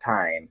last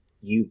time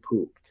you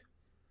pooped?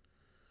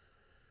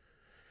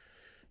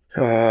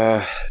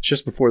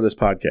 Just before this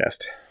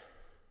podcast.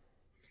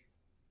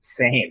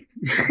 Same.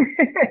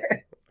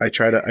 I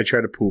try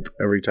to poop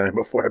every time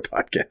before I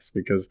podcast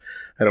because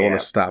I don't want Yeah.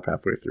 to stop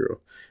halfway through.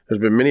 There's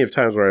been many of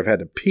times where I've had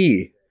to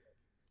pee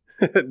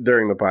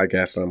during the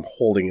podcast and I'm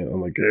holding it.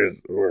 I'm like,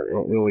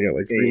 we only got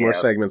like 3 more Yeah.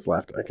 segments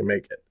left. I can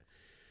make it.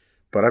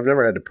 But I've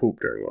never had to poop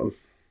during one.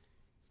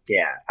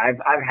 Yeah, I've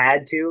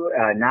had to,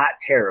 not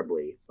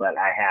terribly, but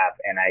I have,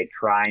 and I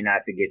try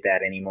not to get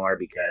that anymore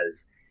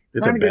because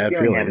It's a not a good bad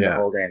feeling feeling, having to yeah.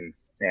 hold in.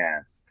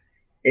 Yeah,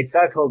 it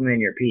sucks holding in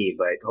your pee,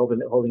 but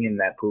holding in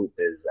that poop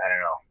is, I don't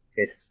know,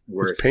 it's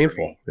worse. It's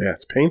painful. For me. Yeah,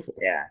 it's painful.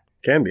 Yeah,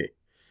 Can be.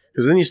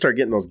 Because then you start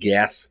getting those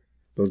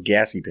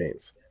gassy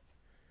pains.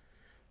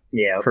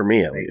 yeah, For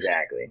me, at least.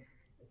 exactly.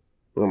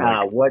 I'm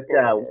like, What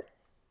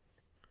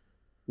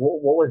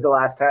was the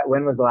last time?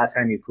 When was the last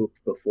time you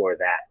pooped before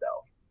that, though?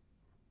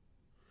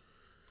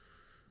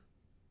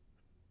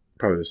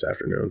 probably this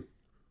afternoon.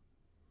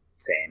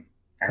 Same.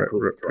 I Right,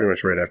 pooped pretty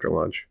much twice. right after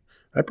lunch.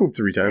 I pooped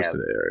 3 times Yeah.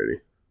 today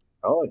already.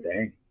 Oh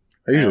dang!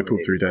 I usually only poop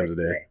did 3 times a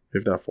twice day, today.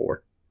 if not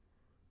 4.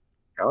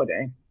 Oh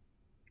dang!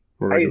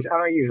 We're I'm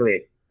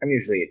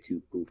usually a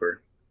 2 pooper.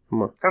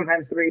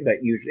 Sometimes 3,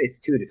 but usually it's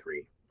 2 to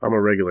 3. I'm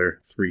a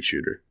regular 3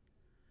 shooter.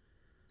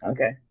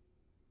 Okay.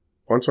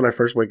 Once when I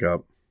first wake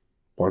up,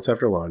 once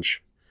after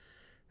lunch,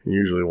 and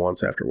usually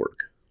once after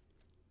work.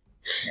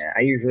 Yeah,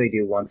 I usually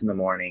do once in the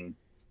morning,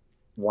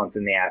 once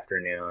in the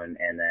afternoon,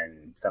 and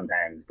then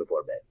sometimes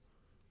before bed.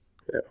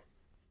 Yeah.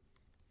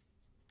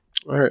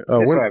 All right.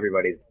 When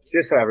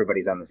Just so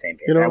everybody's on the same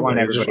you page. I know, want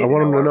I everybody to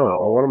want them know to our know. I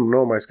goal. want them to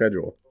know my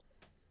schedule.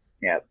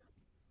 Yeah.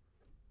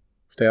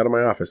 Stay out of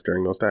my office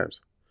during those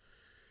times.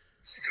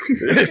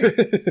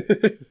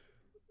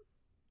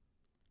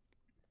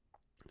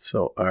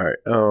 So, all right.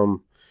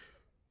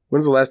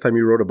 When's the last time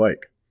you rode a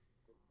bike?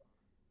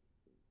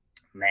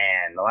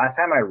 Man, the last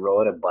time I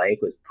rode a bike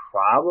was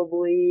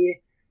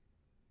probably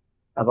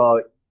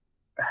about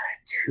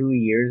 2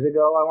 years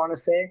ago, I want to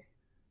say.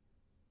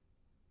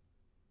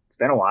 It's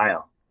been a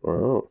while.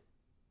 Oh,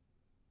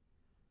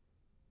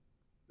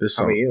 this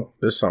How about summer. you?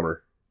 This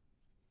summer,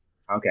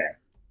 Okay.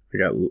 I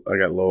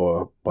got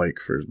Loa a bike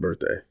for his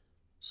birthday,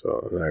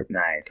 so and I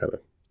Nice. kind of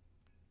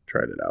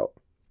tried it out.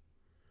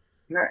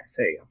 Nice.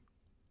 There you go.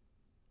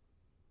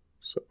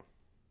 So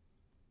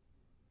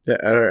yeah,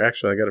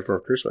 actually I got it for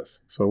Christmas,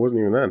 so it wasn't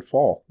even then.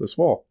 This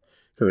fall,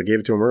 because I gave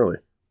it to him early.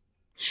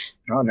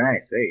 Oh,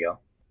 nice. There you go.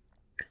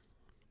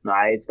 No,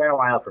 it's been a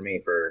while for me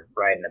for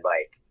riding a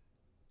bike.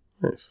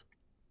 Nice.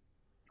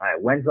 All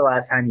right. When's the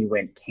last time you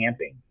went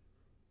camping?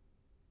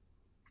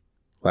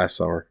 Last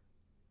summer,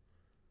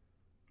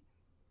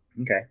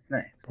 Okay.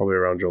 Nice. probably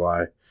around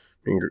July,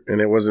 and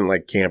it wasn't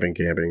like camping.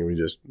 We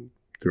just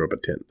threw up a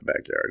tent in the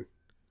backyard.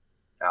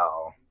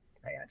 Oh,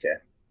 I gotcha.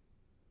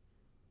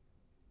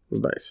 It was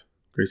nice.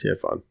 Gracie had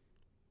fun.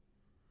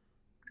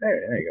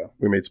 There you go.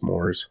 We made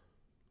s'mores.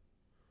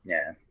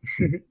 Yeah.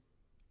 The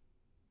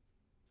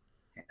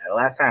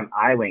last time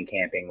I went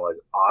camping was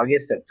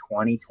August of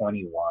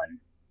 2021.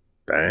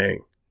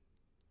 Dang.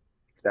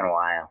 It's been a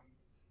while.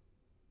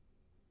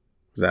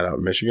 Was that out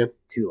in Michigan?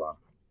 Too long.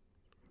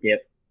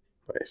 Yep.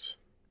 Nice.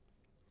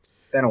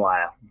 It's been a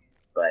while,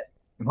 but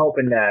I'm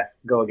hoping to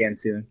go again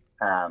soon.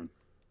 Well,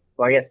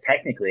 I guess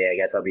technically,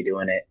 I'll be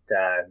doing it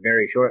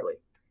very shortly.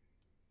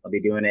 I'll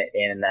be doing it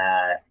in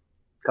a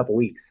couple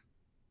weeks.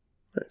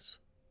 Nice.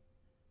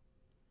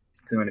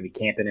 I'm going to be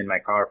camping in my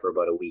car for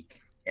about a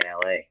week in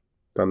LA.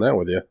 Done that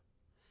with you.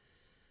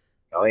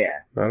 Oh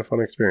yeah. Not a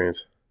fun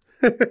experience.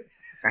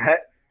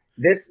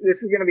 This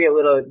is going to be a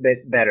little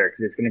bit better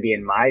because it's going to be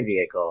in my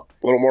vehicle,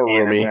 A little more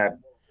and roomy.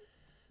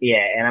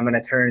 I'm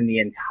gonna turn the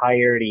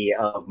entirety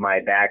of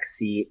my back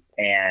seat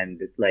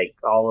and like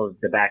all of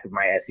the back of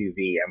my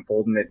SUV. I'm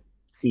folding the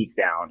seats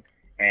down,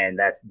 and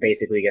that's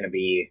basically gonna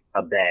be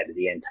a bed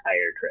the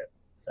entire trip.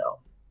 So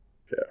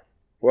Yeah.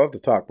 We'll have to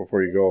talk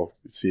before you go.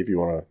 See if you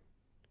want to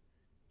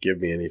give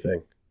me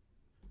anything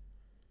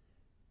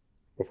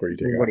before you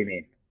take what off. do you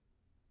mean?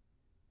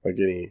 Like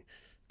any,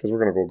 because we're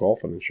gonna go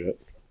golfing and shit.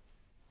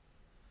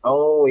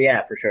 Oh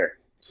yeah, for sure.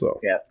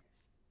 So Yeah,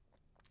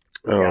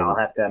 I'll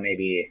have to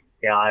maybe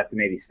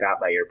stop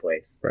by your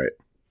place. Right.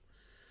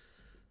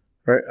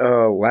 Right.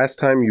 Last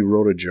time you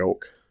wrote a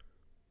joke.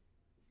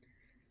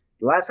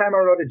 The last time I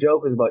wrote a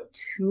joke was about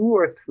 2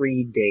 or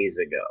 3 days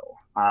ago.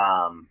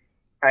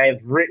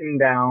 I've written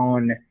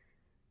down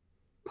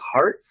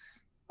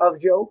parts of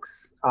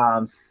jokes,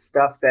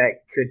 stuff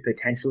that could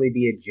potentially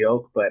be a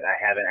joke, but I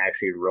haven't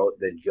actually wrote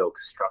the joke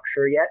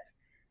structure yet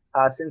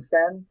since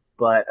then.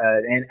 But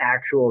an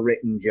actual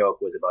written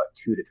joke was about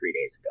 2 to 3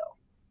 days ago.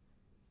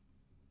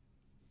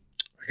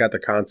 I got the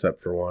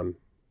concept for one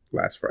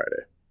last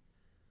Friday.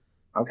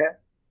 Okay.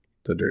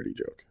 The dirty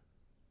joke.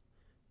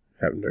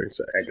 Having during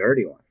sex. A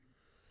dirty one.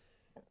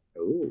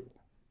 Ooh.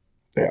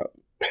 Yeah.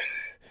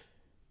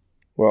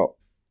 Well,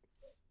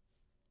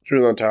 she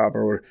was on top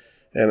or whatever,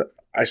 and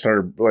I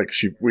started like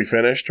we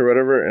finished or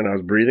whatever, and I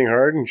was breathing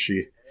hard, and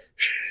she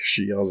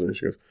yells at me.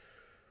 She goes,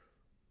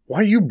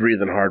 "Why are you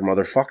breathing hard,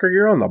 motherfucker?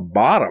 You're on the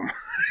bottom."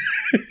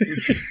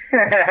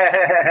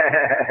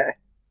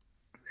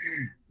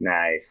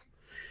 Nice.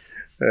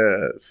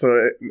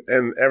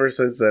 And ever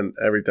since then,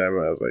 every time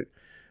I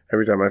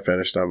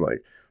finished, I'm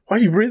like, "Why are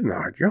you breathing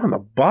hard? You're on the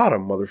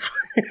bottom, motherfucker."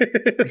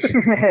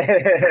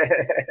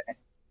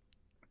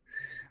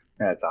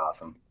 That's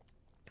awesome.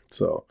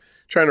 So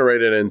trying to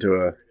write it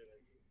into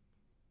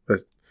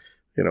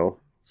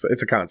so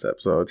it's a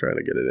concept. So trying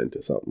to get it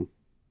into something.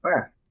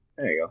 Yeah,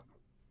 there you go.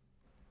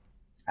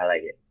 I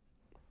like it.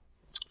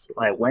 So,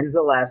 all right, when's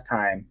the last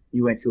time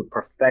you went to a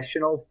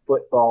professional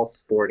football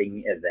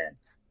sporting event?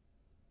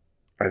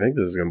 I think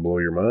this is gonna blow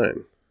your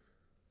mind.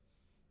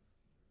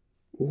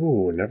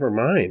 Ooh, never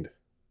mind.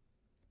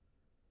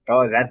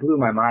 Oh, that blew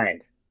my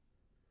mind.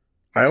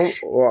 I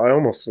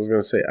almost was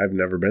gonna say I've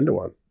never been to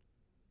one.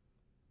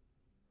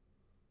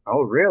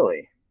 Oh,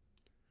 really?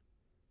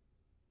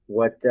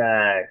 What?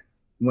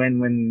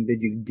 When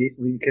did you?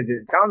 Because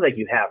it sounds like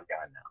you have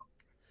gone now.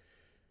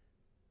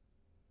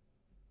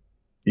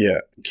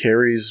 Yeah,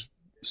 Carrie's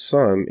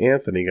son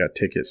Anthony got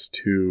tickets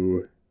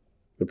to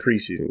the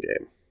preseason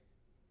game.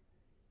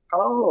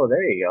 Oh,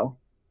 there you go.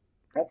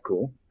 That's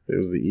cool. It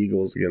was the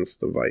Eagles against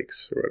the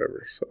Vikes or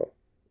whatever. So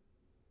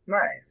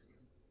nice.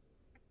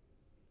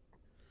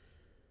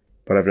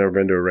 But I've never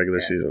been to a regular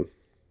season.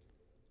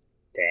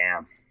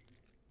 Damn.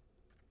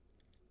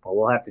 Well,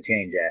 we'll have to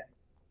change that.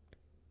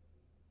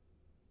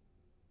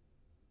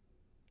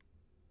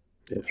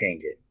 We'll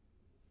change it.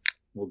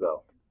 We'll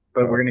go.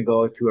 But we're going to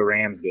go to a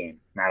Rams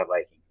game, not a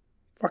Vikings.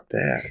 Fuck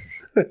that.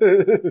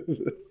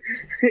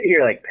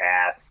 You're like,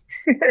 pass.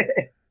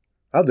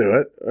 I'll do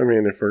it. I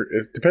mean,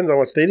 it depends on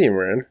what stadium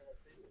we're in.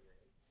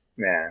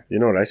 Yeah. You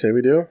know what I say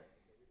we do?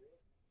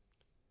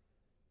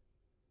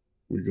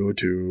 We go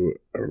to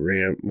a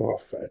Ram. Well,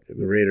 fuck,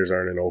 the Raiders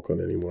aren't in Oakland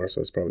anymore,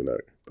 so it's probably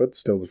not. But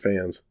still, the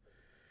fans.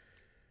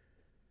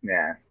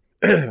 Yeah.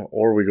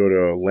 Or we go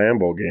to a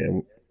Lambeau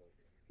game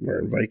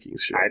wearing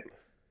Vikings shit.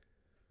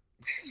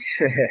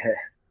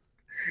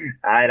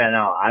 I don't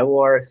know. I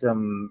wore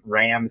some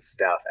Rams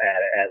stuff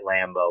at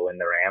Lambeau when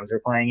the Rams were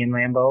playing in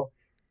Lambeau.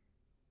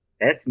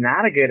 That's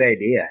not a good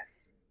idea.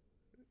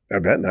 I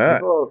bet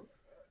not.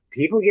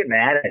 People get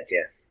mad at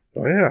you.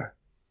 Oh yeah.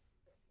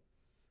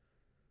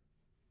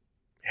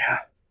 Yeah.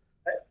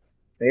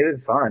 It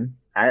was fun.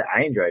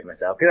 I enjoyed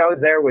myself because I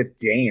was there with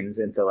James,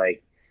 and so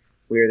like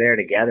we were there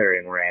together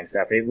and ran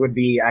stuff. It would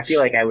be. I feel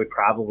like I would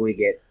probably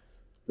get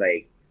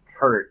like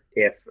hurt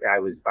if I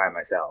was by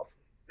myself.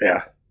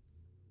 Yeah.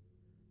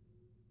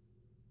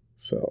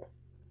 So.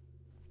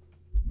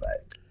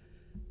 But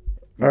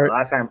All right.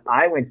 last time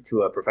I went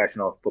to a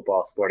professional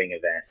football sporting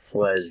event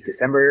was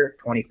December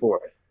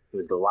 24th. It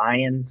was the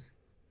Lions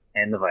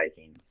and the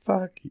Vikings.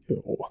 Fuck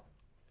you.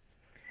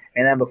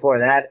 And then before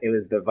that, it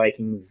was the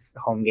Vikings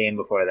home game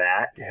before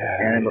that. Yeah.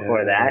 And then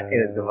before that,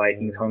 it was the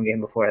Vikings home game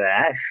before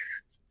that.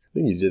 I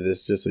think you did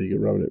this just so you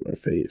could rub it in my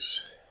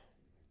face.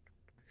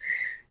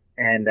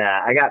 And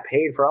I got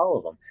paid for all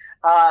of them.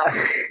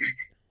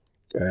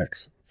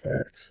 Facts.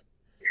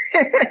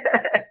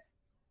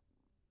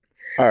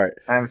 All right.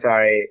 I'm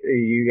sorry.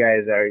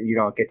 You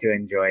don't get to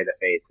enjoy the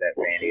face that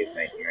Randy is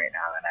making right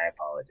now, and I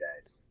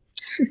apologize.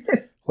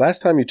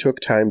 Last time you took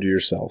time to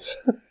yourself.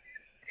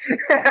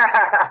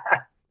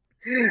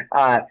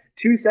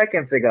 2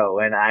 seconds ago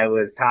when I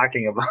was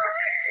talking about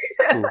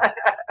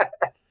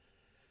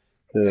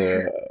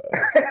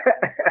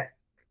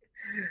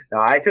No,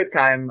 I took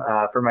time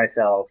for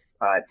myself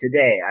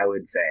today, I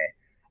would say.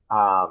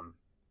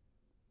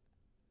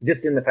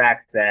 Just in the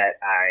fact that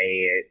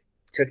I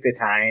took the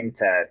time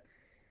to,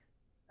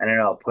 I don't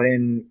know, put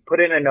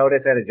in a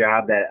notice at a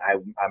job that I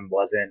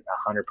wasn't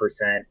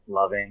 100%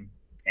 loving.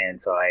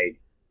 And so I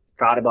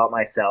thought about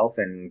myself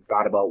and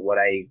thought about what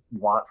I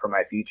want for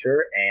my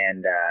future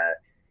and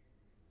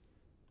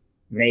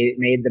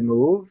made the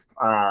move.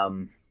 I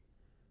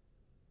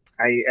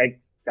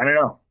don't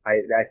know.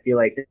 I feel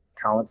like it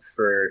counts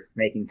for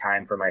making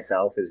time for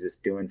myself is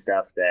just doing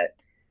stuff that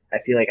I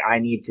feel like I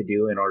need to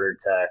do in order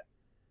to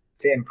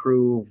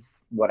improve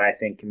what I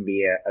think can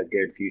be a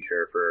good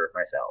future for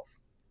myself.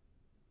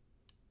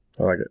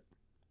 I like it.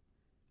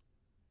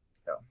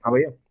 So, how about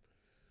you?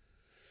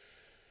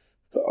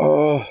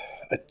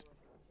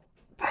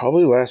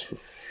 Probably last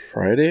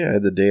Friday I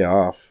had the day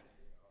off,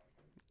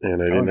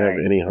 and I didn't have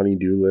any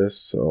honey-do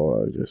lists,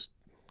 so I just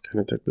kind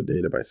of took the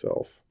day to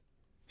myself.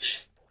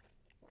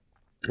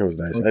 It was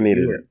nice. I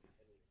needed it.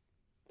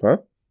 Huh?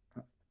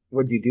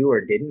 What'd you do or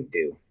didn't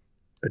do?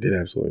 I did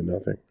absolutely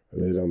nothing. I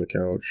laid on the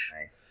couch.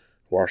 Nice.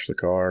 Washed the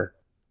car.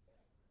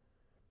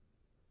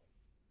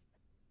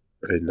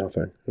 I did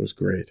nothing. It was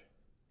great. It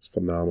was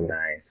phenomenal.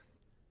 Nice.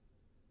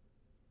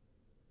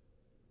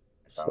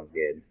 Sounds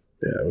good.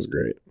 Yeah, it was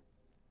great.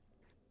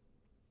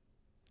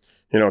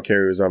 You know,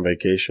 Carrie was on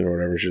vacation or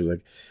whatever. She was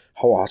like,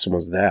 how awesome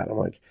was that? I'm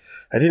like,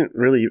 I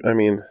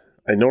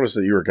noticed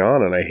that you were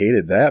gone and I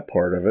hated that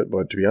part of it.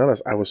 But to be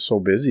honest, I was so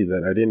busy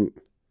that I didn't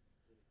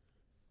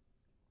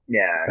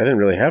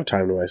really have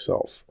time to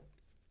myself.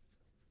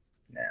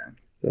 Yeah.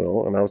 You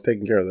know, and I was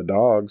taking care of the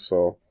dogs,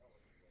 so.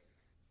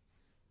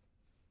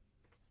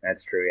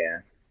 That's true,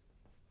 yeah.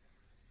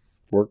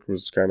 Work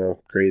was kind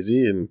of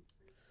crazy and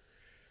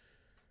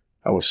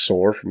I was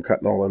sore from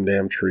cutting all them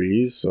damn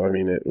trees. So, I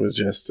mean, it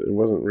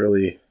wasn't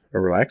really a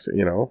relaxing,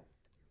 you know?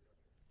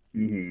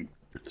 Mm-hmm.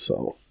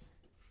 So.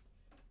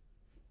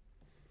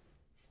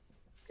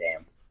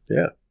 Damn.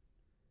 Yeah.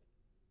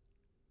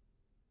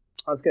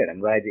 Oh, that's good. I'm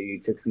glad that you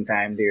took some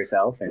time to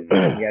yourself and you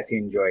got to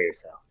enjoy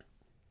yourself.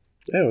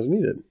 Yeah, it was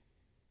needed.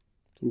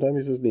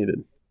 Sometimes it's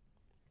needed.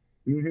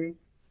 Mm-hmm.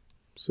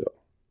 So.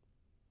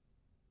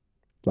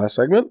 Last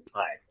segment?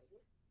 All right.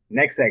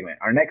 Next segment.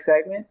 Our next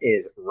segment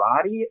is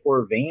Roddy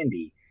or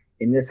Vandy.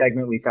 In this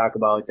segment, we talk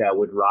about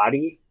would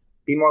Roddy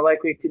be more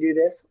likely to do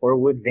this, or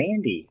would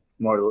Vandy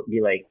more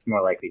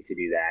likely to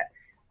do that?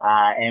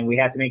 And we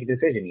have to make a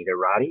decision, either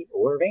Roddy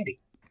or Vandy.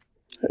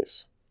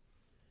 Nice.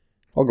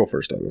 I'll go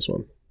first on this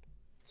one.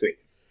 Sweet.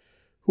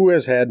 Who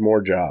has had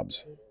more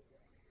jobs?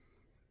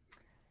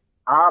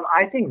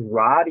 I think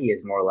Roddy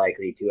is more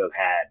likely to have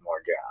had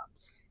more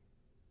jobs.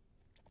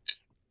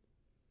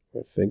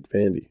 I think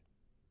Vandy.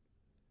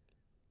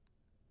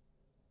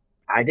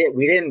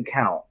 We didn't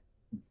count,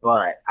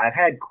 but I've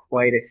had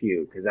quite a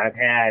few because I've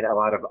had a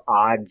lot of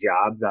odd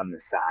jobs on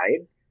the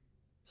side.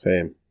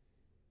 Same.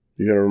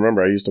 You got to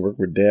remember, I used to work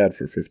with Dad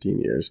for 15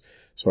 years,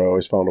 so I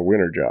always found a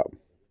winter job.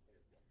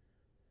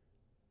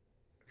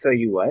 So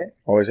you what?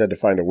 Always had to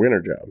find a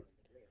winter job.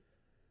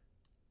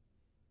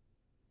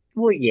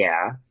 Well,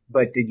 yeah,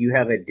 but did you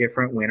have a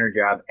different winter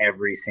job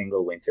every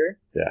single winter?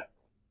 Yeah.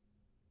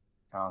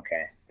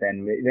 Okay,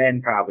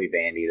 then probably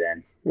Vandy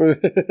then.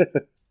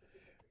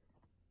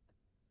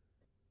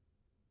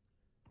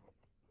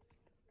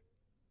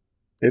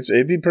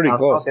 It'd be pretty I'll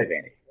close. say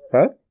Vandy.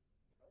 Huh?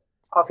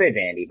 I'll say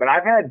Vandy, but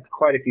I've had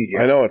quite a few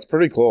I know, it's jobs.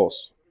 pretty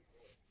close.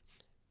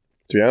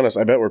 To be honest,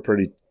 I bet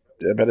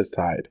it's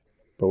tied.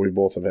 But we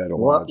both have had a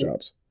lot of We'll,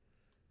 jobs.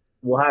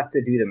 we'll have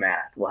to do the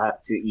math. We'll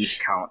have to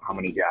each count how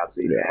many jobs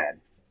we've Yeah. had.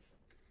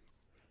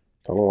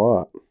 Done a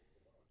lot.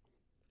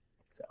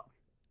 So,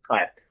 all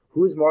right.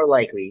 Who's more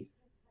likely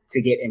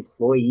to get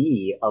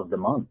Employee of the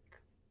Month?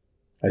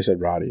 I said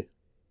Roddy.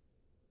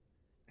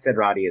 I said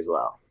Roddy as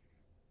well,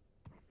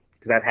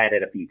 because I've had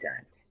it a few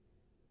times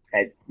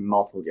at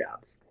multiple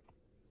jobs.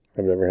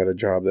 I've never had a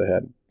job that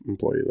had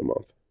Employee of the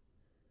Month.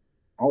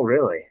 Oh,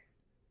 really?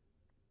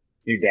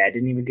 Your dad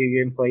didn't even give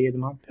you Employee of the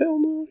Month? Hell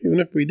no. Even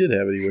if we did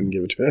have it, he wouldn't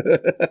give it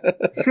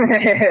to me.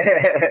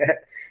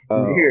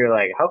 You're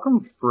like, how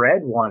come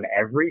Fred won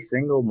every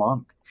single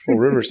month? Well,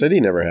 River City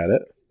never had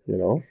it,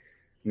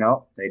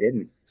 No, they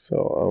didn't.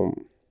 So,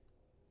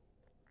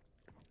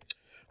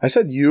 I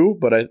said you,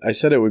 but I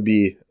said it would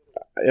be,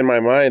 in my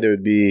mind, it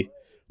would be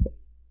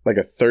like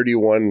a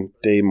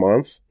 31-day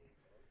month.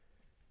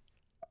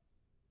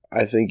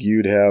 I think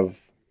you'd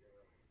have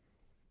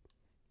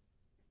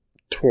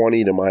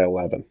 20 to my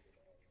 11.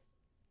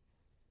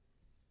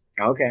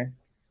 Okay.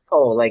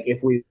 Oh, like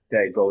if we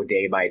go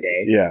day by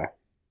day? Yeah.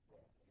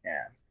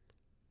 Yeah.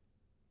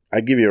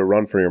 I'd give you a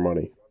run for your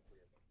money,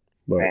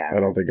 but Yeah. I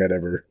don't think I'd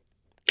ever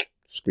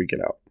squeak it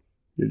out.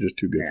 You're just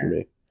too good for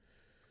me.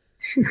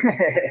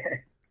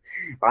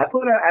 I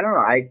don't know.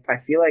 I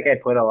feel like I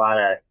put a lot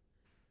of,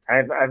 I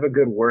have a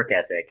good work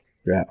ethic.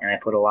 Yeah. And I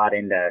put a lot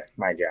into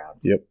my job.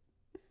 Yep.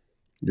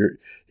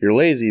 You're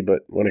lazy,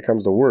 but when it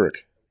comes to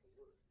work,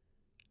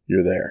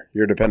 you're there.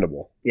 You're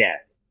dependable. Yeah.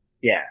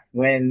 Yeah.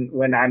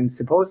 When I'm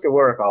supposed to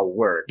work, I'll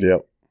work.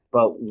 Yep.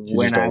 But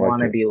when I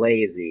want to be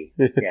lazy,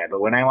 but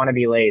when I want to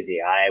be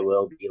lazy, I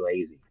will be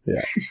lazy.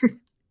 Yeah.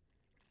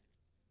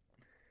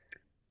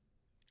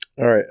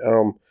 All right.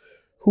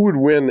 Who would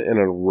win in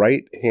a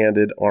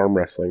right-handed arm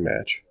wrestling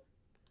match?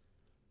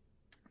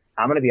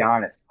 I'm going to be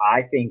honest.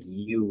 I think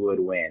you would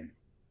win.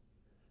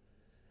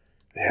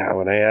 Yeah,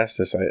 when I asked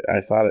this,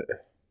 I thought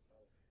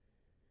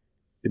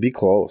it'd be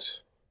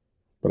close,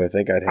 but I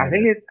think I'd have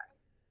it.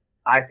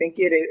 I think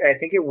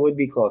it would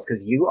be close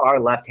because you are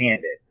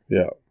left-handed.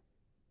 Yeah.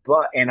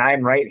 And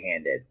I'm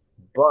right-handed.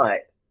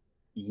 But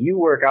you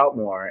work out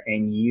more,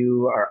 and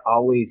you are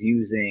always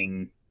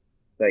using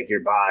like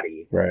your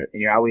body, right?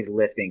 And you're always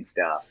lifting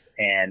stuff,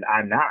 and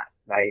I'm not.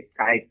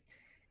 I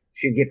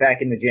should get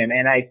back in the gym,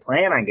 and I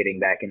plan on getting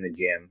back in the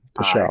gym,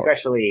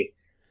 especially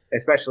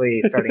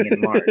starting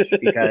in March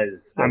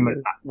because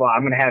I'm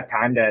gonna have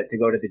time to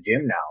go to the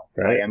gym now.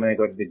 Right. I'm gonna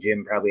go to the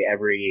gym probably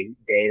every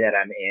day that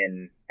I'm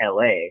in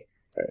LA,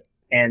 right.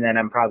 And then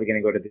I'm probably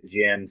gonna go to the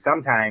gym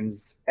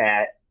sometimes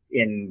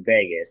in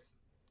Vegas,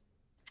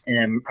 and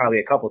then probably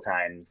a couple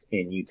times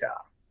in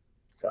Utah.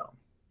 So,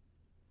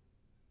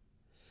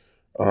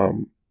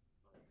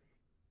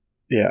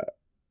 yeah,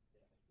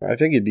 I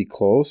think it'd be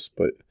close,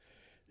 but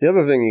the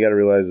other thing you got to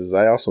realize is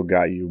I also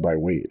got you by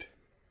weight.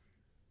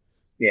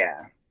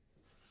 Yeah.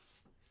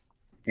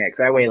 Yeah, because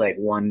I weigh like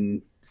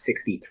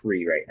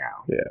 163 right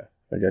now. Yeah,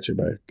 I got you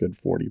by a good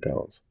 40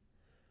 pounds.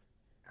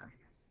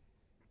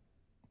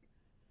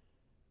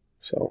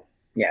 So.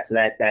 Yeah, so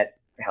that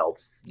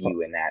helps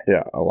you in that.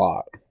 Yeah, a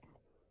lot.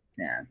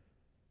 Yeah.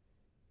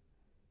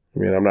 I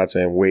mean, I'm not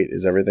saying weight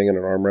is everything in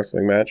an arm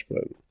wrestling match,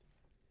 but.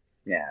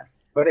 Yeah,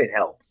 but it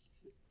helps.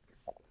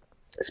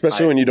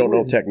 Especially when you don't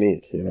know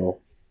technique,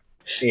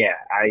 Yeah,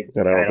 I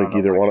don't think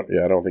either one.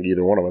 Yeah, I don't think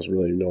either one of us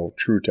really know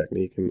true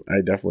technique, and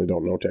I definitely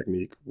don't know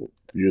technique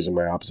using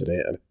my opposite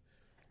hand.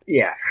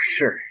 Yeah, for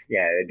sure.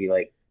 Yeah, it'd be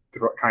like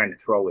trying to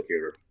throw with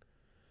your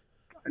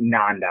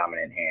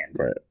non-dominant hand.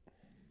 Right.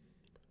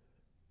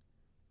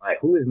 Like,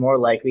 who is more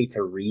likely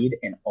to read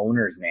an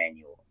owner's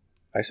manual?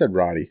 I said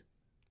Roddy.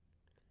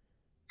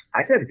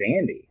 I said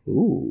Vandy.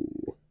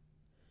 Ooh.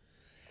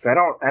 So I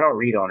don't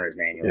read owner's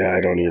manuals. Yeah, I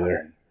don't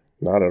either.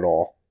 Not at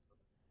all.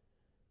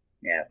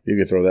 Yeah. You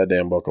could throw that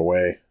damn book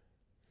away.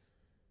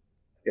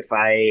 If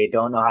I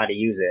don't know how to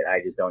use it, I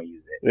just don't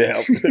use it.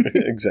 Yeah,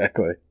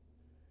 exactly.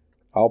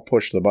 I'll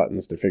push the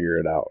buttons to figure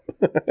it out.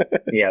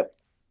 Yep.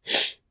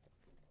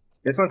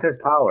 This one says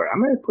power.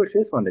 I'm going to push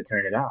this one to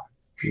turn it on.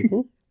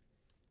 Mm-hmm.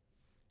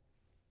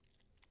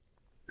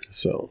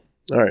 So,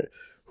 all right.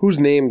 Whose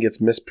name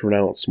gets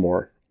mispronounced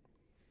more?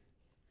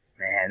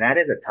 Man, that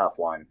is a tough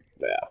one.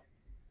 Yeah.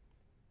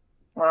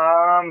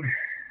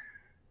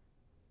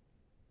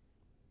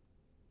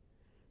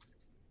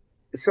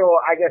 So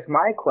I guess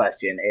my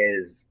question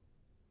is,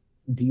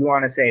 do you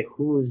want to say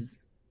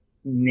whose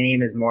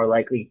name is more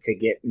likely to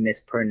get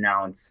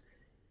mispronounced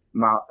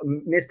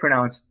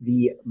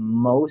the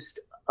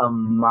most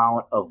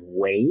amount of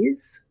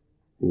ways?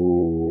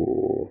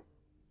 Ooh.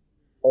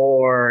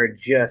 Or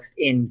just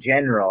in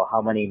general,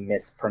 how many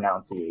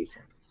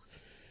mispronunciations?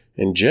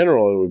 In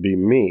general, it would be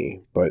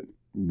me, but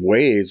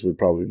ways would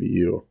probably be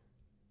you.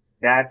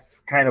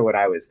 That's kind of what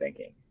I was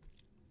thinking.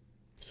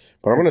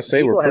 But I'm gonna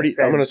say People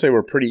have said,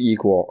 we're pretty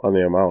equal on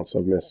the amounts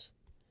of miss.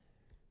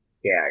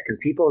 yeah, because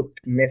people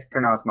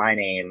mispronounce my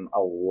name a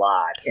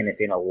lot, and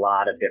it's in a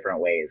lot of different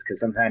ways. Because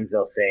sometimes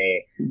they'll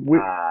say We,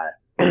 uh,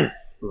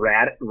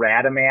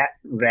 Rademacher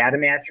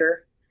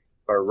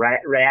or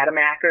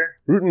Rademacher,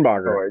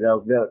 Rutenbacher. or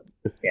they'll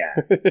yeah,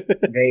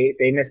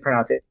 they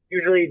mispronounce it.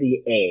 Usually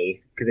the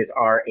A, because it's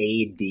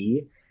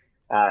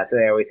RAD, so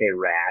they always say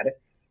Rad,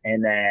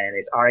 and then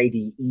it's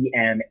Rademacher.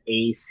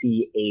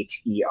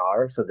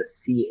 So the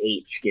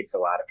CH gets a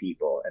lot of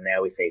people, and they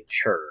always say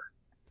chur.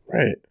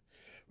 Right.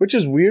 Which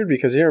is weird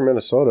because here in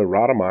Minnesota,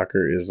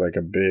 Rademacher is like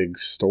a big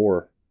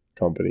store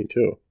company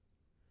too.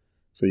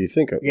 So you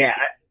think of Yeah.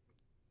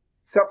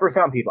 So for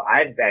some people,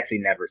 I've actually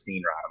never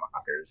seen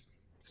Rademacher's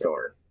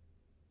store.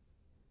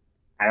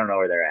 I don't know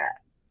where they're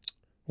at.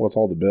 what's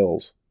all the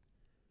bills?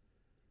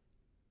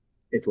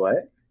 It's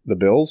what? The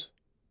bills?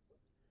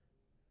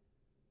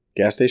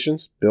 Gas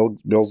stations?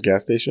 Bill's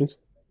gas stations?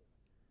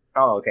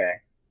 Oh, okay.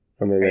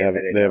 And then I they guess have I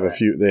didn't they have know a that.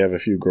 few they have a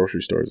few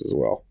grocery stores as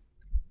well.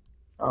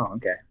 Oh,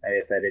 okay. I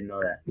guess I didn't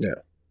know that.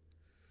 Yeah.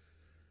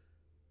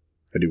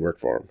 I do work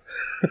for them.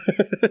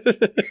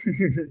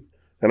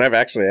 And I've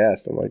actually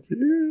asked, I'm like,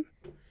 you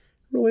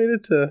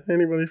related to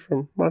anybody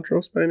from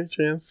Montrose by any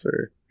chance?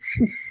 Or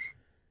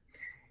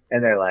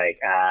And they're like,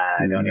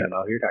 I don't even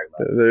know who you're talking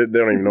about. they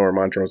don't even know where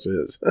Montrose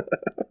is.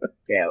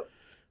 Yeah.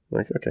 I'm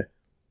like, okay,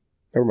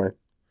 never mind.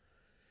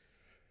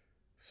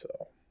 So,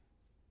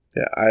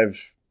 yeah,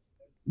 I've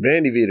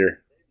Vandy Veeder.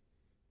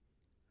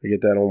 I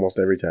get that almost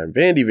every time.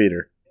 Vandy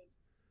Veeder.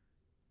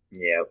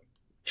 Yep.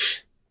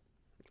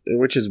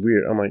 Which is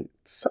weird. I'm like,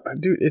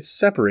 dude, it's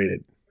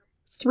separated.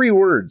 It's 3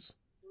 words.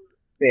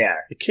 Yeah.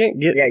 You can't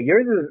get. Yeah.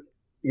 Yours is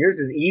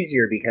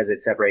easier because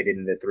it's separated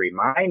into 3.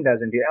 Mine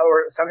doesn't do that.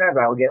 Or sometimes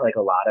I'll get like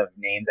a lot of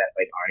names that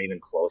like aren't even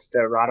close to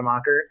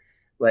Rademacher,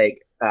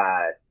 like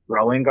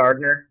Rowan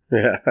Gardner.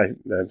 Yeah, I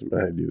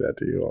do that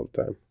to you all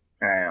the time.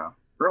 I don't know.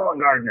 Rowan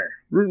Gardner.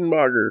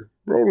 Rutenbacher.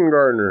 Roden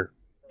Gardner.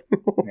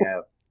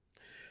 Yeah.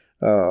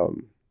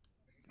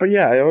 But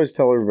yeah, I always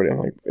tell everybody, I'm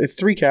like, it's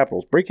 3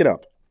 capitals. Break it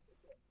up.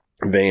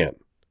 Van.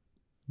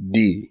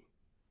 D.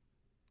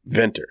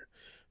 Venter.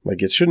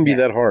 Like, it shouldn't be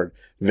that hard.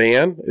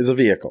 Van is a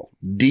vehicle.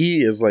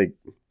 D is like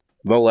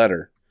the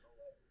letter.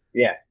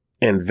 Yeah.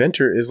 And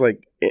Venter is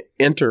like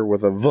enter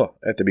with a V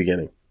at the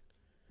beginning.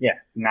 Yeah.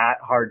 Not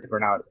hard to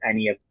pronounce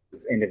any of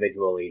those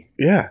individually.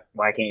 Yeah.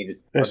 Why can't you just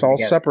It's all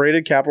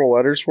separated capital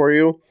letters for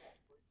you.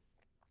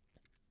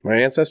 My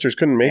ancestors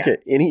couldn't make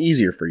it any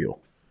easier for you.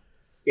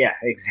 Yeah,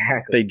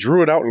 exactly. They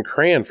drew it out in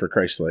crayon, for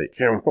Christ's sake.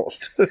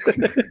 Almost.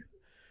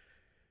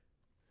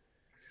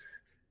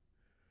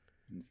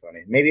 It's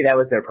funny. Maybe that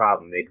was their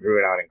problem. They drew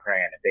it out in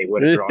crayon. If they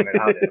would have drawn it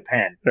out in a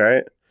pen.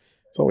 Right?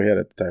 That's all we had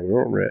at the time. We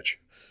weren't rich.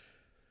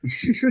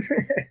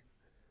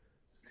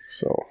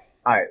 So. All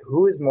right.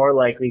 Who is more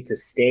likely to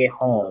stay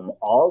home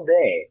all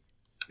day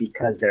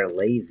because they're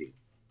lazy?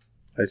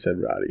 I said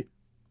Roddy.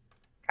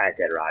 I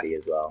said Roddy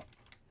as well.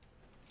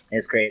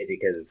 It's crazy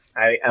because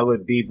I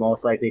would be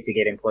most likely to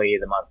get Employee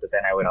of the Month, but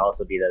then I would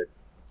also be the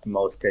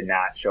most to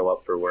not show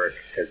up for work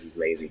because he's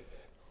lazy.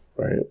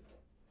 Right.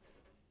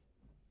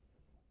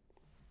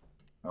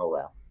 Oh,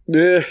 well.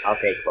 Yeah. I'll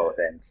take both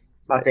ends.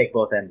 I'll take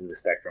both ends of the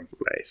spectrum.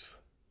 Nice.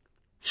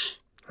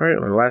 All right,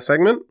 our last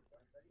segment.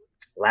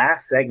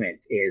 Last segment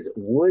is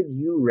Would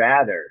You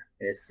Rather.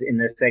 In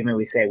this segment,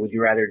 we say, would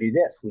you rather do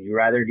this? Would you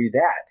rather do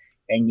that?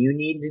 And you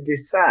need to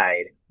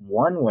decide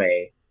one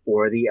way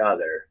or the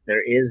other.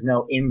 There is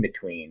no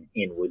in-between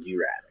in Would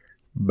You Rather.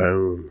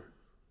 Boom.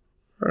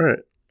 All right,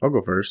 I'll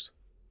go first.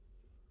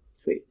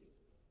 Sweet.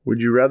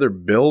 Would you rather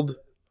build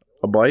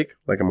a bike,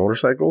 like a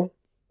motorcycle,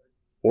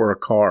 or a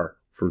car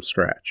from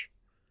scratch?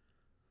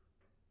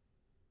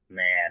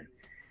 Man,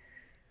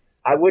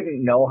 I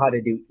wouldn't know how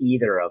to do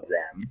either of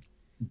them,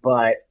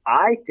 but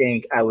I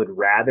think I would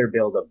rather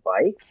build a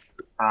bike.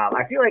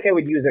 I feel like I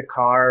would use a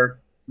car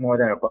more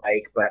than a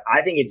bike, but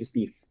I think it'd just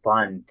be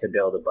fun to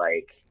build a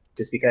bike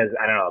just because,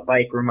 I don't know, a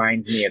bike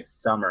reminds me of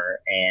summer,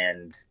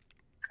 and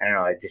I don't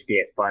know, it'd just be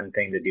a fun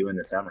thing to do in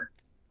the summer.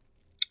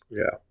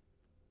 Yeah.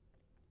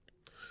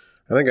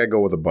 I think I'd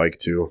go with a bike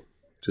too,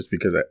 just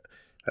because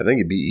I think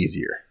it'd be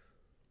easier.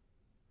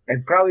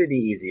 It'd probably be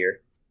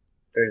easier.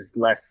 There's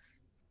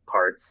less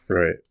parts.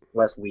 Right.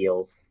 Less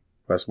wheels.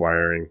 Less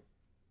wiring.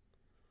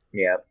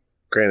 Yep.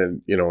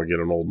 Granted, get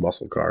an old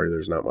muscle car,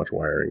 there's not much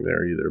wiring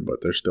there either,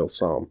 but there's still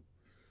some.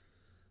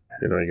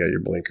 You got your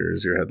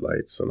blinkers, your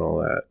headlights, and all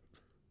that.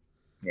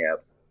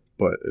 Yep.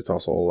 But it's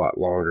also a lot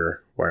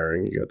longer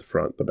wiring. You got the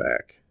front, the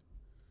back,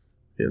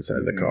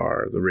 inside the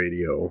car, the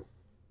radio,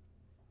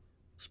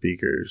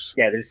 speakers.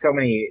 Yeah, there's so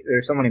many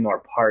more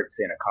parts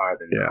in a car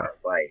than there are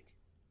a bike.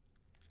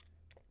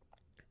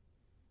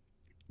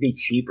 Be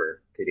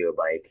cheaper to do a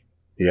bike.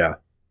 Yeah.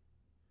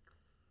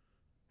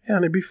 Yeah,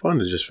 and it'd be fun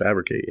to just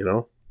fabricate,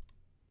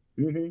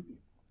 Mm-hmm.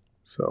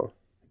 So.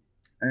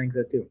 I think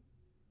so too.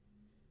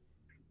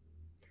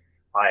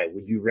 All right,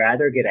 would you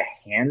rather get a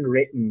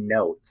handwritten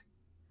note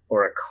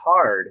or a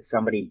card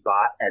somebody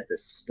bought at the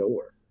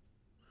store?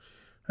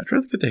 I'd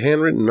rather get the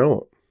handwritten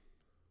note.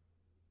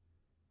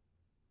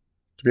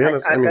 To be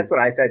honest, I mean, That's what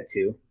I said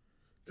too.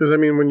 because I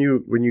mean, when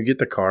you get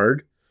the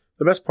card,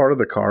 the best part of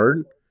the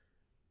card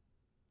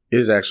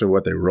is actually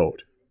what they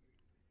wrote.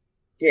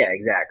 Yeah,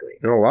 exactly.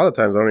 You know, a lot of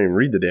times I don't even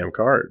read the damn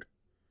card.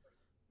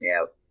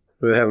 Yeah,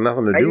 It has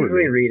nothing to I do with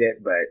usually me. read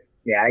it, but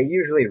yeah, I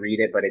usually read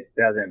it, but it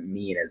doesn't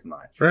mean as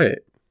much. Right.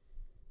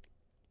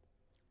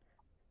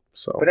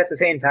 So. But at the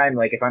same time,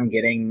 like if I'm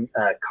getting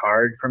a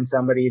card from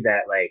somebody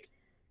that like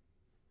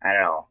I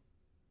don't know,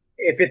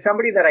 if it's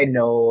somebody that I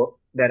know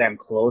that I'm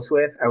close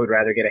with, I would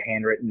rather get a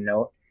handwritten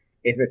note.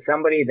 If it's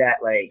somebody that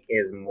like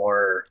is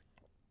more,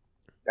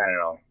 I don't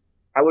know,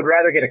 I would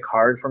rather get a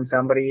card from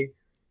somebody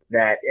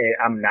that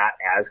I'm not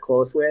as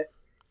close with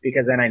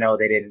because then I know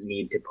they didn't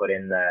need to put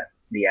in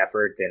the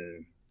effort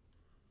and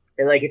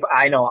like if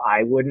I know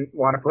I wouldn't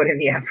want to put in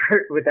the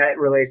effort with that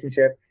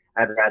relationship,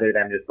 I'd rather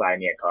them just buy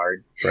me a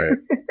card. Right.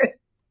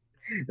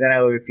 Then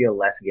I would feel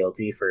less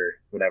guilty for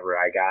whatever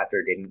I got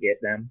or didn't get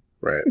them.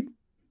 Right.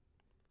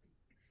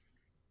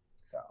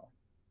 So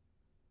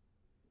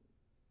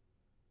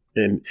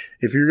And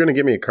if you're gonna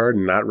give me a card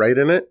and not write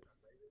in it,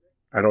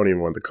 I don't even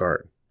want the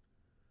card.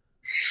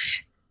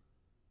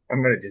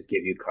 I'm gonna just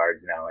give you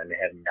cards now and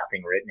have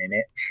nothing written in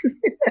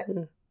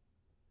it.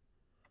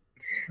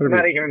 I'm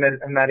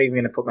not even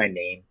gonna put my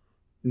name.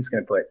 I'm just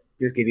gonna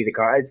just give you the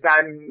card. It's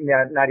not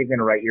even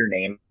gonna write your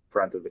name in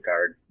front of the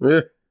card.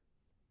 Eh.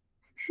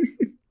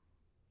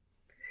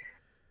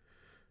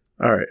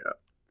 All right.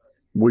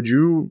 Would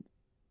you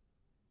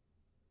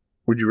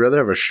rather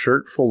have a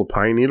shirt full of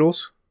pine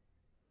needles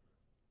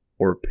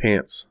or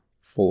pants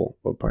full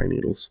of pine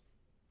needles?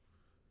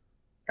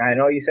 I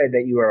know you said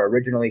that you were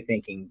originally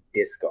thinking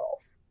disc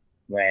golf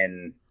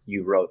when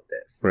you wrote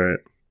this. Right.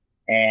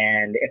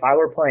 And if I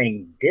were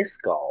playing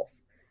disc golf,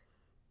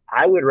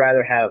 I would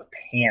rather have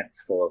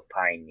pants full of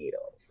pine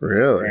needles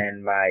Really?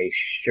 than my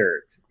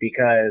shirt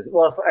because,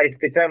 well, if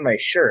it's on my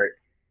shirt,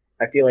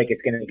 I feel like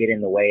it's going to get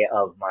in the way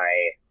of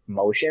my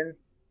motion,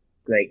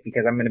 like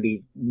because I'm going to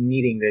be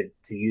needing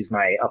to use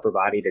my upper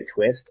body to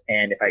twist,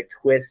 and if I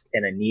twist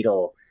and a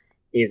needle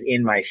is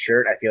in my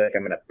shirt, I feel like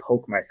I'm going to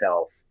poke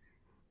myself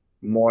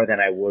more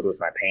than I would with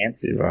my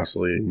pants. You've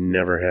also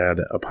never had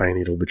a pine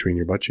needle between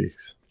your butt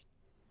cheeks.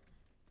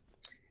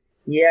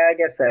 Yeah, I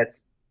guess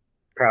that's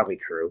probably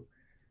true.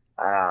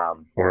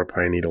 Or a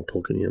pine needle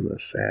poking you in the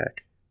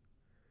sack.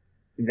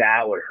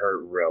 That would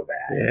hurt real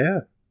bad. Yeah.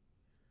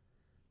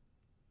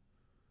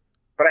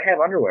 But I have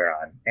underwear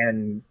on,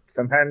 and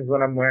sometimes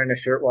when I'm wearing a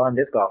shirt while I'm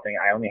disc golfing,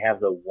 I only have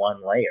the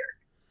one layer.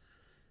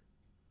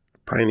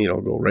 Pine needle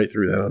will go right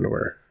through that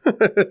underwear.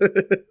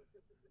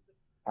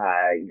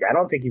 I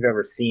don't think you've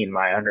ever seen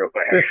my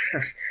underwear.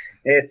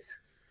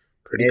 it's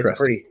Pretty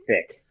crusty. pretty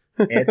thick.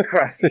 It's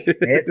crusty.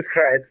 It's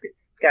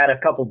got a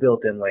couple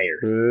built-in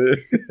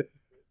layers.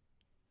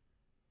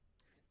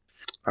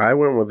 I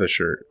went with a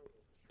shirt.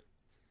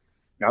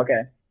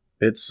 Okay.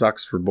 It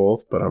sucks for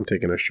both, but I'm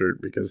taking a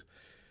shirt because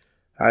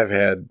I've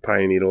had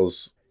pine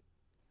needles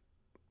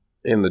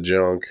in the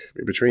junk,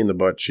 between the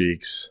butt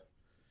cheeks,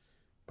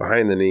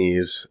 behind the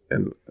knees,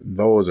 and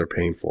those are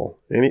painful.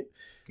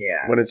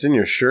 Yeah. When it's in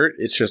your shirt,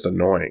 it's just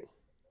annoying.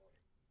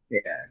 Yeah.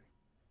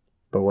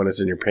 But when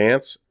it's in your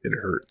pants, it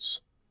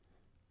hurts.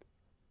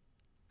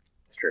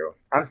 It's true.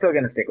 I'm still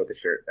going to stick with the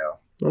shirt,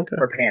 though. Okay.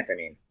 Or pants, I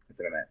mean. That's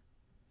what I meant.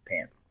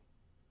 Pants.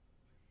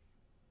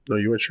 No,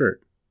 you went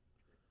shirt.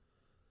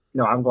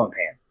 No, I'm going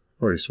pants.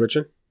 Oh, are you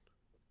switching?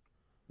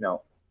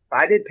 No.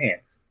 I did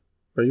pants.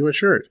 No, you went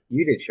shirt.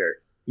 You did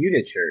shirt. You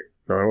did shirt.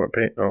 No, I went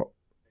pants.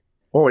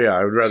 Oh, yeah,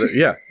 I would rather.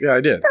 Yeah,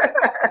 I did.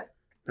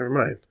 Never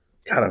mind.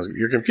 God,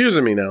 you're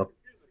confusing me now.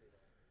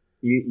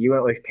 You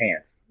went with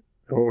pants.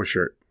 I went with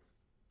shirt.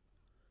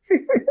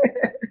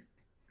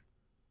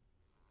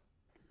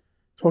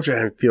 Told you I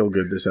didn't feel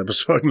good this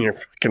episode, and you're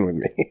fucking with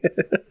me.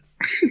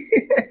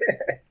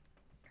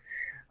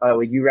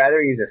 Would you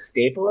rather use a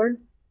stapler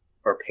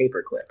or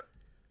paperclip?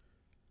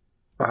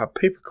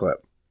 Paperclip.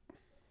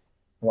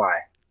 Why?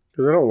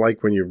 Because I don't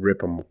like when you rip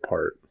them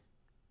apart.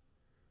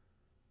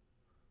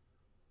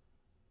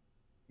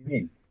 What do you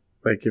mean?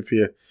 Like if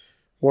you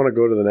want to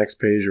go to the next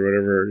page or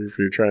whatever, if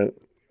you're trying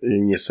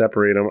and you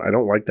separate them, I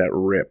don't like that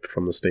rip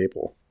from the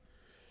staple.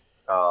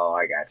 Oh,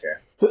 I gotcha.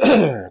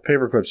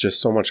 Paperclip's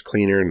just so much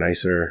cleaner,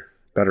 nicer,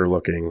 better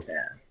looking.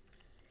 Yeah.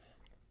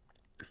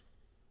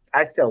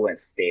 I still went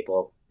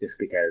staple just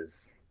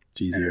because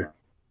It's easier.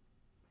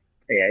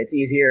 Yeah, it's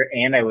easier,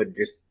 and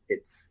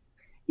it's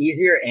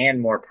easier and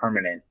more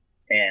permanent.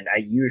 And I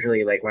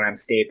usually, like when I'm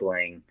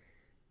stapling,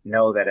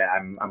 know that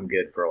I'm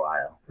good for a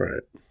while.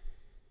 Right.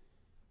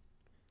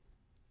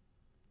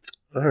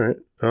 All right.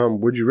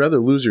 Would you rather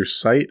lose your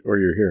sight or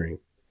your hearing?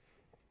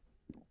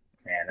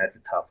 Man, that's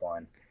a tough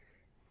one.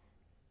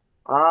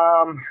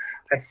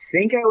 I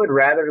think I would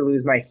rather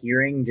lose my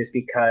hearing just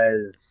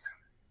because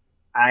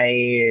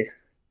I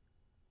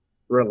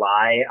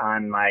rely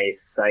on my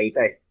sight,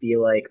 I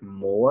feel like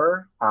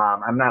more.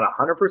 I'm not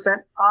 100%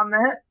 on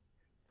that,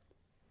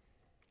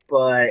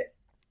 but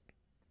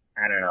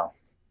I don't know.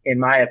 In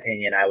my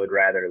opinion, I would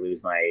rather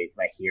lose my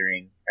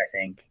hearing, I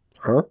think.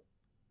 Huh?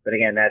 But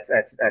again, that's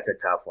a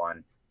tough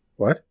one.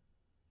 What?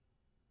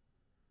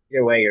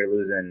 Either way, you're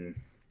losing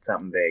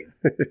something big.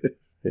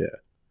 Yeah.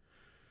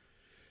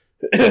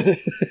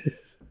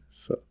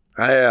 So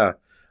I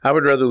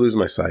would rather lose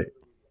my sight.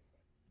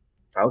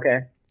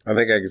 Okay. I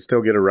think I could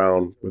still get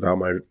around without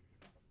my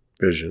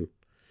vision.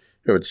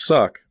 It would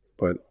suck,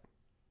 but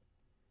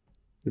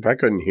if I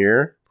couldn't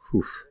hear,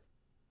 whew,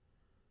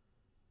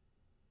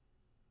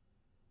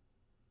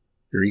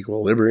 your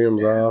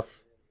equilibrium's Yeah.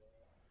 off.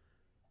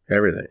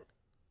 Everything.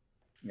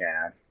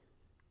 Yeah.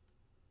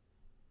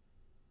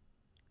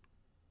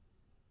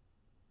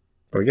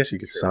 But I guess you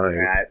could It's true. sign.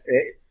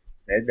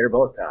 They're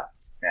both tough.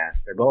 Yeah,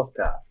 they're both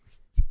tough.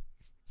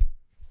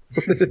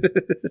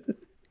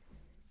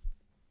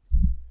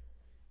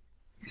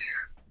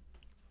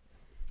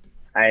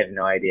 I have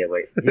no idea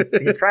what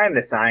he's trying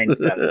to sign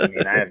stuff to me,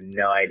 and I have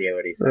no idea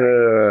what he's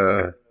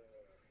saying.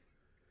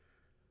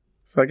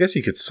 So I guess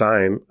you could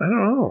sign. I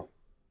don't know.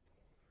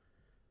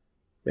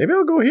 Maybe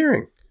I'll go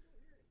hearing.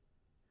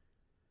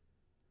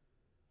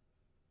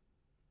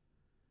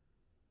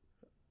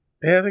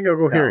 Yeah, I think I'll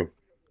go hearing.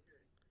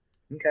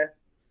 Okay.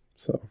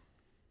 So.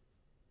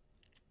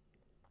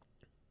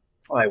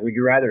 All right. Would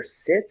you rather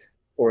sit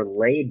or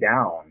lay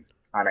down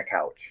on a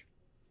couch?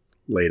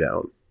 Lay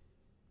down.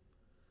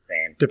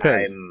 Same.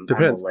 Depends.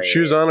 Depends.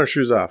 Shoes on or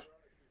shoes off?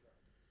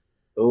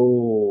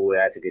 Oh,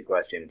 that's a good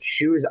question.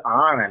 Shoes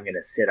on, I'm going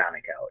to sit on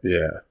a couch.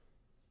 Yeah.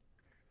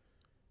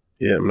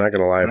 Yeah, I'm not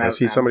going to lie. If I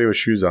see somebody with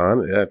shoes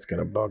on, that's going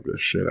to bug the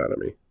shit out of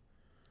me.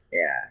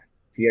 Yeah.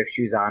 If you have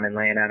shoes on and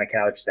laying on a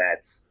couch,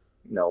 that's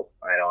nope.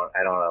 I don't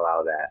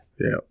allow that.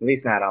 Yeah. At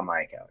least not on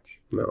my couch.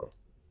 No.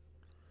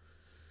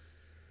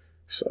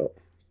 So,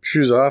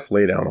 shoes off,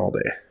 lay down all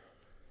day.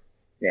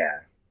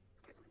 Yeah.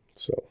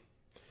 So,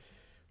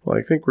 well,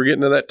 I think we're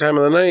getting to that time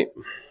of the night.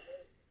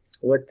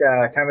 What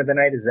time of the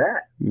night is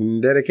that?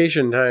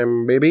 Dedication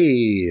time,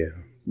 baby.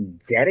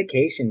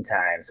 Dedication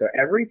time. So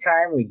every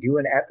time we do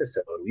an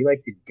episode, we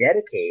like to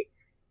dedicate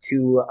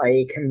to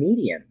a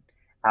comedian.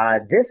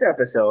 This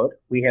episode,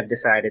 we have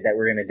decided that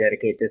we're going to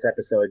dedicate this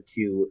episode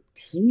to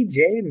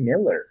TJ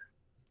Miller.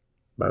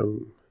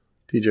 Boom.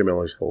 TJ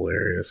Miller's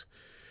hilarious.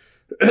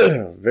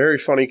 Very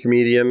funny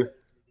comedian.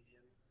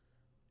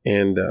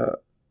 And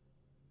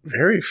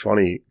very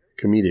funny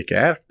comedic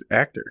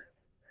actor.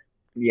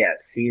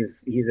 Yes,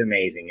 he's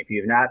amazing. If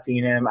you've not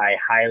seen him, I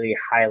highly,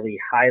 highly,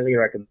 highly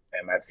recommend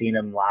him. I've seen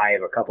him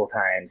live a couple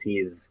times.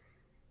 He's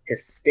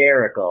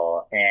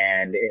hysterical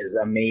and is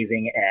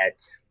amazing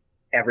at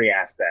every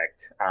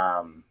aspect.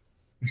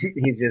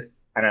 He's just,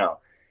 I don't know.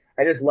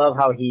 I just love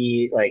how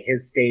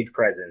his stage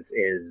presence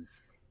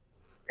is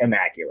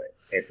immaculate.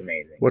 It's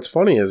amazing. What's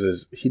funny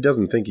is he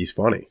doesn't think he's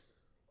funny.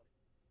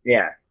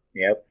 Yeah.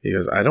 Yep. He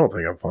goes, I don't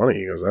think I'm funny.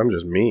 He goes, I'm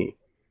just me.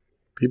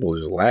 People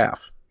just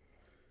laugh.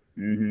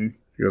 Mm-hmm.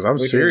 He goes, I'm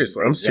serious.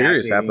 I'm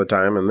serious half the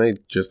time, and they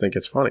just think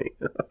it's funny.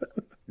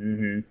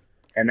 Mm-hmm.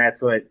 And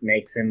that's what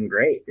makes him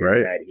great. Is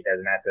right. That he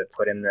doesn't have to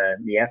put in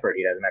the effort.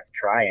 He doesn't have to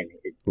try, and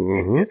it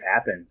just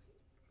happens.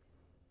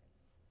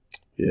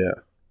 Yeah.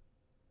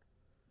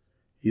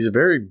 He's a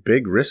very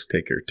big risk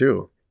taker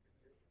too.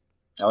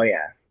 Oh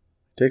yeah.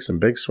 Takes some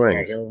big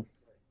swings. Yeah,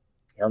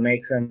 he'll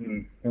make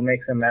some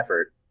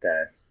effort.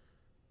 I'm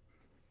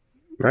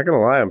not gonna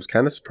lie, I'm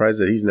kind of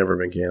surprised that he's never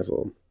been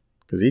canceled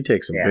because he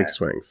takes some big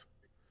swings.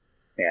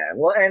 Yeah,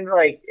 well, and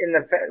I don't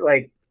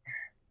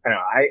know,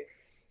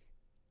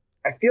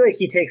 I feel like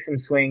he takes some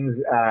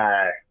swings,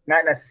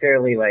 not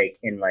necessarily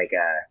in I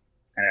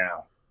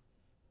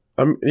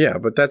don't know. Yeah,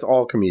 but that's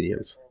all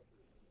comedians.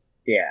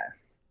 Yeah,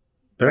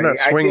 they're not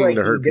swinging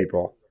to hurt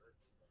people.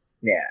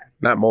 Yeah,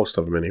 not most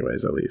of them,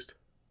 anyways. At least.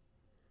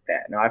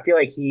 Yeah, no, I feel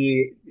like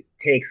he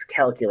takes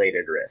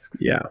calculated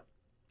risks. Yeah.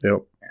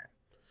 Yep. Yeah.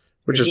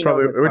 Which is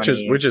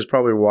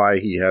probably why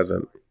he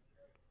hasn't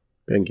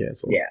been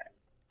canceled. Yeah.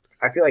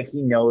 I feel like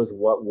he knows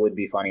what would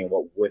be funny and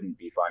what wouldn't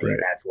be funny, right.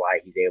 And that's why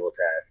he's able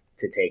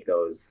to take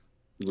those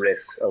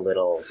risks a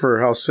little.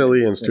 For how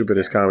silly and stupid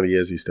his comedy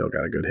is, he's still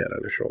got a good head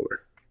on his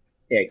shoulder.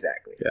 Yeah,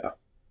 exactly. Yeah.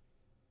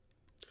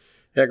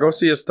 Yeah, go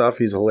see his stuff.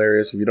 He's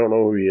hilarious. If you don't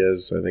know who he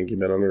is, I think you've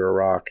been under a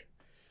rock,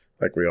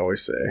 like we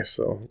always say.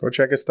 So go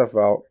check his stuff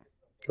out.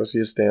 Go see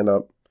his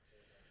stand-up.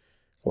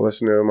 Go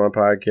listen to him on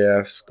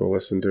podcasts. Go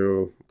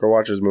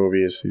watch his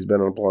movies. He's been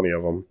on plenty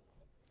of them.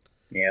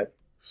 Yep.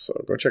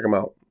 So go check him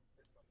out.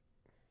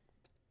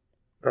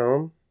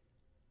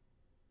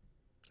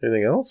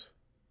 Anything else?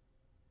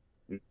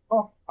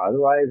 Well,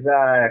 otherwise,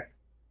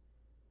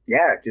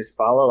 just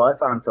follow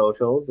us on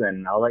socials,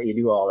 and I'll let you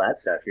do all that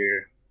stuff.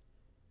 You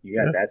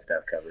got that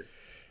stuff covered.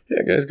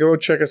 Yeah, guys, go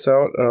check us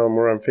out.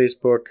 We're on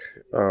Facebook,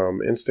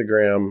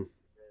 Instagram,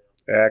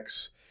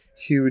 X.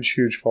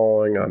 Huge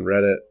following on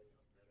Reddit.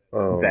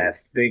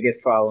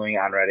 Biggest following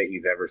on Reddit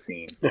you've ever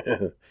seen.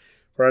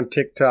 We're on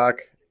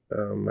TikTok. I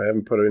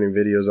haven't put any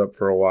videos up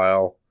for a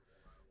while,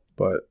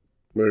 but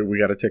we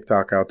got a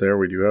TikTok out there.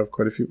 We do have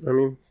quite a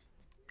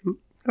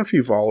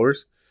few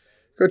followers.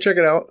 Go check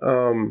it out.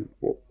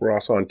 We're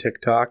also on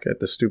TikTok at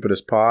The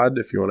Stupidest Pod.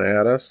 If you want to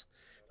add us,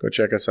 go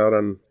check us out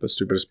on The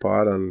Stupidest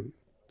Pod on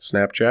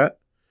Snapchat.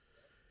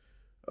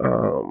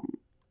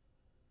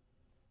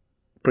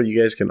 But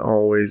you guys can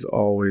always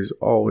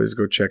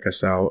go check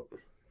us out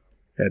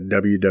at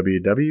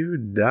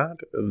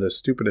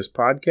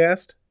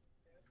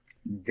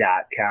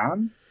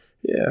www.thestupidestpodcast.com.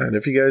 Yeah, and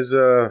if you guys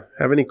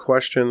have any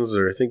questions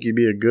or think you'd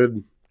be a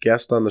good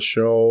guest on the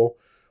show,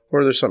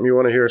 or there's something you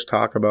want to hear us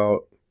talk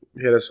about,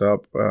 hit us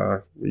up.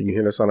 You can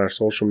hit us on our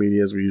social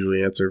medias. We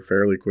usually answer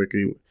fairly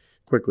quickly.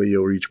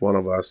 You'll reach one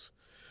of us.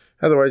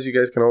 Otherwise, you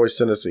guys can always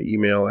send us an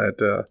email at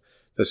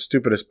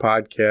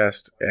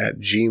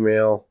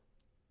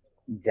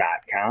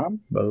thestupidestpodcast@gmail.com.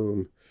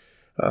 Boom.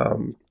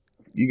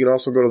 You can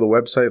also go to the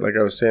website, like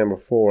I was saying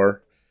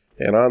before,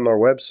 and on our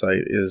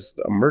website is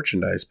a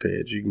merchandise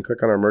page. You can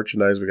click on our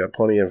merchandise. We got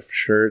plenty of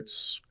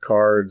shirts,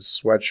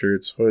 cards,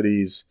 sweatshirts,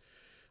 hoodies,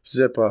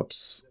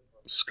 zip-ups,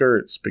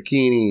 skirts,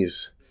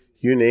 bikinis,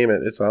 you name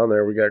it. It's on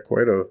there. We got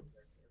quite a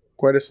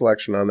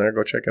selection on there.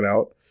 Go check it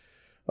out.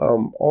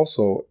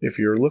 Also, if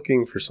you're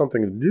looking for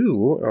something to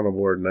do on a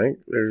board night,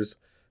 there's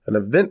an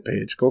event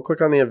page. Go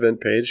click on the event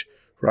page.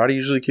 Roddy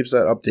usually keeps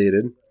that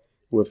updated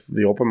with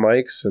the open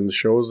mics and the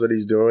shows that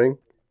he's doing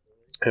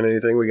and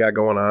anything we got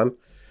going on.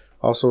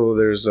 Also,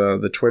 there's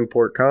the Twin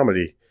Port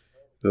Comedy.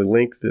 The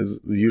link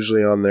is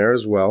usually on there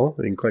as well.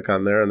 You can click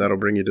on there, and that'll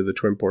bring you to the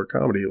Twin Port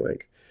Comedy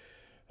link.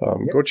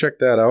 Go check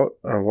that out.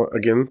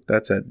 Again,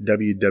 that's at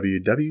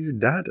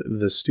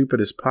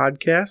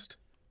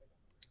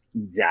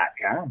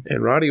www.thestupidestpodcast.com.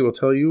 And Roddy will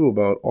tell you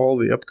about all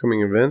the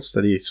upcoming events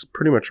that he's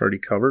pretty much already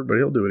covered, but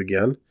he'll do it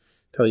again.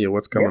 Tell you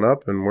what's coming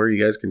up and where you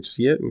guys can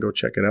see it and go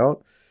check it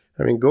out.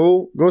 I mean,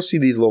 go see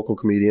these local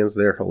comedians.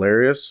 They're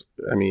hilarious.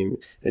 I mean,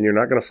 and you're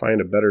not going to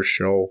find a better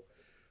show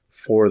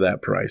for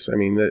that price. I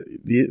mean,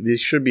 these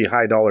should be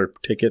high dollar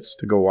tickets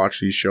to go watch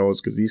these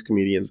shows because these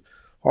comedians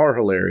are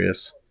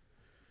hilarious.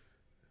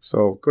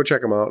 So go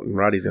check them out, and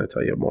Roddy's going to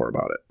tell you more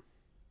about it.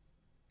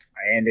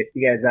 And if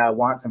you guys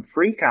want some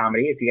free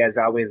comedy, if you guys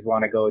always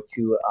want to go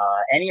to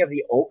any of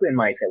the open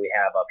mics that we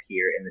have up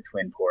here in the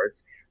Twin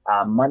Ports,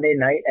 Monday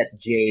night at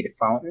Jade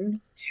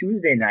Fountain,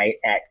 Tuesday night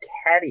at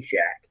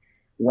Caddyshack,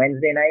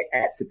 Wednesday night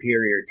at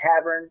Superior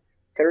Tavern,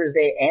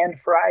 Thursday and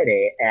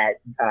Friday at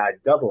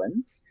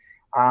Dublin's.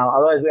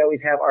 Otherwise, we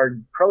always have our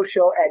pro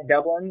show at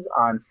Dublin's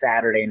on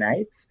Saturday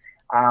nights.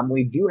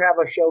 We do have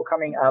a show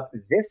coming up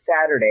this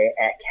Saturday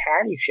at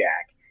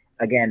Caddyshack.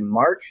 Again,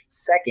 March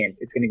 2nd,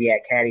 it's going to be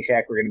at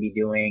Caddyshack. We're going to be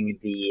doing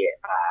the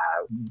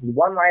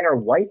one-liner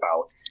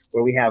wipeout,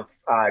 where we have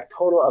a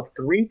total of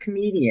 3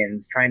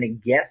 comedians trying to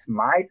guess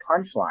my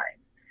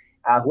punchlines.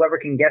 Whoever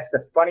can guess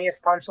the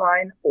funniest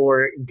punchline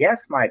or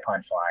guess my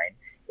punchline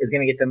is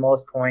going to get the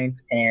most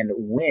points and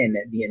win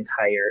the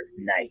entire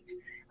night.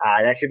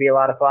 That should be a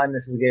lot of fun.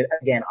 This is good.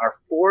 Again, our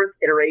 4th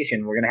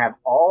iteration. We're going to have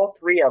all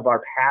 3 of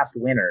our past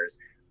winners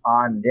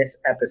on this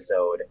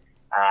episode,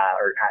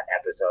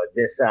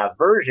 this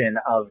version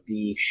of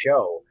the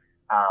show.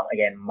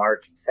 Again,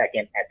 March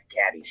 2nd at the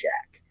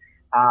Caddyshack.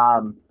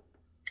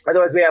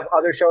 Otherwise, we have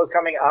other shows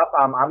coming up.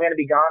 I'm going to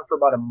be gone for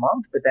about a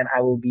month, but then I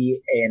will be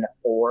in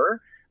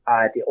Orr,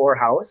 at the Orr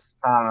House.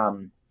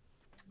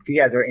 If you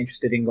guys are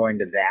interested in going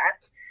to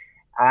that.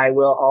 I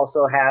will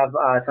also have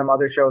some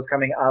other shows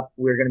coming up.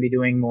 We're going to be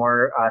doing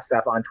more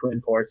stuff on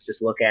Twin Ports.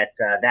 Just look at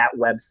that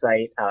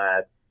website.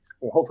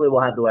 Hopefully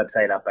we'll have the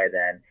website up by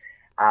then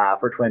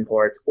for Twin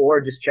Ports, or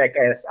just check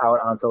us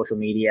out on social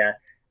media,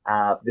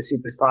 the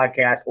Stupidest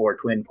Podcast or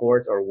Twin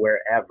Ports or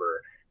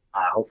wherever.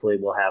 Hopefully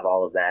we'll have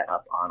all of that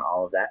up on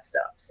all of that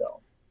stuff.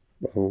 So,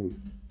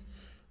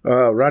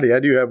 Roddy, I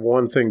do have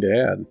one thing to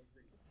add.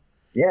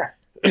 Yeah.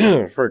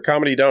 For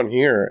comedy down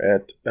here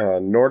at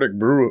Nordic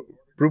Brew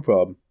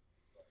Pub,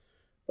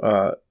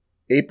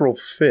 April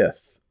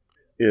 5th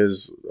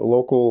is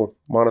local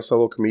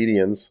Monticello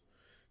comedians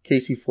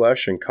Casey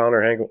Flesh and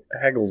Connor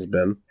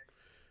Hagglesbin.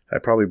 I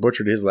probably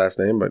butchered his last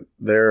name, but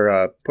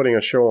they're putting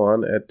a show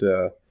on at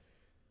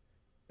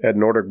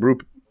Nordic Brew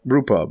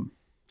Pub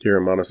here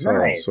in Monticello.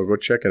 Nice. So go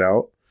check it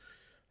out.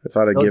 I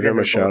thought I'd give him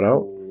a shout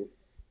out.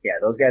 Yeah,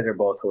 those guys are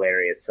both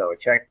hilarious. So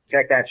check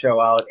that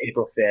show out,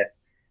 April 5th.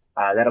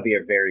 That'll be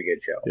a very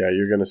good show. Yeah,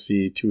 you're going to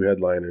see 2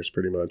 headliners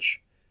pretty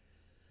much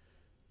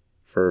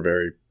for a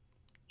very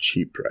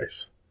cheap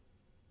price.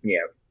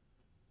 Yeah.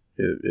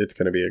 It's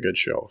going to be a good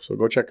show. So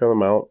go check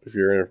them out if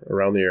you're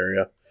around the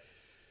area.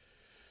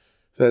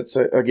 That's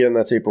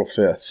April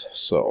 5th.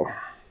 So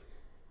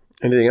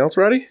anything else,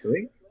 Roddy?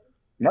 Sweet.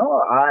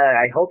 No,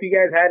 I hope you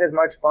guys had as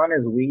much fun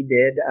as we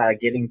did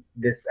getting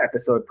this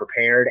episode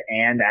prepared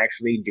and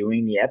actually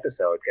doing the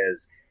episode,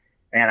 because,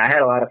 man, I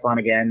had a lot of fun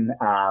again.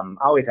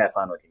 Always have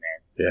fun with you,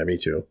 man. Yeah, me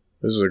too.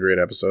 This is a great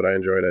episode. I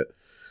enjoyed it.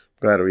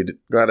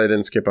 Glad I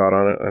didn't skip out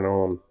on it. I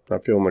know I'm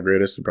not feeling the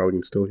greatest. You probably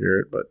can still hear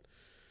it, but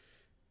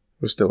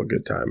it was still a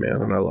good time,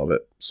 man, and I love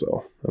it.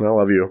 So, and I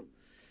love you.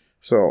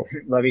 So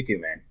love you too,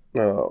 man.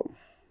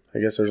 I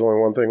guess there's only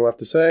one thing left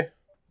to say.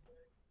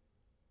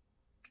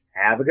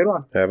 Have a good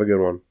one. Have a good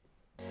one.